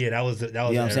era. Yeah, that was You know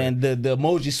what I'm an saying? The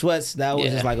emoji sweats. That was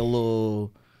Yeah. just like a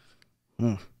little.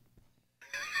 Because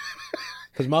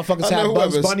motherfuckers I have know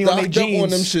Bugs whoever Bunny on their stocked up on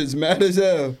them jeans. shits mad as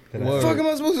hell. Word. What the fuck am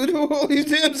I supposed to do with all these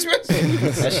damn sweats?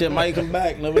 That shit might come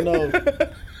back. Never know. Them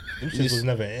shits was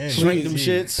never in. Shrink them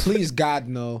shits. Please, God,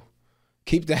 no.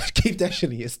 Keep that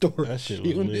shit in your storage. That shit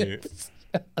was unit.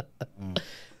 weird.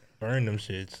 Burn them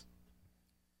shits.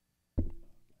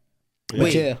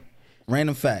 But yeah,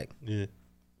 Random fact. Yeah.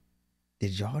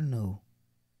 Did y'all know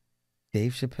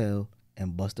Dave Chappelle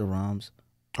and Busta Rhymes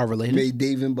are related. Made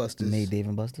Dave and Buster's. made Dave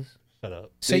and Buster's? Shut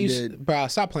up. Say They you, did. bro.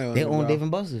 Stop playing with They me, own bro. Dave and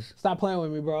Buster's. Stop playing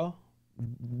with me, bro.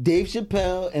 Dave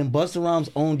Chappelle and Busta Rhymes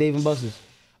own Dave and Buster's.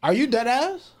 Are you dead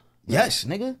ass? Yes,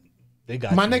 nigga. They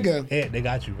got My you. nigga. Yeah, they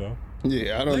got you, bro.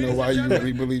 Yeah, I don't know why you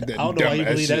really believe that. I don't know why you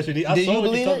dumbass believe that shit. shit. I Did saw you what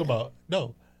you believe talk it? about.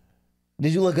 No,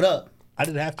 Did you look it up? I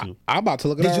didn't have to. I'm about to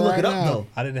look it Did up you look right it up now. though?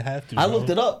 I didn't have to. I bro. looked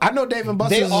it up. I know Dave and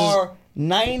Buster's They is are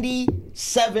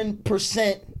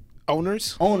 97%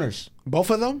 owners. owners. Both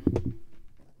of them.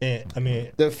 And, I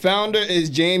mean, The founder is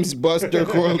James Buster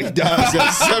Corley dies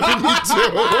at 72.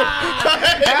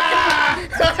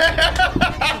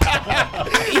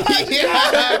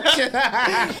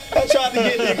 I tried to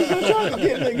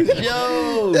get niggas.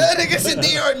 Yo. That nigga said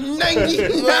they are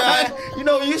 99. You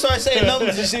know, when you start saying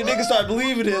numbers and shit, niggas start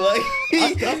believing it. Like,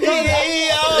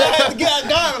 I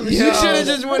got him. You should have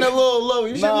just went a little low.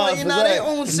 You should have Nah, like, for nah, they that.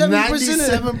 own 7%.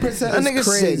 97% That nigga is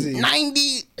crazy.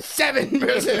 said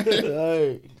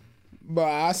 97%. But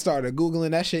I started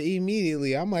Googling that shit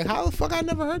immediately. I'm like, how the fuck I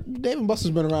never heard? Dave and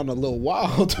Buster's been around a little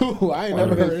while, too. I ain't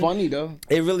never heard. funny though.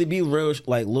 It really be real,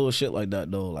 like little shit like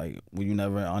that though. Like when you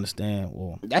never understand.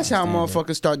 Well, That's how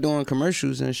motherfuckers start doing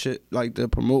commercials and shit, like to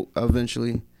promote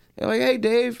eventually. They're like, hey,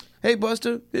 Dave. Hey,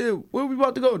 Buster. Yeah, where we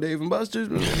about to go, Dave and Buster's?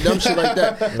 Dumb shit like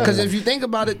that. Because if you think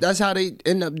about it, that's how they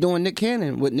end up doing Nick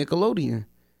Cannon with Nickelodeon.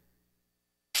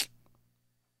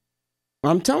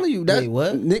 I'm telling you that Wait,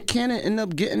 what? Nick Cannon ended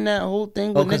up getting that whole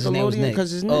thing with 'cause his name was Nickelodeon Nick. because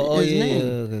his, Oh, his yeah, name.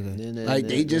 okay. Like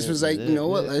they just was like, you know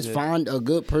what? Let's find a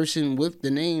good person with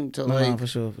the name to like. No, for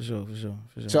sure.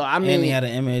 So I mean, and he had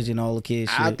an image and all the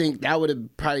kids. I shit. think that would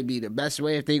have probably be the best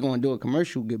way if they gonna do a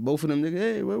commercial. Get both of them niggas.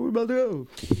 Hey, where we about to go?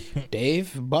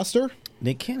 Dave, Buster.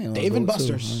 Nick Cannon. Dave and a goat,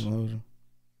 too. Buster's. I ain't gonna hold you.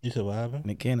 You said what happened?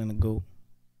 Nick Cannon a goat.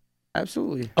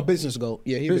 Absolutely. A business goal.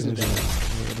 Yeah, he Business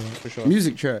business for sure.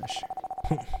 Music trash.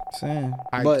 Saying.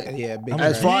 But yeah, big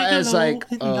as trash. far as like,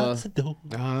 yeah,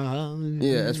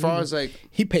 as far as like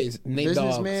he pays Nate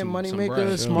Dogg businessman, some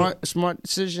moneymaker, bread. smart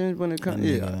decisions when it comes.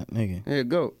 Yeah, Nigga. yeah,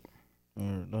 go.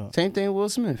 Same thing, Will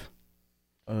Smith.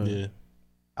 Yeah.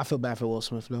 I feel bad for Will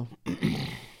Smith though.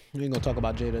 We ain't gonna talk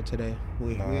about Jada today.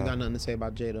 We ain't got nothing to say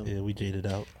about Jada. Yeah, we jaded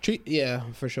out. Yeah,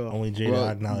 for sure. Only Jada Well,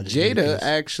 acknowledged. Jada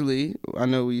actually, I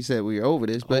know we said we were over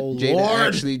this, but Oh, Jada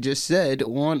Lord. actually just said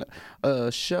on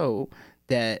a show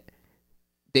that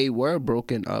they were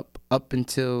broken up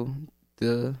until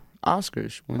the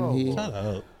Oscars when Shut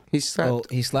up. he slapped. Oh,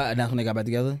 he slapped. And that's when they got back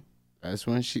together. That's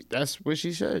what she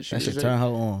said. She That shit said- turn her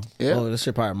on. Yeah. Oh, this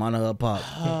shit probably remind her of pop.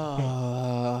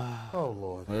 Oh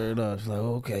Lord. Word up. She's like,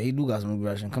 okay, he do got some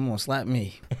aggression. Come on, slap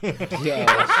me. Yo,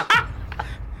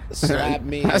 slap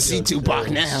me. I see Tupac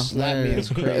now. Slap me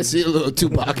is I crazy. see a little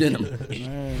Tupac in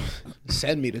him.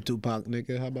 Send me to Tupac,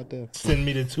 nigga. How about that? Send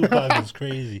me to Tupac is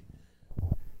crazy.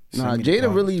 Nah, Send me the Jada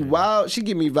Tupac. really wild. She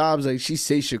give me vibes like she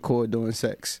say Shakur doing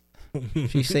sex.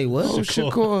 She say what? Oh,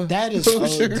 Shakur. That is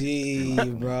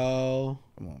OD, bro.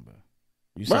 Come on, bro.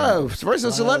 You Bro, first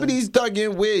a celebrities start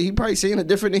getting weird. He probably saying a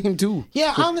different name too.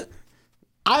 Yeah,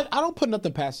 I don't put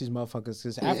nothing past these motherfuckers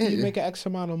because after you make an X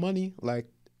amount of money, like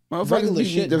Motherfuckers regular be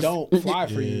shit the- don't fly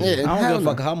for you. Yeah, I don't hell give a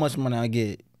no. fuck how much money I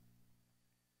get.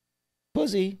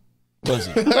 Pussy.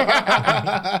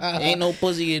 Ain't no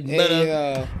pussy get better.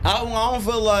 Hey, I don't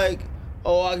feel like,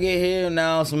 oh, I get here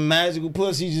now, some magical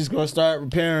pussy just gonna start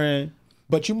repairing.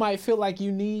 but you might feel like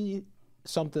you need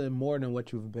something more than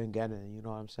what you've been getting. You know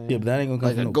what I'm saying? Yeah, but that ain't gonna come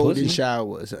Like from a no golden pussy. shower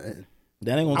or something.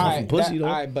 That ain't gonna come from pussy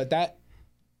though. but that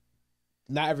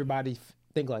not everybody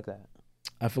think like that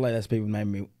I feel like that's people.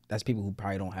 Maybe that's people who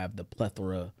probably don't have the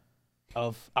plethora.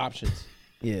 of options.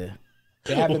 Yeah.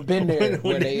 They haven't been there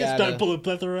where When they niggas start gotta, pulling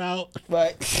plethora out.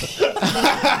 Right.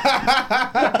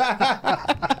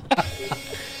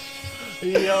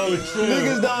 Yo,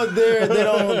 Niggas down there, they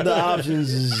don't. The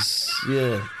options is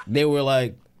They were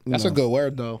like. That's a good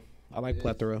word though. I like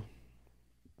plethora.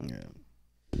 Yeah.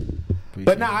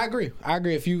 But nah, I agree.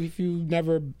 If you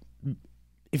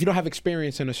don't have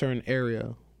experience in a certain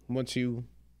area, once you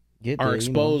Get are there,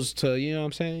 exposed to, you know what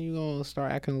I'm saying, you're gonna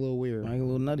start acting a little weird. Like a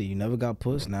little nutty. You never got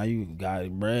puss. Now you got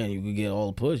bread. And you can get all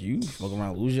the puss. You fuck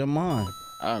around, lose your mind.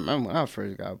 I remember when I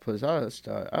first got pussy, I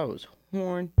was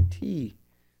horny.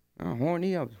 I was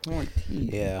horny.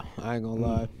 Yeah, I ain't gonna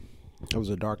lie. It was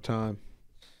a dark time.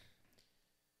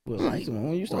 Well, like,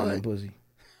 when you start getting pussy?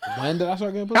 When did I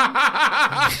start getting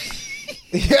pussy?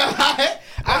 Yeah,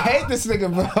 I hate this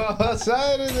nigga, bro.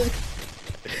 Son,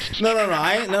 No.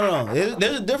 I ain't. No.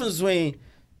 There's a difference between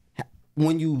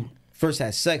when you first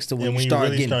had sex to when And you when you start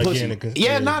really getting start pussy. getting it.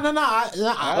 yeah, no. I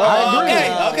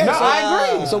agree. Okay. No, so, I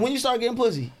agree. So when you start getting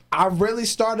pussy, I really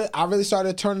started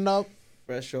turning up.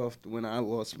 Fresh off when I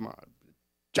lost my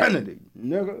virginity,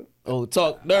 nigga. oh,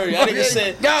 talk dirty. That nigga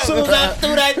said, soon as I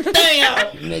threw that thing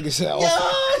out. Nigga said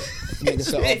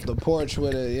off the porch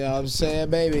with it. You know what I'm saying,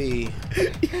 baby?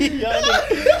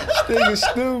 Nigga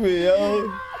stupid,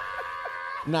 yo.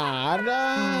 Nah,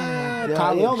 You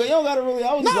college. don't gotta really.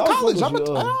 I was Nah, college. fucking I'm with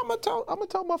you, gonna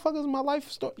tell motherfuckers my life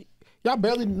story. Y'all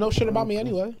barely know shit about me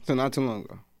anyway. So not too long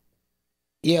ago.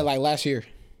 Yeah, like last year.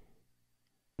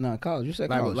 Nah, college. You said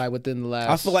college. Like within the last.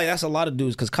 I feel like that's a lot of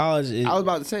dudes because college is. I was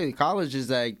about to say college is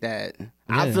like that.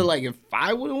 I Yeah. feel like if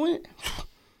I would have went,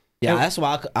 Yeah, that's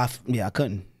why I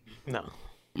couldn't. no.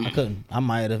 I couldn't. I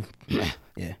might have.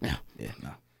 Yeah.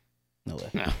 No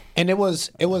way. And it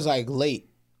was like late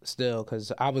still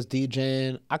because I was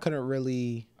DJing. I couldn't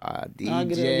really. DJ. I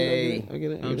get it. You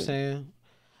know what I'm saying?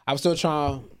 I was still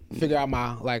trying to figure out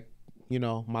my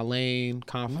my lane,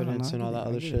 confidence, and all that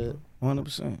other shit.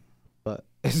 100%. But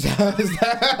is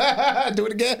that do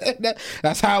it again?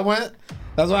 That's how it went.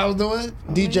 That's what I was doing.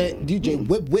 DJ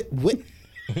whip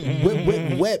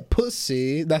wet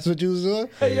pussy. That's what you was doing.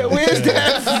 Yeah, where's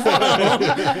that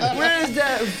from? Where's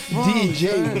that from?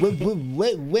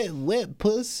 DJ wet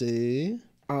pussy.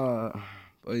 But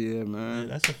yeah, man.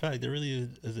 That's a fact. There really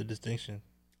is a distinction.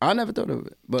 I never thought of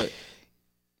it, but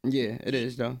yeah, it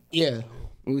is though. Yeah,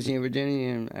 Losing your virginity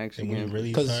and actually And when you getting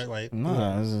really 'Cause- start like,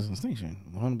 Nah, it's a distinction.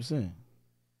 100%.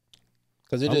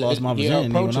 because I lost my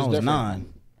virginity when I was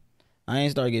 9. I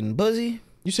ain't start getting pussy.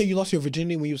 You say you lost your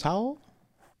virginity when you was how old?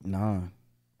 Nah.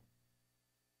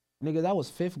 Nigga, that was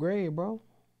 5th grade, bro.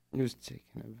 He was taking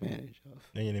advantage of.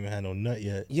 They ain't even had no nut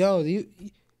yet. Yo, you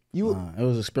Nah, it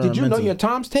was did experimental. you know your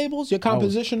Tom's tables, your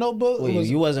composition notebook? Wait, was,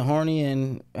 you wasn't horny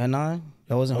at 9?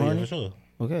 That wasn't Oh, yeah, horny? for sure.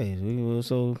 Okay,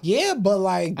 so yeah, but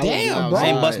like, I wasn't damn, outside. bro. I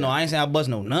ain't bust no. I ain't saying I bust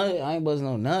no nut. I ain't bust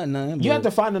no nut. Nothing. You have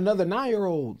to find another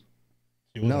 9-year-old.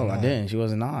 She wasn't No, I nine. didn't. She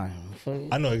wasn't 9. Fuck.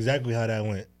 I know exactly how that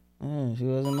went. Yeah, she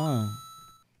wasn't 9.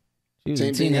 She was Same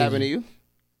a thing teenager. happened to you?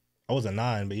 I was a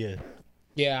 9, but yeah.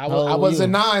 Yeah, How old I was were a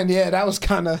you? 9. Yeah, that was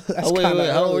kind of. Oh, wait,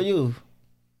 how old were you?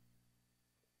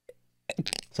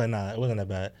 So nah, it wasn't that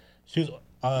bad. She was.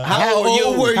 How old were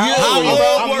you? How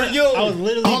old were you? I was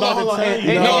literally about to tell you.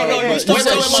 Hey, dog. no, you Wait, started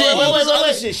wait, with wait,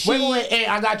 she. wait, wait, wait, wait, Wait, hey,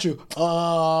 I got you.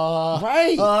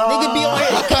 Right. Nigga be on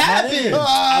here capping.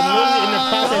 I'm literally in the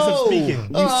process of speaking.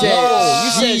 You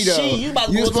said you said she. You about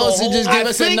to You go to supposed a to just whole- give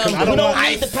us a think- number. I don't We don't know.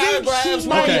 read the paragraphs.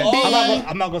 might Okay, be.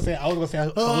 I'm not gonna say. I was gonna say. I'm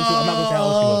not gonna say how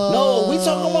old she was. No, we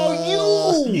talking about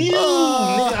you. You,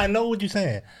 nigga, I know what you're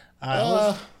saying. I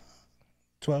was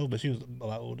 12, but she was a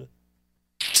lot older.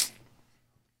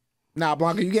 Nah,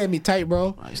 Blanca, you getting me tight,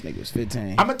 bro. This nigga was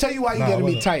 15. I'm gonna tell you why you Nah, getting I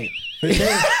me wasn't. tight. 15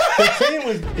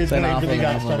 is when it really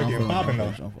got started getting popping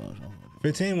though.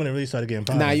 15 when it really started getting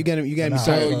popping. Nah, you getting me Nah, tight.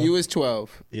 So you was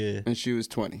 12 Yeah, and she was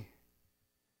 20.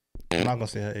 I'm not gonna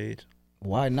say her age.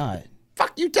 Why not?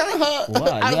 Fuck you telling her.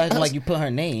 Why? You acting like you put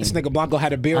her name. This nigga Blanco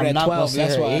had a beard I'm at not 12. gonna say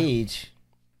That's her why. age.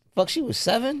 Fuck, she was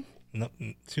 7? No,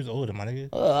 she was older, my nigga.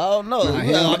 I don't know. he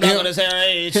I'm don't- not gonna say her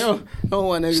age. Don't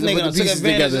want niggas This to nigga put done the took pieces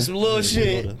advantage together. of some little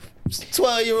shit. Older.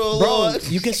 12-year-old Bro, Lord.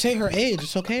 you can say her age.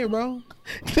 It's okay, bro.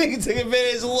 Nigga took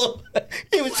advantage of little.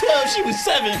 He was 12, she was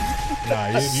 7. Nah,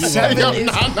 you 7 going,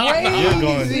 is crazy.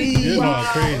 you're going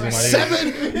crazy, my nigga.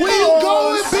 7? Where you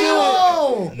going,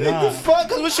 Bill? Nah, Fuck,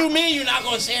 cause what you mean you're not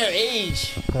gonna say her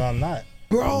age? cause I'm not.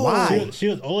 Bro. She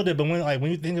was older, but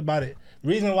when you think about it, the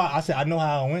reason why I said I know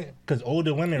how I went, cause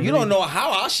older women. You really, don't know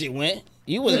how our shit went.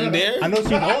 You wasn't there. I know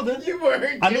she was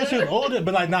older. I know she was older,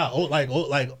 but like not old, like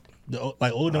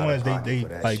older ones. They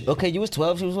like. Okay, you was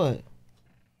 12. She was what?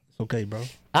 It's okay, bro.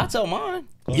 I tell mine.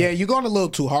 Yeah, you're going a little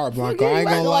too hard, Blanco. I ain't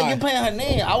gonna Like lie. you playing her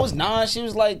name. I was 9. She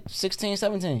was like 16,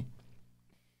 17.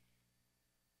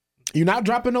 You're not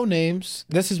dropping no names.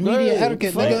 This is media Hey,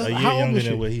 etiquette, fuck. A nigga. year How old younger was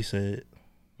than you? what he said.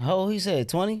 How old he said?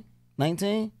 20?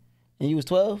 19? And you was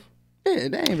 12? Yeah,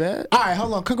 that ain't bad. All right,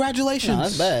 hold on. Congratulations. Nah,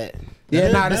 that's bad. Yeah,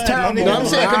 That nah, is that's bad, terrible. my nigga. No, I'm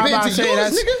saying Nah, compared about to say yours,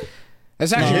 that's, nigga.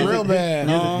 that's actually Yours real is- bad.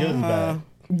 Yours is bad.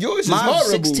 Yours is Mine was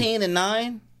horrible. 16 and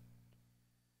 9.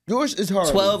 Yours is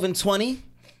horrible. 12 and 20.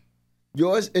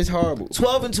 Yours is horrible.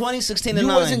 12 and 20, 16 and You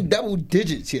 9. wasn't double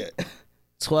digits yet.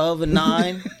 12 and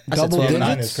 9. I said Double 12 and 9.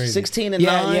 digits? Is crazy. 16 and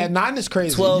Yeah, 9. yeah, 9 is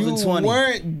crazy. 12 You and 20.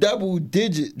 weren't double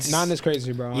digits. 9 is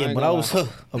crazy, bro. Yeah, ain't but I gonna was, lie.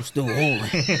 I'm still old.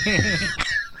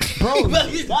 Bro,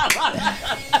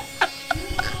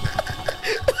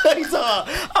 He thought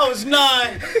I was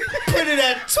 9. Put it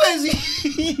at 20.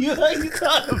 What you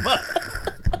talking about?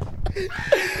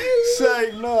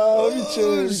 Say no.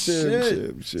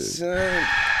 Shit. Son.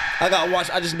 I gotta watch.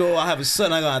 I just know I have a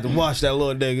son. I gotta have to watch that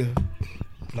little nigga.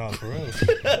 Nah, for real.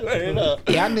 Right up.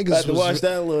 y'all I have niggas to watch was,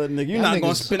 that little nigga. You're Y'all not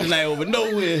gonna niggas- spend the night over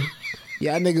nowhere.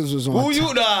 y'all niggas was on. Who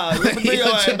you nah? Bring your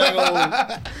ass back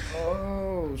home.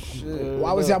 Oh shit.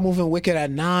 Why was y'all moving wicked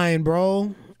at 9,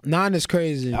 bro? 9 is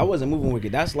crazy. I wasn't moving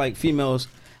wicked. That's like females.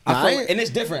 I Nah, feel I like, ain't- and it's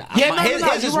different. Yeah, no, his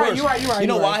no, is you're right, worse. you're right, You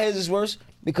know you're why right. his is worse?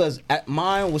 Because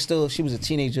mine was still, she was a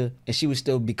teenager and she was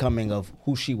still becoming of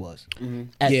who she was.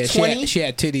 At Yeah, 20, she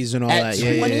had titties and all At that.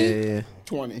 Yeah, 20? yeah.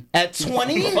 20. at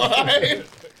 20,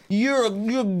 you're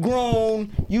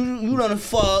grown. You done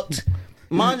fucked.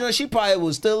 Mind you, she probably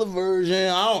was still a virgin.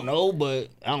 I don't know, but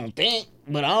I don't think.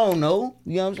 But I don't know.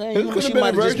 You know what I'm saying? Who could've She been a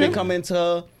might have just been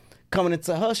virgin? coming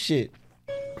into her shit.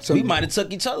 So We might have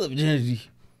took each other virginity.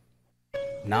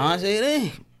 Nah, I say it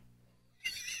ain't.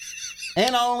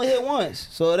 And I only hit once,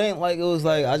 so it ain't like it was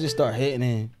like I just start hitting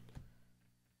in.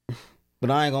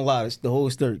 But I ain't gonna lie, the whole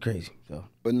story crazy. So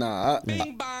But nah,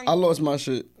 I lost my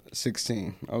shit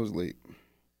 16. I was late.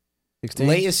 16.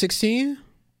 Late at 16?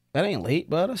 That ain't late,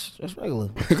 bro. That's regular.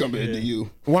 Compared to you.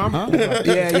 Well,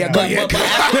 yeah, go ahead.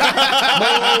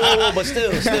 But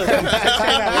still,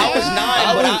 I was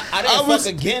 9, but I didn't fuck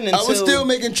again until I was still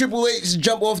making Triple H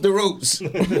jump off the ropes. I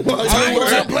was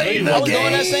doing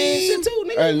that same shit too,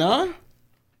 nigga. Hey, nah?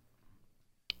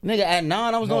 Nigga, at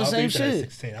 9, I was doing the same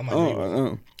shit. 16. I'm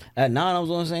not At 9, I was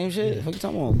doing the same shit. Fuck you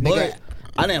talking about? But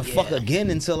I didn't fuck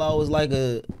again until I was like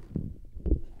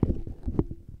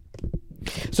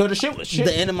So the shit was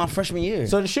the end of my freshman year.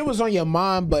 So the shit was on your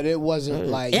mind, but it wasn't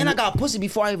like. And I got pussy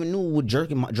before I even knew what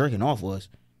jerking off was.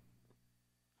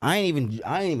 I ain't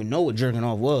even know what jerking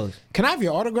off was. Can I have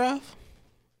your autograph?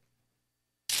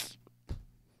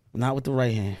 Not with the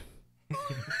right hand.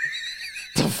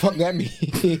 The fuck that means?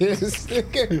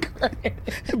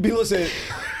 People said,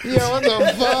 Yo, what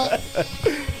the fuck?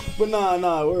 but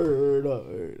nah, word up.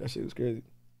 That shit was crazy.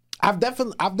 I've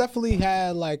definitely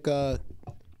had like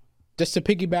just to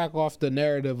piggyback off the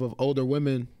narrative of older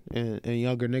women and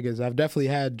younger niggas. I've definitely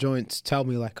had joints tell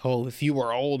me like, oh, if you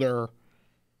were older,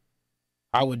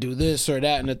 I would do this or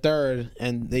that and the third,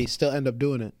 and they still end up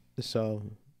doing it. So,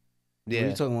 yeah. What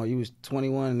you talking about? You was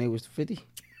 21 and they was 50?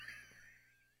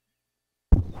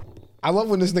 I love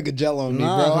when this nigga gel on me,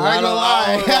 Nah, bro. I ain't gonna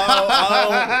lie.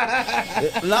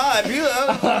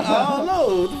 I don't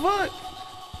know. What the fuck?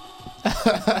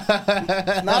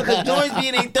 Nah, because joints be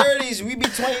in their 30s, we be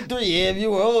 23. Yeah, if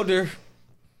you were older.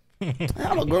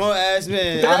 I'm a grown ass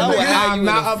man. That I would nigga, have I'm you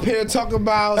not in the- up here talking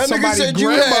about That nigga somebody's said you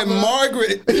had grandmother.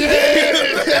 Margaret.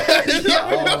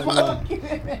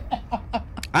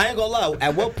 I ain't gonna lie.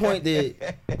 At what point do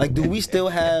we still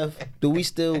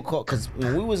call? Because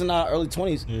when we was in our early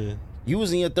 20s, Yeah, you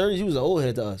was in your 30s, you was an old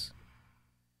head to us.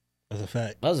 that's a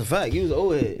fact. That was a fact. You was an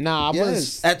old head. Nah, I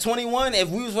was. At 21, if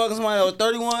we was fucking somebody that was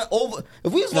 31,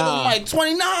 if we was fucking somebody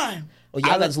 29, oh yeah, I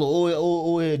got this little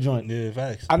old head joint. Yeah,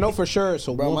 facts. I know for sure.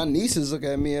 So, Bro, my nieces look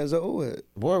at me as an old head.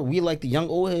 Boy, we like the young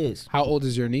old heads. how old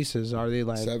is your nieces? Are they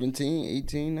like? 17,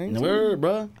 18, 19. Word,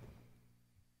 bro.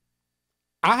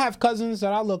 I have cousins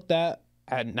that I looked at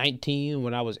 19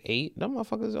 when I was 8. Them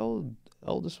motherfuckers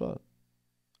old as fuck.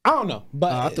 I don't know,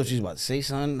 but I thought you was about to say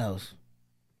something else.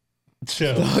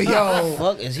 Chill. yo.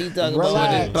 Fuck is he talking Relax.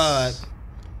 about with his pod?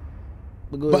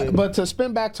 But go ahead. But to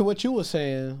spin back to what you were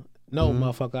saying, no,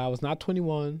 motherfucker, I was not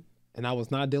 21 and I was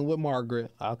not dealing with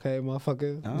Margaret. Okay,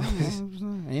 motherfucker.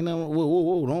 Ain't no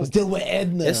whoa, I don't. was dealing with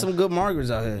Edna. There's some good Margarets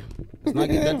out here. Let's not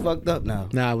get that fucked up now.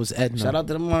 Nah, it was Edna. Shout out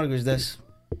to the Margarets. That's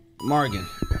Morgan.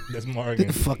 That's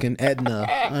Morgan. fucking Edna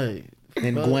Hey,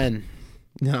 and Gwen.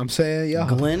 You know what I'm saying? Yo.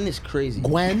 Glenn is crazy.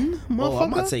 Gwen, motherfucker. Oh,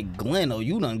 I'm about to say Glenn. Oh,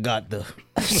 you done got the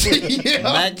yeah,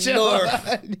 back door.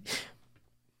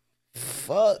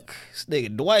 Fuck. This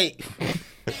nigga Dwight.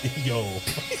 Yo.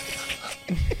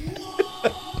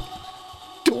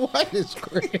 Dwight is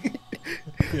great.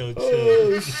 Yo, chill.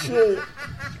 Oh, shit.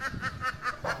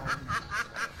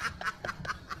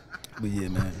 But yeah,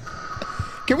 man.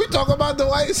 Can we talk about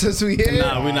Dwight since we here?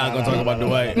 Nah, we're not gonna talk about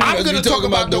Dwight. I'm gonna talk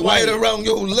about the white Dwight. around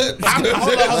your lips. Hold on.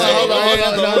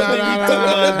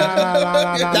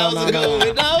 That was a good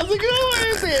one. That was a good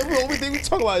one. The only thing we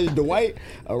talk about is Dwight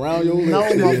around your No,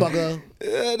 lips. motherfucker.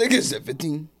 Yeah, nigga said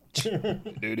 15.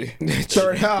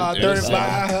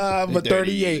 35, but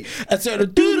 38. I said a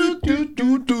do.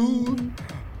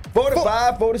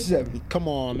 45, 47. Come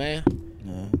on, man.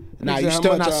 Nah, Nigga you said,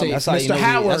 still how not much, saying That's how you Mr. know.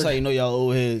 Howard. That's how you know y'all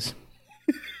old heads.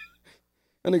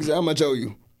 That nigga said, how much owe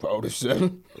you?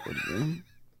 47.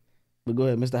 But go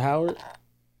ahead, Mr. Howard.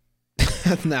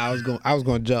 Nah, I was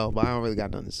going Joe, but I don't really got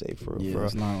nothing to say for real. Yeah, for real.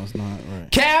 it's not right.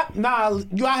 Cap, nah,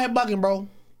 you out here bugging, bro.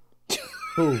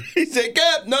 Who? He said,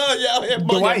 Cap, no, y'all here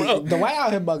bugging, bro. Dwight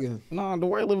out here bugging. Nah,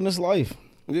 Dwight living this life.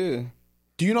 Yeah.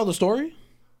 Do you know the story?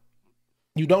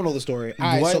 You don't know the story. All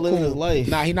right, Dwight so living cool. his life.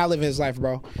 Nah, he not living his life,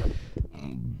 bro.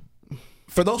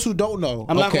 For those who don't know,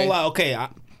 I'm not okay. gonna lie. Okay,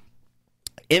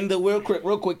 in the real quick.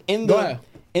 In Go the ahead.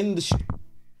 in the.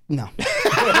 No.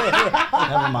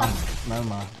 Never mind.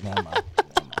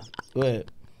 Go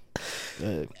ahead.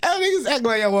 That niggas act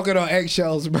like y'all walking on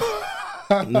eggshells, bro.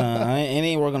 Nah, it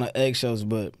ain't working on eggshells,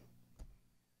 but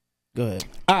go ahead.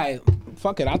 All right,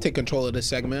 fuck it. I'll take control of this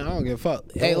segment. I don't give a fuck.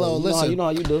 Hey, Lo, listen. You know how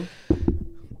you do.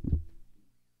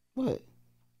 What?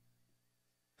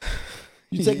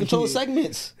 You take control of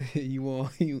segments. You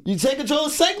You take control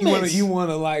of segments. want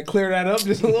to like clear that up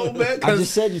just a little bit? I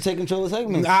just said you take control of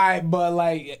segments. all right, but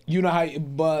like you know how,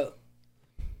 but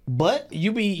But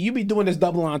you be doing this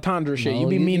double entendre shit. no, you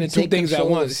be meaning two take things at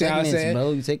control of once. See what I'm segments, saying?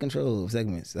 bro. You take control of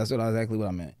segments. That's exactly what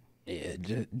I meant.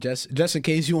 Yeah, just in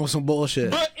case you want some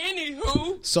bullshit. But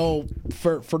anywho, so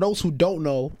for those who don't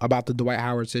know about the Dwight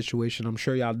Howard situation, I'm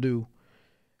sure y'all do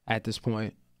at this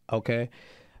point. Okay,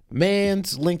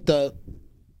 man's linked up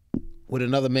with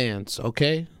another man's.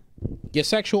 Okay, your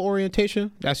sexual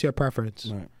orientation, that's your preference.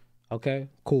 Right. Okay,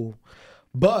 cool,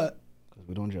 but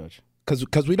We don't judge.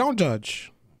 because we don't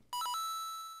judge.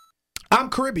 I'm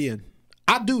Caribbean.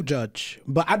 I do judge,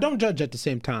 but I don't judge at the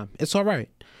same time. It's all right.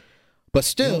 But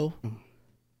still,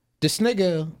 this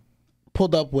nigga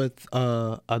pulled up with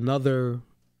another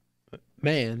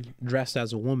man dressed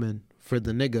as a woman for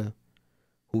the nigga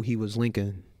who he was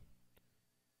linking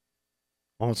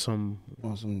on some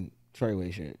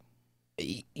Treyway shit.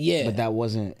 Yeah. But that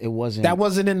wasn't. It wasn't. That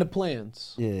wasn't in the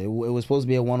plans. Yeah, it was supposed to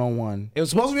be a 1-on-1. It was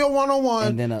supposed to be a 1-on-1.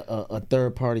 And then a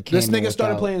third party came. This in nigga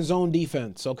started without- playing zone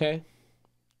defense, okay?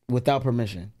 without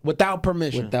permission, Without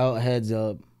permission. without heads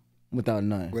up, without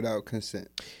none. Without consent.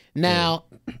 Now,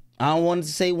 I don't want to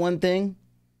say one thing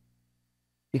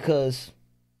because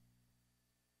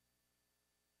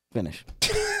finish.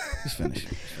 Just finish.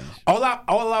 all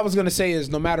I was gonna say is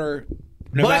no matter.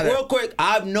 But real quick,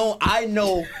 I know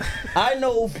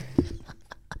a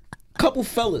couple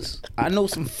fellas. I know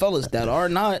some fellas that are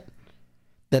not,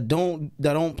 that don't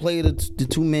play the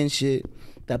two men shit,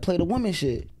 that play the woman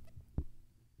shit,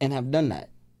 and have done that.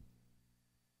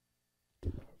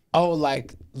 Oh,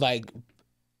 like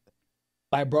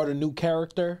brought a new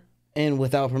character And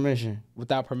without permission.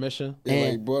 without permission. Yeah,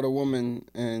 And- like brought a woman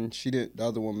and the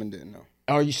other woman didn't know.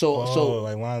 Are you so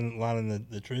like lining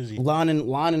the trizzy.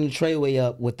 lining the trayway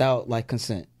up without like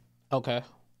consent? Okay.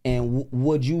 And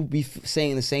would you be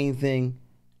saying the same thing?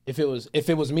 If it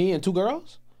was me and two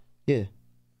girls, Yeah,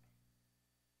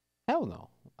 hell no,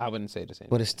 I wouldn't say the same.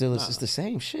 but it's still it's the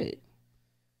same shit.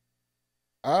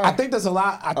 I think there's a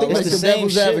lot. I think like It's there's the the same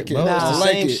devil's shit, advocate. bro. Nah. It's I the like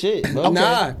same it. shit, bro. Okay.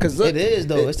 Nah, because It is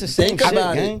though. It's the same think shit,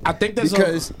 about gang. it. I think there's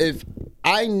Because if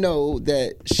I know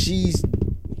that she's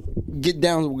get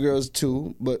down with girls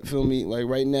too, but feel me, like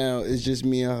right now it's just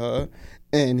me and her,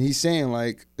 and he's saying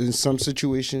like in some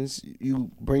situations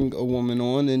you bring a woman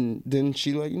on and then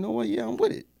she like, you know what, yeah, I'm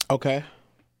with it. okay.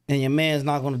 And your man's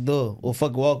not gonna do it or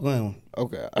fuck walk in.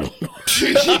 Okay, I don't know.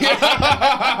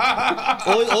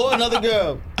 or another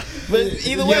girl. But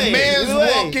either way, either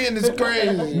way. in is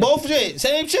crazy. Both shit,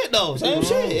 same shit though, same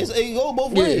shit. It go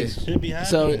both ways. Should be happening.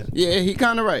 So yeah, he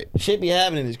kind of right. Shit be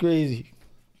happening. It's crazy.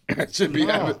 Should be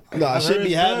happening. Nah, I've shit heard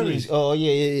be happening. stories. Oh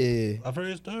yeah. I've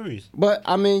heard stories. But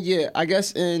I mean, yeah, I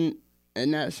guess in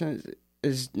that sense,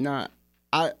 it's not.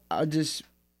 I just,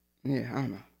 yeah, I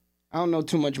don't know. I don't know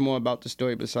too much more about the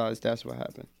story besides that's what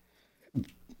happened.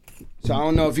 So I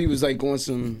don't know if he was like going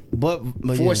some But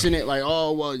forcing it, like,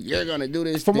 oh well, you're gonna do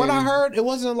this. From what I thing. heard, it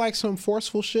wasn't like some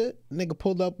forceful shit. Nigga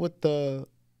pulled up with the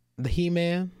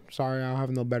He-Man. Sorry, I don't have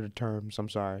no better terms. I'm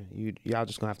sorry. Y'all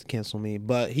just gonna have to cancel me.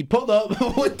 But he pulled up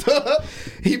with the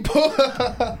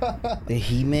the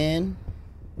He-Man,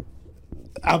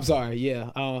 I'm sorry. Yeah.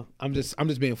 I'm just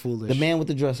being foolish. the man with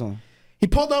the dress on, He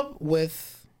pulled up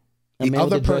with the the man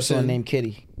other with the dress on person named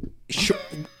Kitty.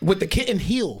 with the kitten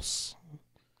heels.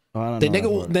 Oh, I don't The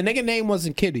know that part. nigga name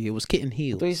wasn't Kitty. It was Kitten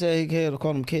Heels. So he said he could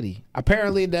call him Kitty.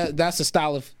 Apparently that's the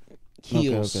style of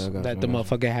heels okay, I got that you, the I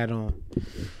got make had on.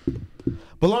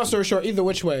 But long story short, either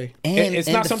which way, And it's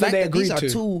and not the something fact they that agreed these to. are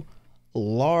two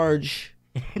large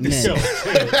men.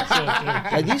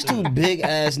 Like these two big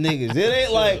ass niggas. It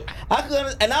ain't like I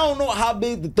could, and I don't know how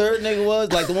big the third nigga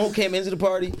was. Like the one who came into the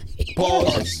party.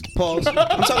 Pause. I'm talking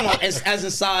about as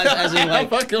in size, as in like,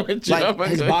 fucking with you. like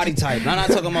his body type. I'm not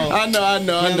talking about. I know. You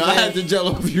know I what I'm had to gel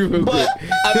off you real But quick.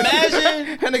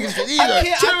 imagine. That nigga said, these I are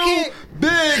can't- two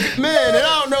big men, and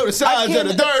I don't know the size of can't-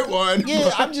 the third one.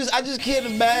 Yeah, I just can't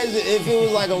imagine if it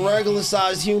was like a regular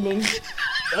sized human.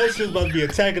 That shit's about to be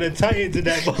Attacking the Titans in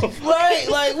that motherfucker. Right?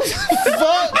 Like what the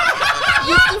fuck?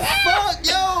 What the fuck,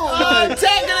 yo?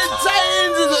 Attack of the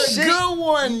Titans is a Shit- good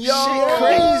one, yo. shit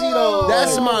crazy, though.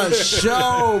 That's my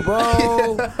show,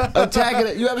 bro. Attack of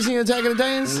the, you ever seen Attack of the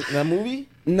Titans? That movie?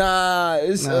 Nah,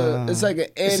 it's like an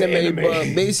anime,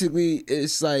 but basically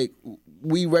it's like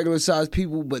we regular sized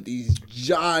people, but these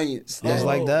giants. It's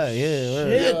like that, yeah.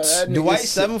 Yeah, Right. that nigga Dwight said-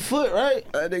 7 foot,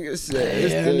 right? That nigga said,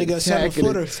 it's Yeah, the that nigga Attack of the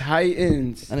 7-footer.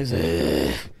 Titans. And he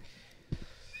said,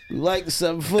 "You like the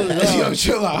 7 foot?" Yo,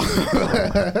 chill out.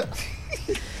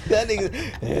 That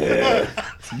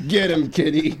nigga. Get him,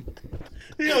 kitty.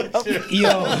 Yo,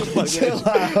 Chill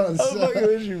out. I'm fucking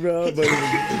with you, bro.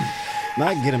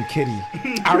 Not get him kitty.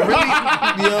 I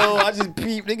really, Yo, I just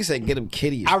peeped. Nigga said get him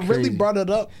kitty. It's I really crazy. brought it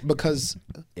up because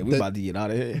Yeah, we about to get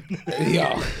out of here.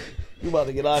 yo, We about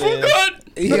to get out of here. yo,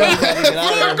 We about to get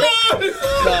out of here. Nah, we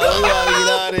about to get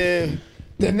out of here.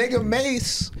 the nigga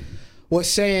Mace was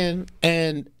saying,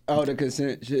 and Oh, the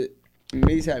consent shit.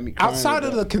 Mace had me crying. outside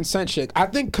of about the consent shit, I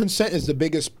think consent is the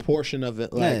biggest portion of it.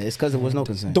 Yeah, Like it's because there was no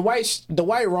consent. the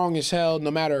white wrong as hell.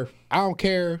 No matter, I don't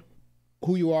care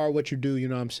who you are, what you do. You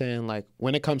know what I'm saying? Like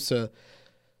when it comes to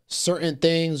certain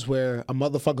things where a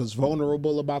motherfucker's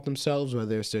vulnerable about themselves,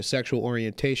 whether it's their sexual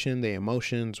orientation, their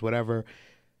emotions, whatever.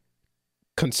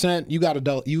 Consent, you got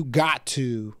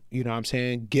to, you know what I'm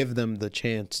saying, give them the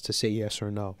chance to say yes or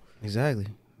no. Exactly,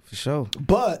 for sure.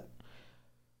 But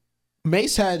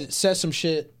Mace had said some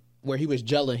shit where he was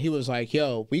gelling. He was like,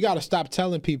 yo, we got to stop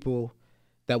telling people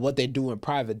that what they do in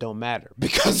private don't matter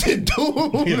because it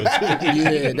do matter.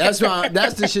 Yeah, that's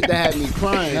the shit that had me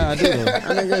crying. Nah, I do. That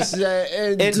nigga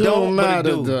said It don't don't, but it matter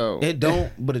do. though. It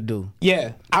don't, but it do.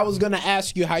 Yeah, I was gonna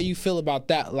ask you how you feel about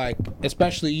that. Like,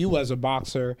 especially you as a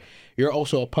boxer, you're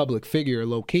also a public figure,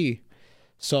 low key.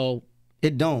 So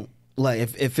It don't. Like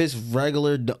if it's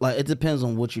regular, like it depends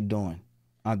on what you're doing.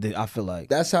 I feel like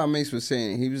That's how Mace was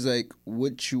saying. He was like,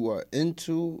 what you are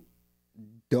into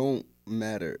don't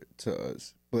matter to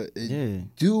us. But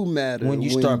it do matter when you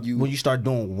start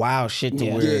doing wild shit to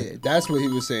where Yeah, that's what he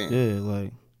was saying.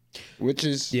 like Which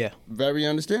is Yeah. very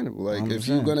understandable. Like if 100%.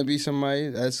 you're gonna be somebody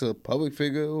that's a public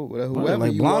figure or whatever, Right, whoever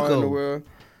like you are in Blanco. the world.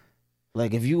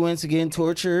 like if you went to getting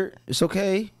tortured, it's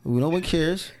okay. No one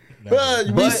cares. But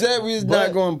we But- said we was but-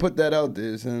 not going to put that out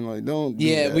there, and like don't. Do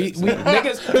yeah, that. we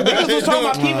niggas was talking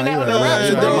about keeping that on the rap.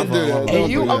 yeah, don't do that. And Don't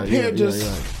you do up that. here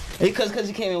just. Because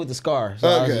you came in with the scar. So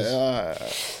I was Okay, just- all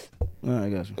right. all right, I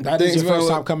got you. That is Things your first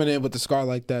went- time coming in with the scar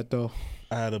like that, though.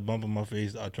 I had a bump on my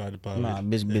face. I tried to pop Nah, it.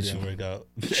 bitch, It bitch. didn't work out.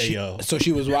 Hey, yo. So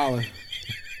she was wilding.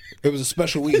 It was a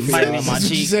special week. for Bite y'all. me on my That's what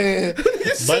cheek. you saying.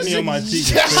 Bite me on my cheek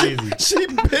is crazy. She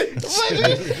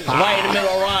bitch. Right in the middle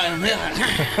of Ryan.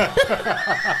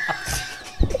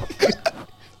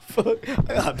 Fuck,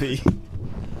 I got pee.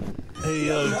 Hey,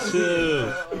 yo,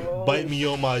 chill. Bite me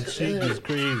on my cheek is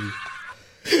crazy.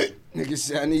 Nigga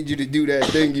said, I need you to do that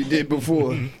thing you did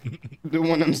before. The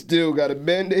one I'm still got a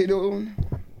band-aid on.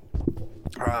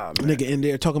 Nigga in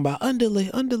there talking about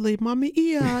underlay, mommy,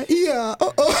 yeah. Yo,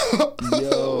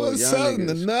 What's y'all up in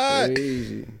the niggas night?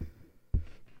 crazy.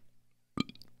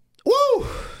 Woo!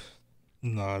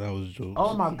 Nah, that was jokes.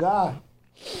 Oh my god.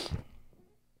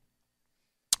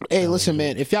 Hey, listen,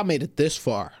 man. If y'all made it this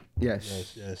far,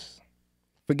 Yes. Yes.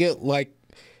 forget like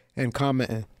and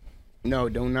commenting. No,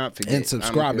 do not forget. And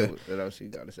subscribe I don't it. care what else you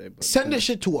gotta say. But Send this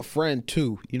shit to a friend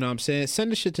too. You know what I'm saying?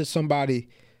 Send this shit to somebody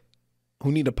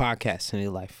who need a podcast in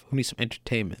their life, who need some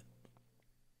entertainment,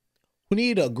 who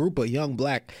need a group of young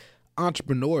black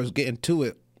entrepreneurs getting to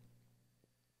it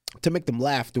to make them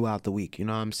laugh throughout the week. You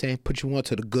know what I'm saying? Put you on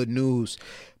to the good news,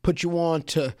 put you on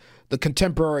to the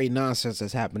contemporary nonsense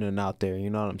that's happening out there. You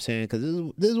know what I'm saying? Because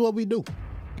this is what we do.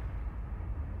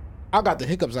 I got the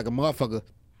hiccups like a motherfucker.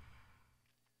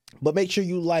 But make sure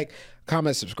you like,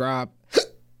 comment, subscribe.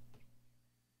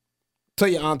 Tell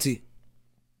your auntie.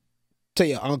 Tell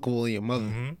your uncle and your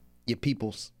mother. Your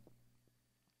peoples.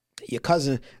 Your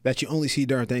cousin that you only see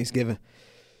during Thanksgiving.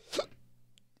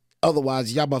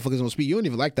 Otherwise, y'all motherfuckers don't speak. You don't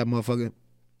even like that motherfucker.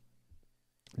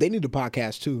 They need a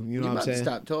podcast too. You know you what about I'm to saying?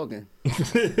 stop talking.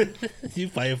 You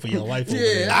fighting for your life over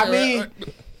Yeah. there. I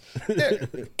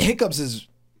mean, hiccups is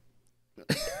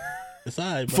It's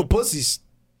all right, bro. for pussies.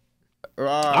 I'm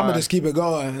gonna just keep it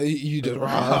going. You just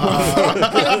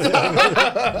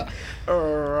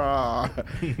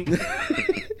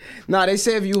Nah, they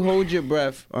say if you hold your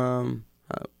breath, I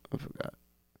forgot.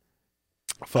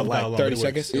 for How like long 30 it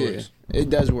seconds. works. Yeah, it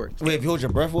does work. Wait, if you hold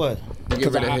your breath, what? You get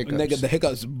Because rid of hiccups. nigga, the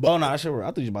hiccups. Oh no, I should. I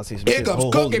thought you was about to say some shit. Hiccups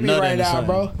Hold cooking the me nut right in or now, something.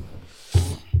 bro.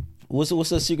 What's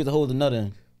the secret to hold the nut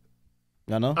in?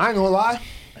 Y'all know? I ain't gonna lie.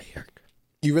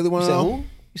 You really You want to said know? who?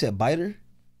 You said biter?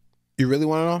 You really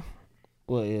want to know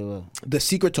What? Yeah, what? the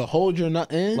secret to hold your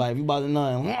nut in? Like if you about to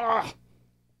nut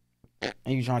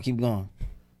and you trying to keep going,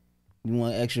 you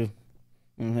want extra. You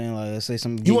know what I'm saying? Like let's say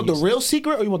some. You want the real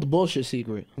secret or you want the bullshit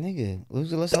secret? nigga?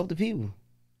 Let's help the people.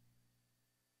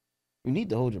 You need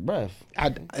to hold your breath. All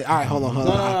right, hold on. No,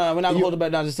 we're not gonna hold it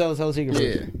back down. Just tell the secret.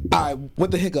 Yeah. First. All right,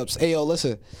 with the hiccups. Hey, yo,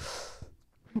 listen.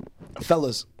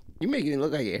 Fellas, You making it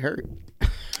look like it hurt.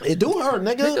 it do hurt,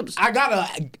 nigga. Hiccups.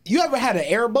 You ever had an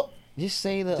air bubble? Just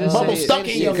say the. Bubble Say it. stuck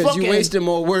in your Because you fucking- wasting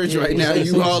more words right now. say- You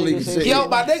say- hardly say- say Yo, it.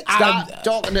 my nigga. Stop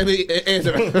talking to me.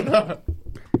 Answer.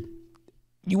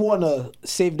 You want to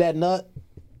save that nut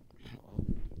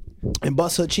and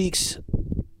bust her cheeks?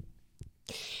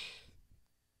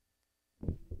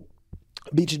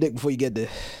 Beat your dick before you get there.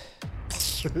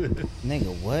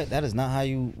 Nigga, what? That is not how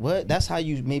you. What? That's how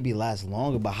you maybe last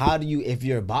longer. But how do you if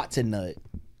you're about to nut?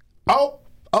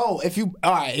 If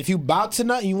you about to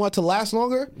nut and you want to last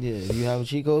longer, Yeah, you have a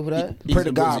cheat code for that? pray to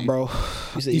the God, pussy. bro.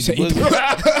 You said You say-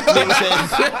 Nigga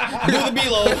said, do the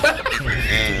B-load.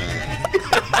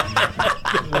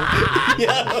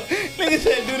 Yeah, nigga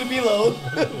said do the B-load.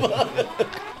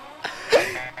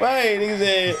 Right, nigga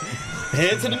said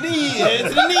head to the knee, head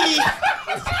to the knee.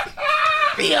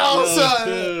 Yo,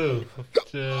 son.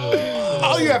 Chill.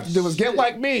 All you have to do is get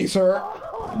like me, sir.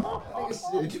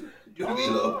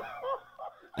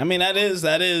 I mean, that is.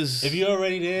 If you're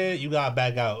already there, you gotta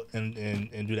back out and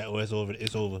do that, or it's over.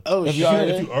 It's over. Oh, If shit. you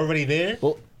already- If you're already there,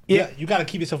 Well, yeah, you gotta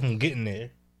keep yourself from getting there.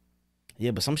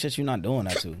 Yeah, but some shit you not doing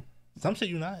that to. Some shit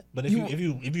you not. But if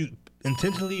you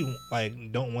intentionally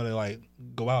like don't want to like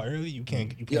go out early, you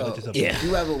can't let yourself. Yeah. If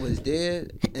you ever was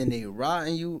dead and they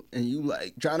riding you and you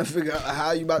like trying to figure out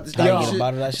how you about to How you stop get shit,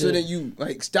 about that so shit? then you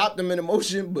like stop them in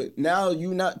emotion, but now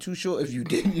you not too sure if you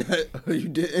did nut or you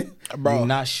didn't. You're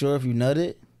not sure if you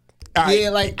nutted. Yeah,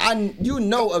 like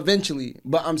eventually,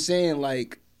 but I'm saying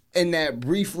like in that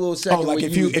brief little second, like when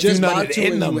if you you was just nutted about to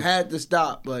in and them. you had to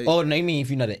stop. Like, Oh, no, you mean if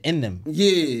you nutted in them?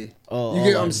 yeah, Oh, you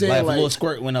get what I'm saying? Like, if a Like, little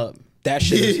squirt went up. That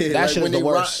shit is, yeah, that like shit is when the they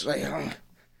worst. Like, I ain't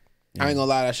gonna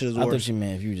lie, that shit is the I worst. thought you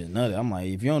meant if you just nutted. I'm like,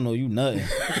 if you don't know you nutting,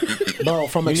 Bro,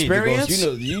 from you need to go-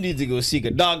 experience, you need to go seek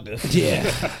a doctor. yeah.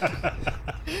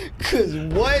 Cause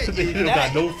what? You don't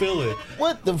got no feeling.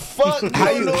 What the fuck? How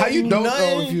you don't know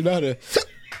nutting? if you nutted?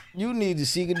 You need to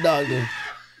seek a doctor.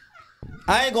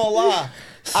 I ain't gonna lie.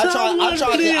 I tried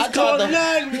to. I ain't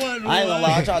gonna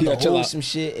lie. I tried Yeah, to chill hold out. some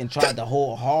shit and tried to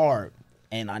hold hard,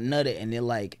 and I nutted, and then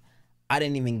like I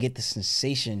didn't even get the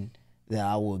sensation that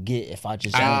I would get if I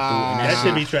just went through. And That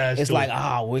should be trash. It's too. like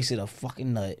I wasted a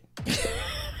fucking nut.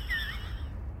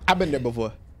 I've been there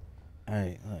before. All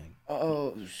right, like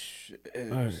oh shit.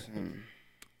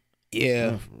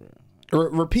 Yeah.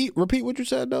 Repeat what you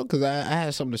said though, because I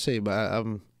had something to say, but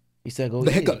I'm he said, go the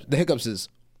eat hiccups. it. The hiccups is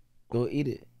Go eat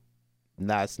it.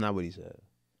 nah. That's not what he said.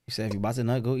 He said, if you about to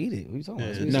nut, go eat it. What you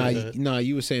talking about? Nah,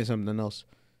 you were saying something else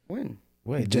When?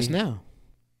 Wait, just dude. now.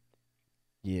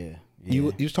 Yeah.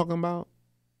 You was talking about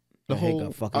the whole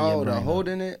hiccup fucking your Oh, the brain up.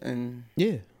 holding it and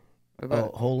yeah.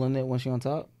 Oh, holding it when she on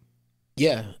top.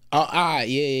 Yeah.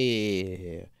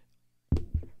 Yeah.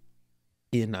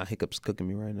 Yeah, nah, hiccups cooking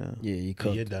me right now. Yeah, you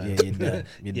cooked. you're done. Yeah, you're done.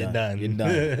 You're done. You're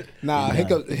done. Nah, You're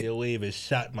hiccups. Your wave is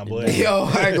shot, my boy. Yo,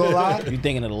 I ain't gonna lie. You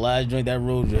thinking of the last drink that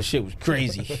rolled? Your shit was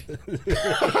crazy.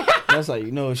 That's how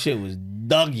you know shit was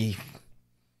doggy.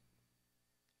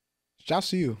 Shouts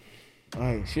to you. All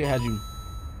right, shit had you.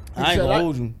 I said ain't gonna I-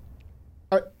 hold you.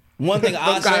 I- One thing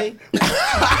I say.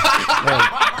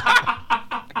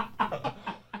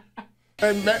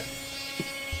 and that,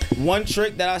 One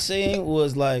trick that I seen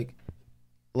was like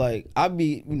I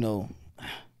be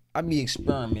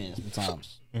experimenting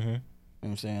sometimes. You know what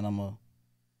I'm saying? I'm a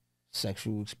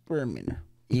sexual experimenter.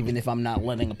 Even if I'm not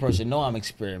letting a person know I'm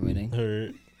experimenting,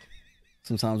 Heard.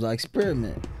 sometimes I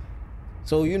experiment.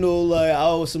 So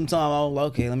like sometimes I was like,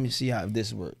 okay, let me see how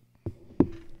this works.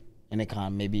 And it kind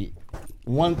of maybe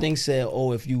one thing said,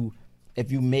 oh, if you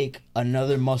make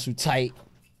another muscle tight,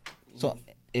 so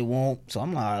it won't. So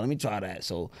I'm like, all right, let me try that.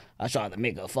 So I tried to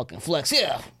make a fucking flex.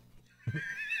 Yeah.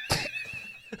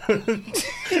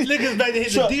 Niggas back to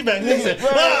hit the D-back. Listen.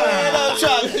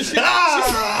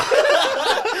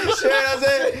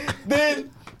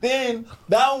 Then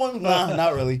that one, nah,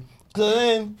 not really. So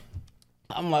then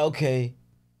I'm like, okay,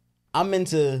 I'm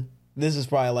into. This is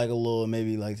probably like a little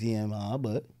maybe like TMI,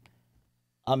 but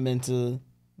I'm into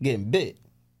getting bit.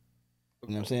 You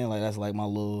know what I'm saying? Like that's like my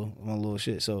little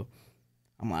shit. So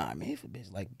I'm like, I mean, if a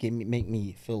bitch like make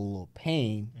me feel a little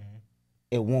pain,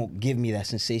 it won't give me that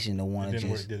sensation to want to Didn't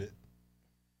work, just. did it?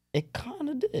 It kind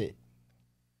of did.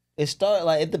 It started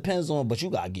like it depends on, but you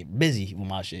gotta get busy with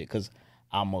my shit because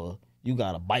you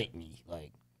gotta bite me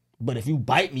like. But if you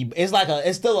bite me,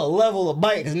 it's still a level of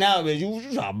bite because now you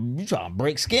trying to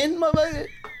break skin, motherfucker.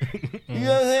 You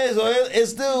know what I'm saying? So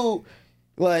it's still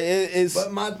like it's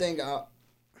but my thing,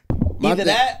 either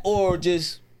that or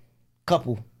just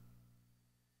couple.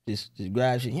 Just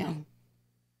grab shit, yeah.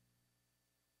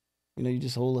 You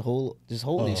just hold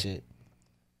this shit.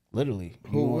 Literally.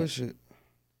 who was it?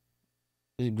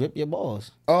 Just grip your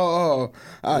balls. Oh, all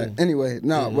right. Yeah. Anyway,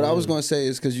 no. What I was Yeah. gonna say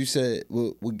is because you said,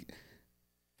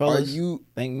 Fellas, you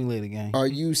thank me later, gang. are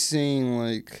you seeing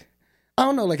like I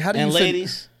don't know, like how do And you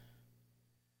ladies,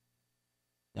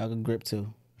 y'all can grip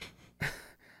too.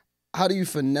 how do you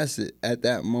finesse it at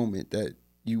that moment that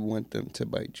you want them to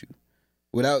bite you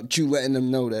without you letting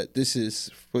them know that this is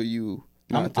for you?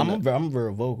 not to I'm let-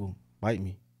 very vocal. Bite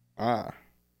me. Ah,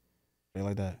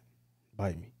 Like that.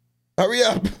 Bite me. hurry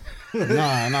up.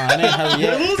 Nah, it ain't hurry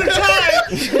up.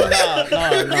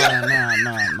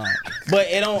 Nah. But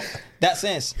it don't. That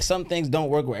sense, some things don't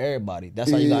work with everybody.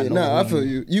 That's how you gotta know. Nah, I who feel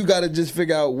you. You gotta just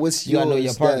figure out what's You gotta know your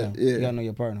yours partner. that- yeah. You gotta know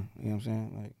your partner. You know what I'm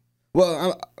saying? Like,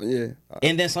 Well, yeah.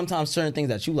 and then sometimes certain things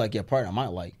that you like your partner might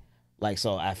like. Like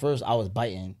so, at first I was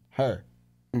biting her,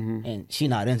 and she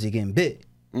not into getting bit.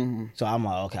 So I'm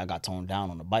like, okay, I got toned down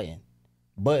on the biting,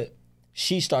 but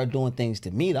she started doing things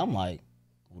to me that I'm like,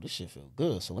 oh, this shit feel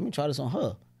good. So let me try this on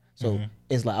her. So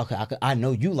it's like, okay, I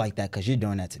know you like that because you're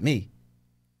doing that to me.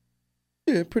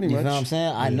 Yeah, pretty You much. know what I'm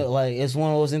saying? I know, like, it's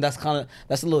one of those things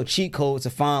that's a little cheat code to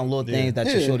find little things that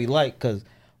your Yeah. shorty like. Because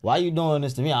why you doing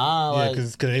this to me? I Yeah, like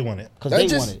because they want it. because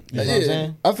they want it. You know what I'm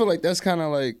saying? I feel like that's kind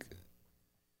of like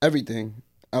everything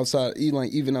outside,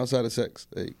 even outside of sex.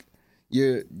 Like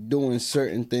you're doing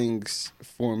certain things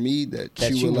for me that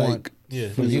That you you would want like Yeah,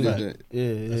 for that's you a to fact. do.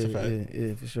 Yeah, That's a yeah, fact.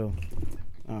 yeah, for sure.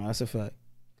 That's a fact.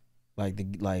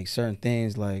 Like certain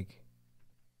things like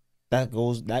that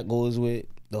goes with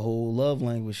the whole love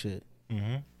language shit.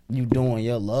 Mm-hmm. You doing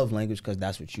your love language because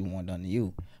that's what you want done to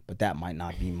you, but that might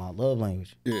not be my love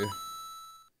language. Yeah.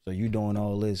 So you doing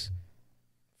all this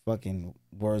fucking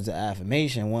words of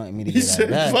affirmation, wanting me to He get said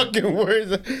that back. fucking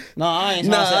words. No, I ain't.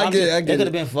 Nah, I I get It it. could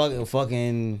have been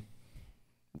fucking.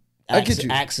 I Acts, get you.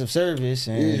 acts of service,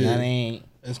 and Yeah. that ain't.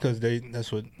 It's because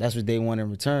that's what. That's what they want in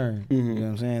return. Mhm. You know what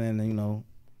I'm saying? And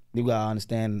you gotta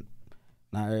understand,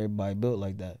 not everybody built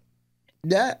like that.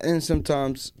 That and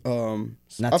sometimes Not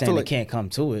I saying feel they like can't come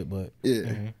to it, but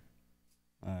yeah.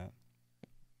 alright.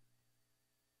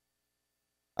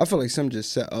 I feel like some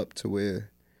just set up to where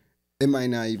it might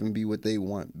not even be what they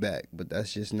want back, but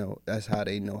that's how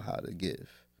they know how to give.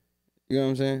 You know what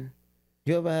I'm saying?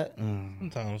 You ever had?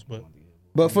 Sometimes,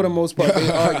 But for the most part, they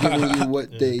are giving you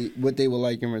what they would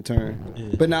like in return.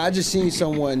 Yeah. But now I just seen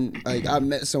someone, like I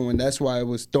met someone, that's why it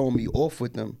was throwing me off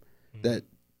with them, that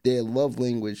their love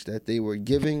language that they were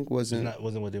giving wasn't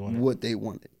wasn't what they wanted. what they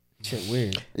wanted. Shit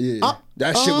weird. Yeah,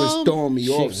 that shit was throwing me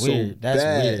Shit off so weird. That's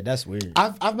bad. weird. That's weird.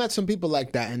 I've met some people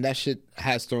like that, and that shit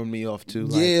has thrown me off too.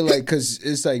 Like, Yeah, like, cause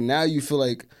it's like now you feel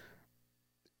like,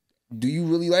 do you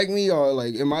really like me, or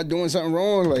like, am I doing something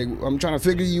wrong? Like, I'm trying to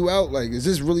figure you out. Like, is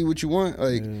this really what you want?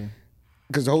 Like,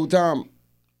 cause the whole time,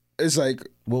 it's like,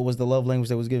 What was the love language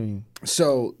that was giving you?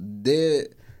 so their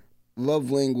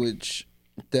love language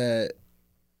that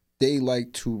they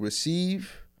like to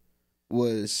receive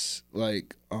was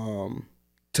like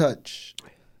touch.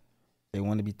 They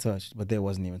wanted to be touched, but they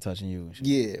wasn't even touching you. And shit.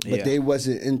 Yeah, but Yeah. they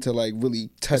wasn't into like really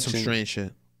that's some touching strange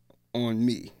shit. on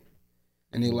me.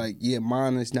 And they like, yeah,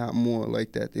 mine is not more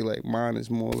like that. They like, mine is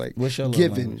more like What's your love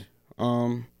giving.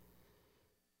 language?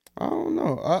 I don't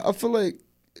know. I feel like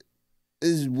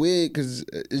it's weird because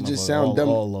it just Motherfucker, sounds dumb.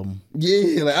 All of them.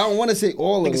 Yeah, like I don't want to say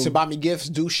all of Niggas to them, buy me gifts,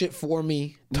 do shit for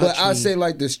me, but touch I me. say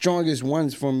like the strongest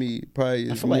ones for me probably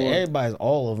is I feel more. like everybody's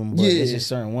all of them, but Yeah. it's just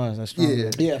certain ones. That's strong. Yeah.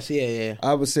 Yes, yeah.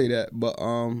 I would say that, but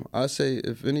I say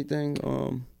if anything,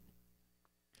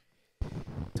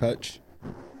 touch.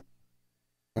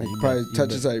 Like You probably bet- you touch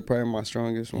bet. is like probably my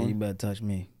strongest Yeah, you one. better touch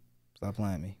me. Stop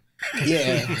playing me.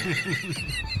 Yeah.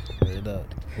 Straight up.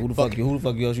 Who the fuck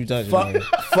else you touching? fuck, nigga?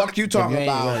 fuck you If talking you ain't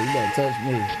about. right, you better touch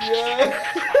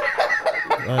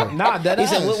me. Right. Nah, that He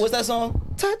ass. said, what's that song?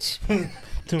 Touch. Boom,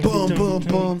 boom,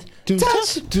 boom.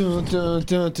 Touch. Dun, dun,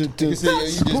 dun, dun, dun. You say, yo, you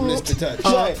just missed the touch.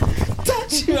 Right.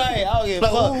 Touch. Right. I don't give a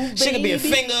Oh, fuck. Shit could be a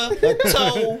baby. finger, a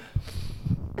toe.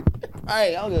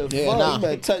 Right. I don't give a Yeah, fuck. nah. You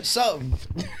better touch something.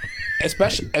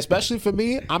 Especially for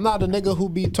me, I'm not a nigga who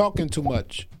be talking too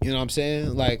much. You know what I'm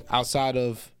saying? Like outside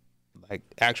of like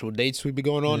actual dates we be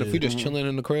going on. If we just chilling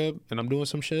in the crib and I'm doing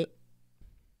some shit,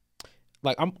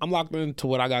 like I'm locked into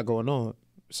what I got going on.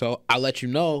 So I let you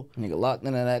know. Nigga locked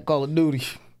into that Call of Duty.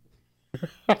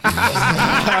 Talking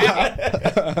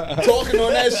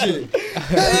on that shit.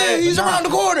 Hey, he's around the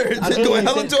corner. Doing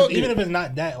hella talking. Even if it's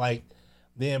not that, like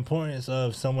the importance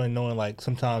of someone knowing, like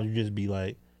sometimes you just be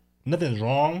like, nothing's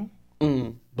wrong,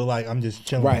 but like I'm just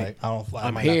chilling. Right. Like I don't. I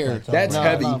I'm might not here. feel something That's wrong.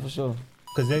 heavy. Nah, for sure.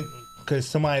 Because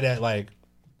somebody that like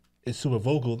is super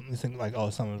vocal, you think like, oh,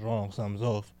 something's wrong, something's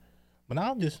off. But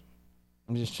now I'm just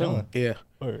chilling. Yeah.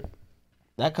 Word.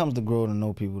 That comes to grow to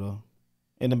know people though.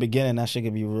 In the beginning, that shit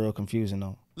could be real confusing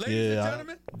though. Yeah,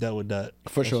 I dealt with that.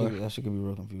 For sure. That shit could be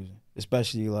real confusing,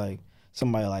 especially like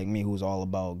somebody like me who's all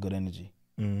about good energy.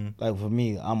 Like for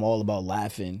me, I'm all about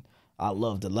laughing. I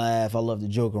love to laugh. I love to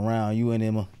joke around. You and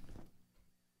Emma.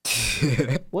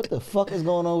 What the fuck is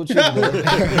going on with you?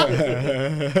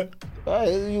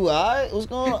 Hey, you alright? What's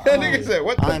going on? That nigga said,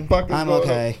 "What the fuck is I'm going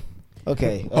okay.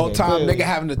 Okay. Whole okay, time, good. nigga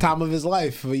having the time of his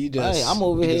life. But you just. Hey, I'm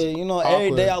over here. You know,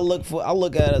 every day I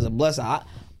look at it as a blessing.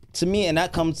 To me, and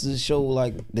that comes to show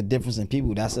like the difference in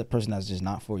people. That's a person that's just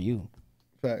not for you.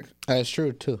 Facts. That's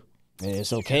true too. And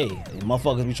it's okay.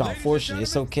 Motherfuckers be trying to force you.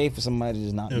 It's okay for somebody to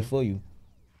just not be for you,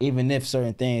 even if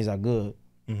certain things are good.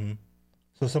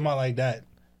 So somebody like that,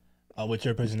 with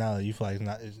your personality, you feel like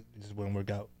it just wouldn't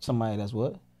work out. Somebody that's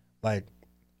what? Like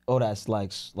That's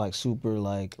like super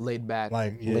like Laid back.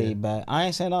 yeah. laid back. I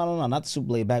ain't saying no, not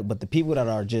super laid back, but the people that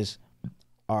are just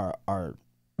are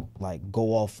like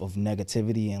go off of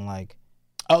negativity and like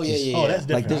Oh yeah. Oh, that's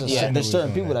like different. there's I know certain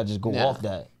what people you're that just go Yeah. off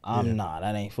that.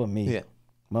 That ain't for me. Yeah.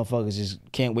 Motherfuckers just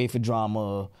can't wait for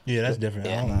drama. Yeah, that's different.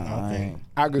 I don't think.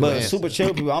 I agree But with super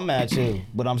chill people, I'm mad chill.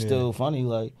 But I'm still funny.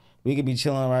 Like, we could be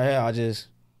chilling right here. I just...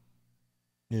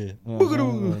 Yeah. You know what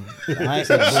I'm saying? I ain't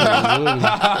saying boogaloo.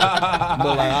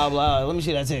 But like, I'll be like, let me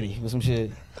see that titty with some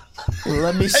shit.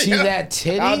 Let me see that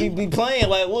titty. I'll be playing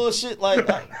like little shit like...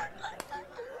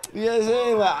 You know what I'm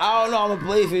saying? Like, I don't know, I'm a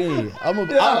play fiend. I'm a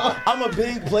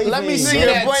big play fiend. Let me see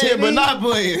that titty. but not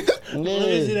playing. Let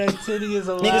me see that titty is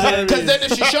a Because then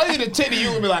if she show you the titty,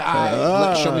 you would be like, all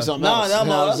right, show me something else. No, You know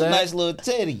what I'm that's a saying? nice little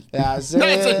titty. Yeah, I said,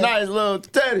 That's a nice little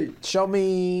teddy. show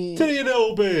me titty in the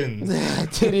open.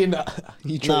 titty in the...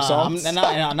 You Trey Songz? I'm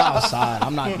not outside.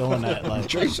 I'm not doing that. Like,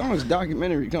 Trey Songz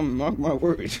documentary coming, mark my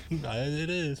words. Nah, it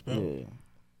is, bro. yeah.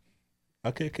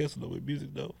 I can't cancel it with music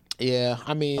though. Yeah,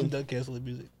 I I'm mean, done canceling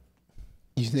music.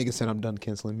 you niggas said I'm done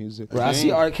canceling music. Bro, I see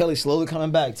R. Kelly slowly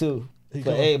coming back too. For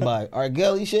everybody. R.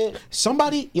 Kelly shit,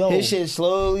 Somebody, his shit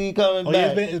slowly coming Oh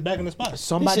yeah, back. it's back in the spot. His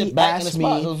somebody shit back in the asked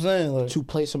spot, that's me what I'm saying. Like, to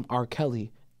play some R.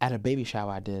 Kelly at a baby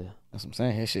shower I did. that's what I'm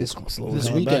saying. His shit slowly this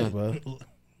coming weekend. back, bro.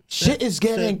 Shit is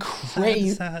getting crazy,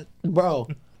 Side. bro.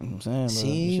 That's what I'm saying, bro.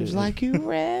 Seems Shit- like you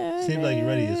ready. Seems like you're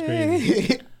ready. It's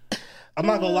crazy. I'm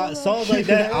not gonna lie. Songs like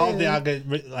that, I don't think I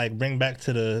could like bring back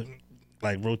to the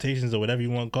like rotations or whatever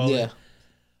you want to call Yeah. it.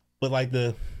 But like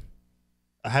I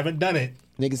haven't done it.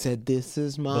 Nigga said, "This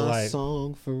is my But, like,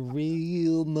 song for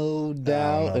real, no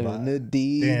doubt." know And about the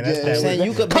DJ. Damn, that's I'm that saying way.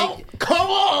 you could make, Come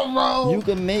on, bro.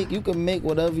 you can make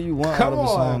whatever you want Come out of a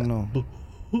on. song, though.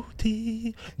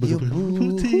 Booty, Your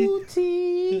booty.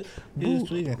 booty, It's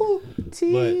tweaking. booty.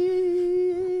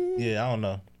 Yeah, I don't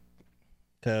know.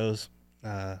 Cause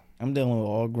I'm dealing with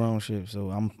all grown shit, so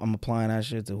I'm applying that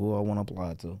shit to who I want to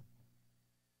apply it to.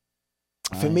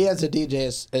 For me as a DJ,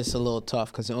 it's a little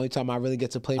tough because the only time I really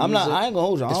get to play music. I ain't gonna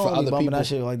hold you. I It's don't for be other bumping people. that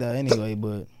shit like that anyway.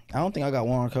 But I don't think I got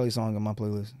one R. Kelly song in my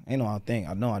playlist. Ain't no I think.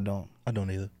 I know I don't. I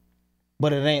don't either.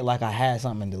 But it ain't like I had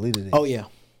something and deleted it. Oh yeah,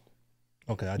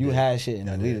 Okay, I You did. had shit and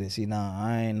I deleted did. it. See, nah,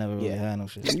 I ain't never really Yeah. had no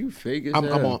shit. You fake as I'm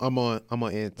hell.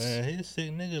 on ants. Man, he's a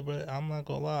sick nigga, but I'm not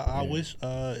gonna lie. I wish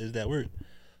is that work.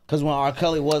 Cause when R.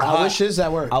 Kelly was I hot, wish his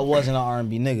that work. I wasn't an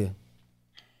R&B nigga.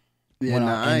 Yeah, When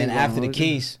nah, I and ain't then gonna after the hold you.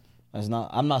 case,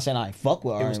 I'm not saying I fuck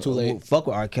with It was too late. fuck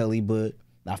with R. Kelly, but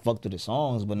I fucked with the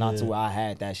songs, but not to Yeah. where I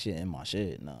had that shit in my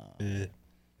shit. Nah. Yeah.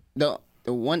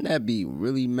 The one that be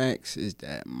really max is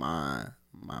that my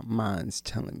mind's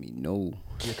telling me no.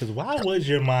 Yeah, cause why was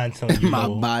your mind telling you My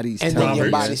no? body's and telling then your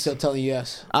me Roberts. body's yes. still telling you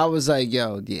yes. I was like,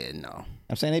 yo, yeah, no.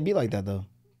 I'm saying they be like that though.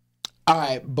 All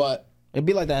right, but It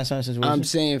be like that in certain situations. I'm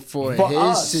saying for For his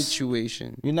us.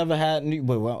 situation. You never had new,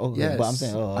 but well, okay, Yes, but I'm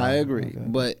saying, I agree. okay.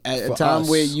 But at For a time us.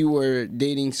 where you were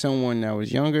dating someone that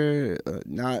was younger,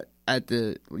 not at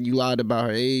you lied about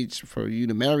her age for you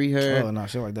to marry her. Oh no,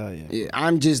 shit like that. Yeah. Yeah,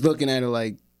 I'm just looking at it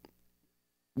like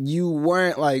you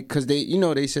weren't like, because they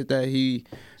said that he.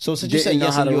 So since you Didn't said know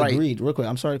yes how and to you write. agreed, real quick,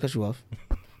 I'm sorry to cut you off.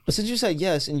 But since you said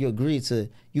yes and you agreed to,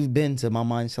 you've been to my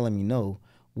mind telling me no.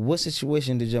 What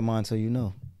situation did your mind tell you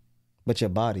no, but your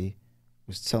body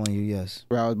was telling you yes?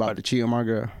 Where I was about to cheat on my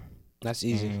girl. that's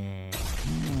easy.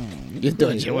 You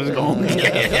thought you was going.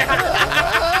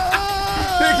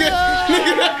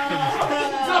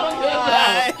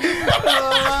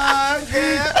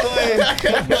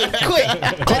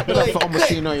 Clap it up for almost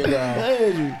cheating on your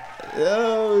girl.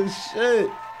 Oh shit.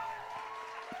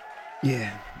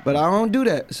 Yeah, but I don't do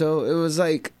that. So it was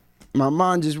like my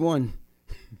mind just won.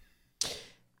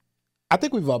 I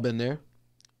think we've all been there.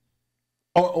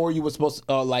 Or you were supposed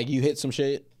to, like you hit some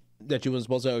shit that you wasn't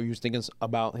supposed to, or you was thinking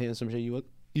about hitting some shit you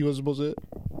wasn't supposed to hit.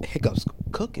 Hiccups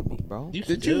cooking me, bro. You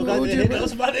Did still you got hold the your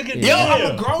hiccups, my nigga? Yo, I'm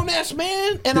Damn. a grown ass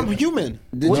man and I'm human.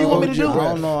 Did What do you want me to do? I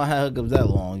don't know. I had hookups that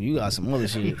long. You got some other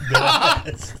shit.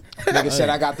 Nigga said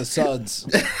I got the suds.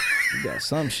 You got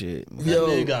some shit. That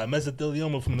nigga got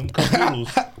mesothelioma from them noodles.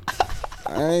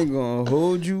 I ain't gonna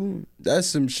hold you. That's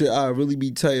some shit I really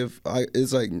be tell you if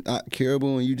it's like not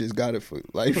curable and you just got it for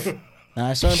life.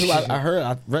 Now, certain people,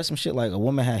 I read some shit like a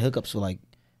woman had hookups for like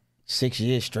 6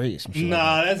 years straight. Some shit.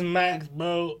 Nah, that's max,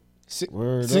 bro.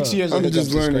 Word 6 up. years of I'm hiccups just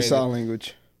is learning crazy. sign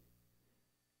language.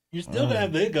 You still gonna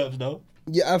have the hiccups though.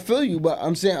 Yeah, I feel you, but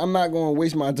I'm saying I'm not gonna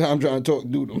waste my time trying to talk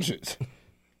do them shits.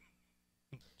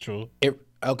 True.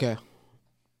 Okay.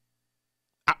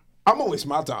 I'm gonna waste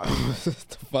my time. What the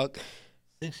fuck?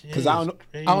 6 years. Because I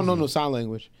don't know no sign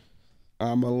language.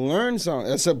 I'ma learn something.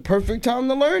 That's a perfect time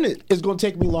to learn it. It's gonna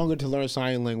take me longer to learn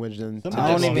sign language than.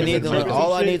 I don't even need to learn.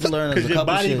 All I need to learn is because a your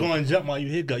couple body shit. going to jump while you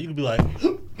hiccup. You can be like, fuck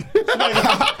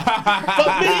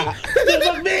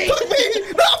me, fuck me.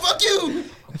 No, fuck you.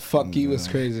 Fuck you is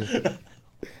crazy.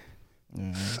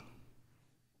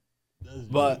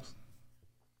 But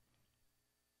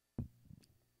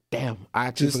Damn, I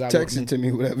actually Just forgot. text it to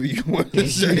me, whatever you want to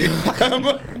say. I'm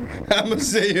gonna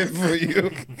say it for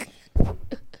you.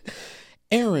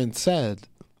 Aaron said,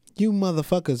 "You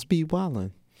motherfuckers be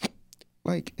wildin'."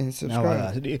 Like and Now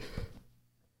I subscribe.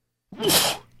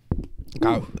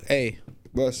 got Hey,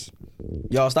 Bus,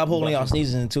 y'all stop holding y'all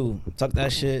sneezing too. Tuck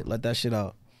that shit. Let that shit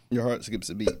out. your heart skips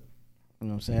a beat. You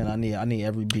know what I'm saying? I need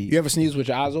every beat. you ever sneeze with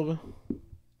your eyes open?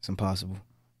 It's impossible.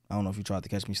 I don't know if you tried to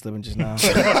catch me slipping just now.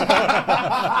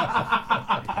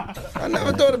 I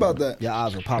never thought about that. Your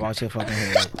eyes will pop out your fucking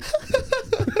head.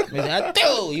 Man,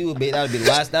 you would be that'd be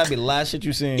the last shit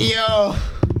you seen. Yo,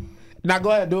 now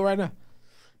go ahead, do it right now.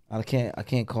 I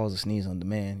can't cause a sneeze on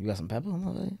demand. You got some pepper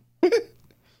on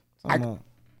that?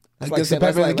 That's get some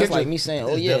pepper in the that's like kitchen. me saying, oh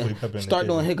There's yeah, definitely pepper in the start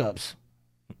doing kitchen. hiccups.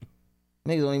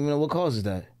 Niggas don't even know what causes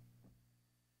that.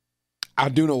 I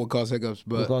do know what causes hiccups,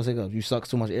 What but causes hiccups? You suck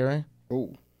too much air in?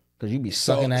 Oh, Cause you be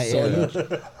sucking that air.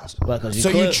 But 'cause so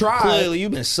you tried. Clearly,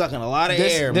 you've been sucking a lot of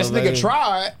air. this nigga motherfucker.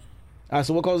 tried. All right,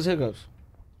 so what causes hiccups?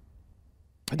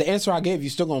 The answer I gave you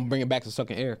still gonna bring it back to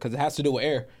sucking air because it has to do with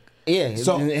air. Yeah,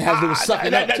 So it has to do with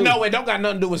sucking up too. No, it don't got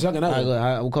nothing to do with sucking All right, up. go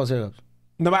ahead. What causes hiccups?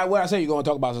 No matter what I say, you're gonna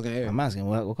talk about sucking air. I'm asking,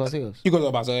 what causes hiccups? You gonna talk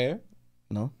about sucking air?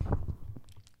 No,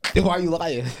 Why are you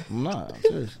lying? I'm not. I'm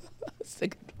serious.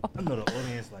 I know the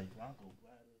audience like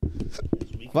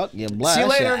Blanco. Fuck your bladder. See you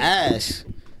That's your later. ass.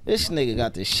 This nigga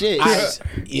got the shit.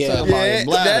 Yeah. Talk about yeah, his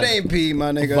bladder. that ain't pee,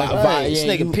 my nigga. Right, this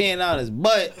yeah, nigga you- peeing out his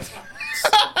butt.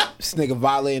 This nigga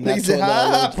violating that Nigga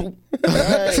said,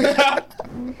 toilet. "Hop."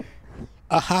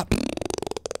 A hop.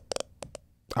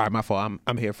 All right, my fault.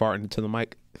 I'm here farting into the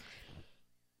mic.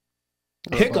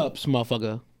 Hiccups,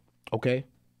 motherfucker. Okay.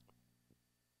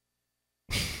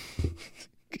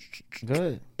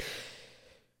 Good.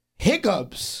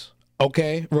 Hiccups.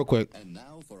 Okay, real quick. And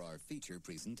now for our feature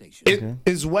presentation. It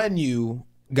is when you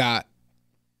got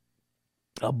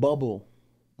a bubble.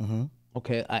 Mm-hmm.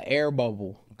 Okay, an air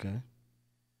bubble. Okay.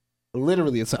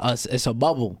 Literally, it's a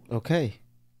bubble. Okay.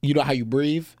 You know how you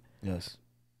breathe. Yes.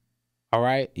 All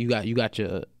right, you got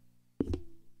your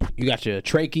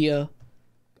trachea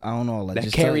I don't know. Like that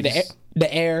just carry tell-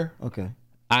 the air. Okay.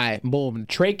 All right, boom.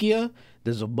 Trachea.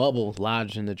 There's a bubble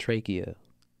lodged in the trachea,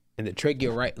 and the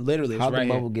trachea right, literally, it's How'd right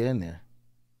the bubble here. get in there?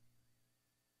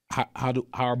 How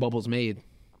are bubbles made?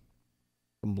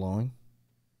 From blowing.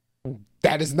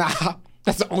 That is not.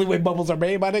 That's the only way bubbles are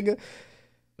made, my nigga.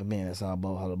 I mean, that's how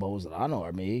the bubbles that I know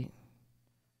are made.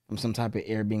 From some type of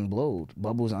air being blowed.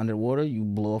 Bubbles underwater, you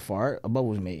blow a fart, a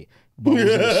bubble's made. Bubbles in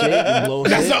the shit, you blow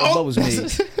That's shit, a all- bubble's made.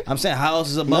 I'm saying, how else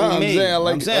is a No, bubble I'm made? saying I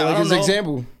like, I'm saying, I like don't his know.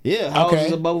 example. Yeah, how else Okay.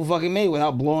 is a bubble fucking made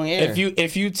without blowing air? If you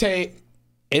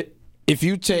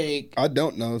take I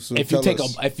don't know. So if you tell take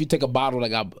us. a bottle that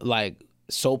got like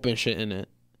soap and shit in it,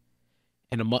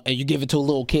 and you give it to a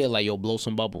little kid, like, yo, blow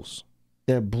some bubbles.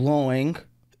 They're blowing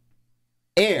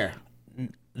air.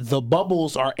 The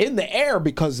bubbles are in the air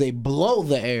because they blow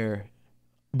the air,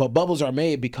 but bubbles are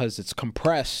made because it's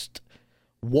compressed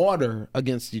water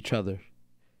against each other,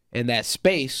 and that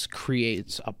space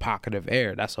creates a pocket of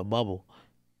air. That's a bubble.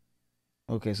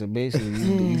 Okay, so basically,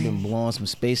 you've been blowing some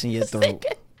space in your throat.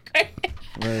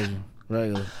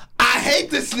 Regular. I hate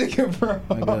this nigga, bro.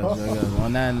 I guess.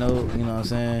 On that note, you know what I'm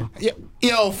saying?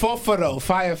 Yo, though,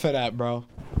 fire for that, bro. You know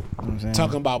what I'm saying?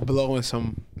 Talking about blowing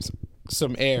some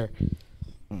air.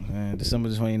 Man, December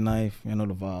the 29th, you know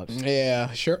the vibes.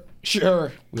 Yeah, sure.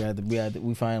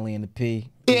 We finally in the P.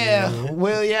 Yeah,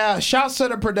 well, yeah. Shouts to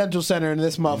the Prudential Center in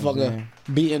this motherfucker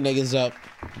beating niggas up.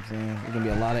 You know what I'm saying? There's gonna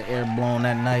be a lot of air blown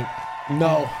that night.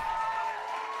 No,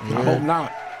 I hope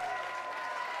not.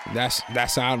 That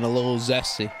sounded a little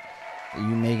zesty. You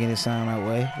making it sound that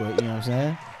way, but you know what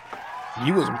I'm saying?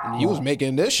 You was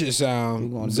making this shit We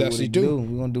sound gonna do what zesty it do. too.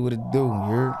 We gonna do what it do. You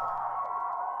heard?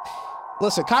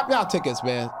 Listen, cop y'all tickets,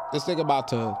 man. This nigga about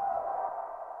to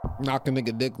knock a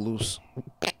nigga dick loose.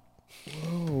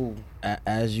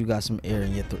 As you got some air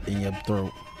in your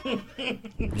throat,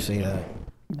 you say that.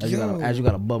 As you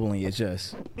got a bubble in your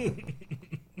chest,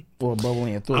 or a bubble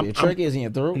in your throat. Your trachea is in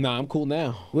your throat. Nah, I'm cool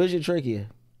now. Where's your trachea?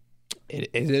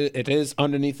 It is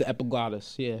underneath the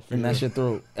epiglottis. Yeah, for And that's your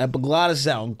throat. Epiglottis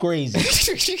sound crazy.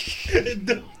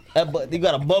 You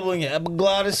got a bubble in your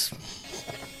epiglottis.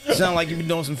 Sound like you be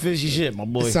doing some fishy shit, my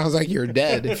boy. It sounds like you're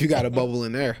dead if you got a bubble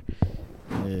in there.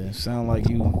 Yeah, sound like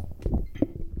you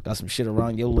got some shit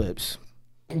around your lips.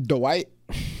 Dwight,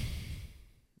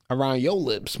 around your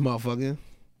lips, motherfucker.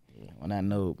 On that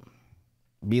note,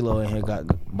 B-Lo in here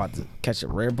about to catch a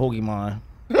rare Pokemon.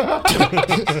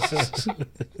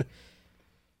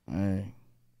 Hey.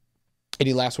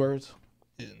 Any last words?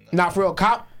 Nah, for real,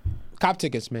 cop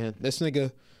tickets, man. This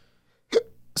nigga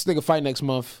fight next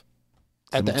month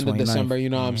at the end of 29th. December. You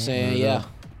know what I'm saying? Yeah.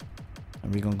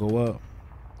 And we gonna go up.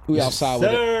 We outside with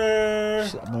it. Sir.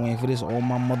 Shit, I've been waiting for this all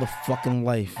my motherfucking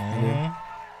life. nigga.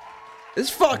 It's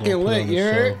fucking Gonna put lit, on the you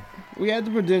heard? show. We had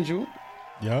the Prudential.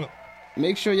 Yup.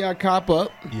 Make sure y'all cop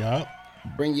up. Yup.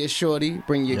 Bring your shorty,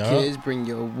 bring your Yeah. kids, bring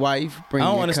your wife, bring I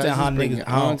don't your understand cousins, how bring niggas. your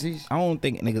aunties. I don't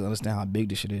think niggas understand how big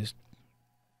this shit is.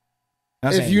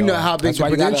 Not If saying you know y'all. how big That's the why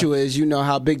you gotta- Prudential is, you know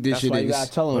how big this That's shit why you is.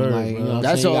 gotta tell them, Word, like, you know what I'm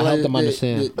That's saying? You all. gotta help them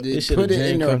understand. This shit Put a it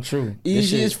in dream come the true. This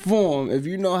easiest shit- form. If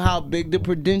you know how big the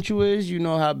Prudential is, you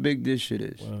know how big this shit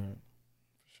is. Word.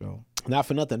 Sure. Not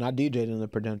for nothing. I DJ'd in the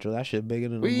Prudential. That shit bigger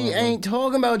than the We motherfucker. ain't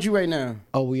talking about you right now.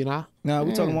 Oh, we not? Nah,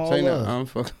 we talking about Say all no, love. I'm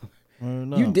fucking. Word,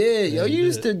 no. You did, yo. Yeah, You you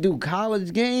used did. to do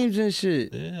college games and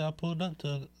shit. Yeah, I pulled up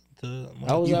to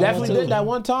I was You at definitely one did too. that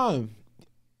one time.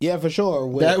 Yeah, for sure.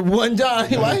 With- That one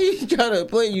time, why he try to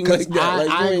play you like that? I Like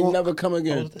you ain't ain't gonna- never come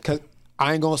again. Cause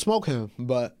I ain't gonna smoke him,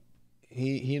 but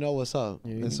he know what's up.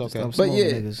 It's okay. Stop But smoking, yeah.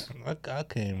 niggas. I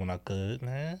came when I could,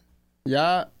 man.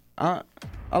 Yeah, I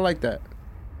like that.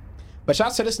 But shout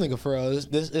out to this nigga for real.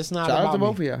 It's not Shout out about to me.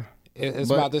 both of y'all. It's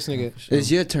But- about this nigga. It's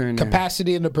your turn. now.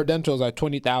 Capacity in the Prudential is like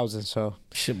 20,000. So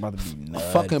Shit about to be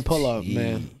nuts. fucking pull up,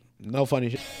 man. No funny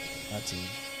shit. That's it.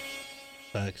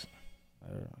 Facts.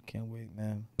 I can't wait,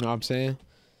 man. You know what I'm saying?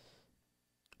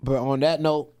 But on that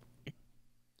note,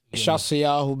 shouts to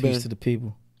y'all who been Peace to the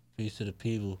people. Peace to the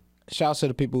people. shouts to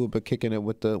the people who've been kicking it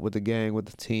with the gang, with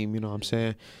the team. You know what I'm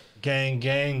saying? Gang,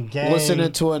 gang, gang.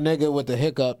 Listening to a nigga with the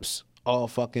hiccups all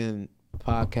fucking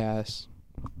podcast.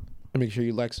 Make sure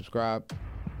you like, subscribe.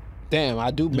 Damn,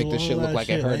 I do make this shit look like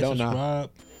it hurt, don't I?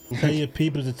 Tell your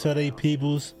peoples to tell their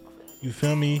peoples. You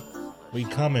feel me? We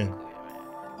coming.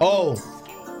 Oh,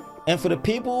 and for the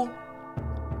people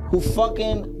who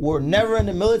fucking were never in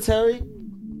the military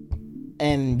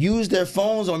and used their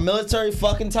phones on military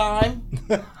fucking time,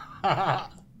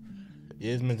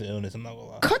 Yeah, it's mental illness. I'm not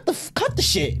gonna lie. cut the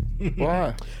shit.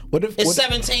 Why? What if It's what,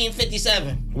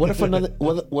 1757. what if another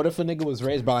what if a nigga was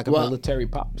raised by like a Well, military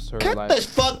pops or Cut like this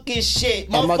fucking shit.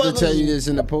 I'm about to Motherfuckers- tell you this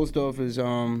in the post office.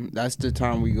 That's the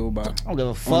time we go by I don't give a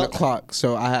on the fuck. clock.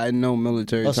 So I had no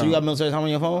military Oh, time. so you got military time on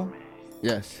your phone?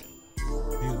 Yes,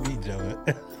 We jealous.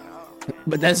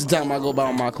 but that's the time I go by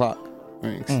on my clock.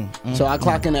 So I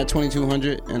clock in at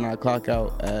 2200 and I clock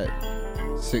out at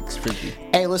 650.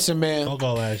 Hey, listen, man. Fuck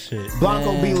all that shit.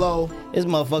 Blanco below. It's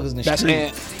motherfuckers in the That's street.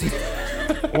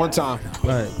 Ant. One time.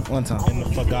 Right, one time. Get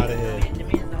the fuck out of here.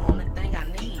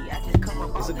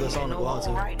 It's a good song to go out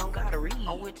to. I I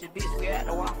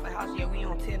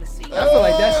feel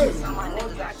like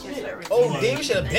that shit. Oh, damn, we should have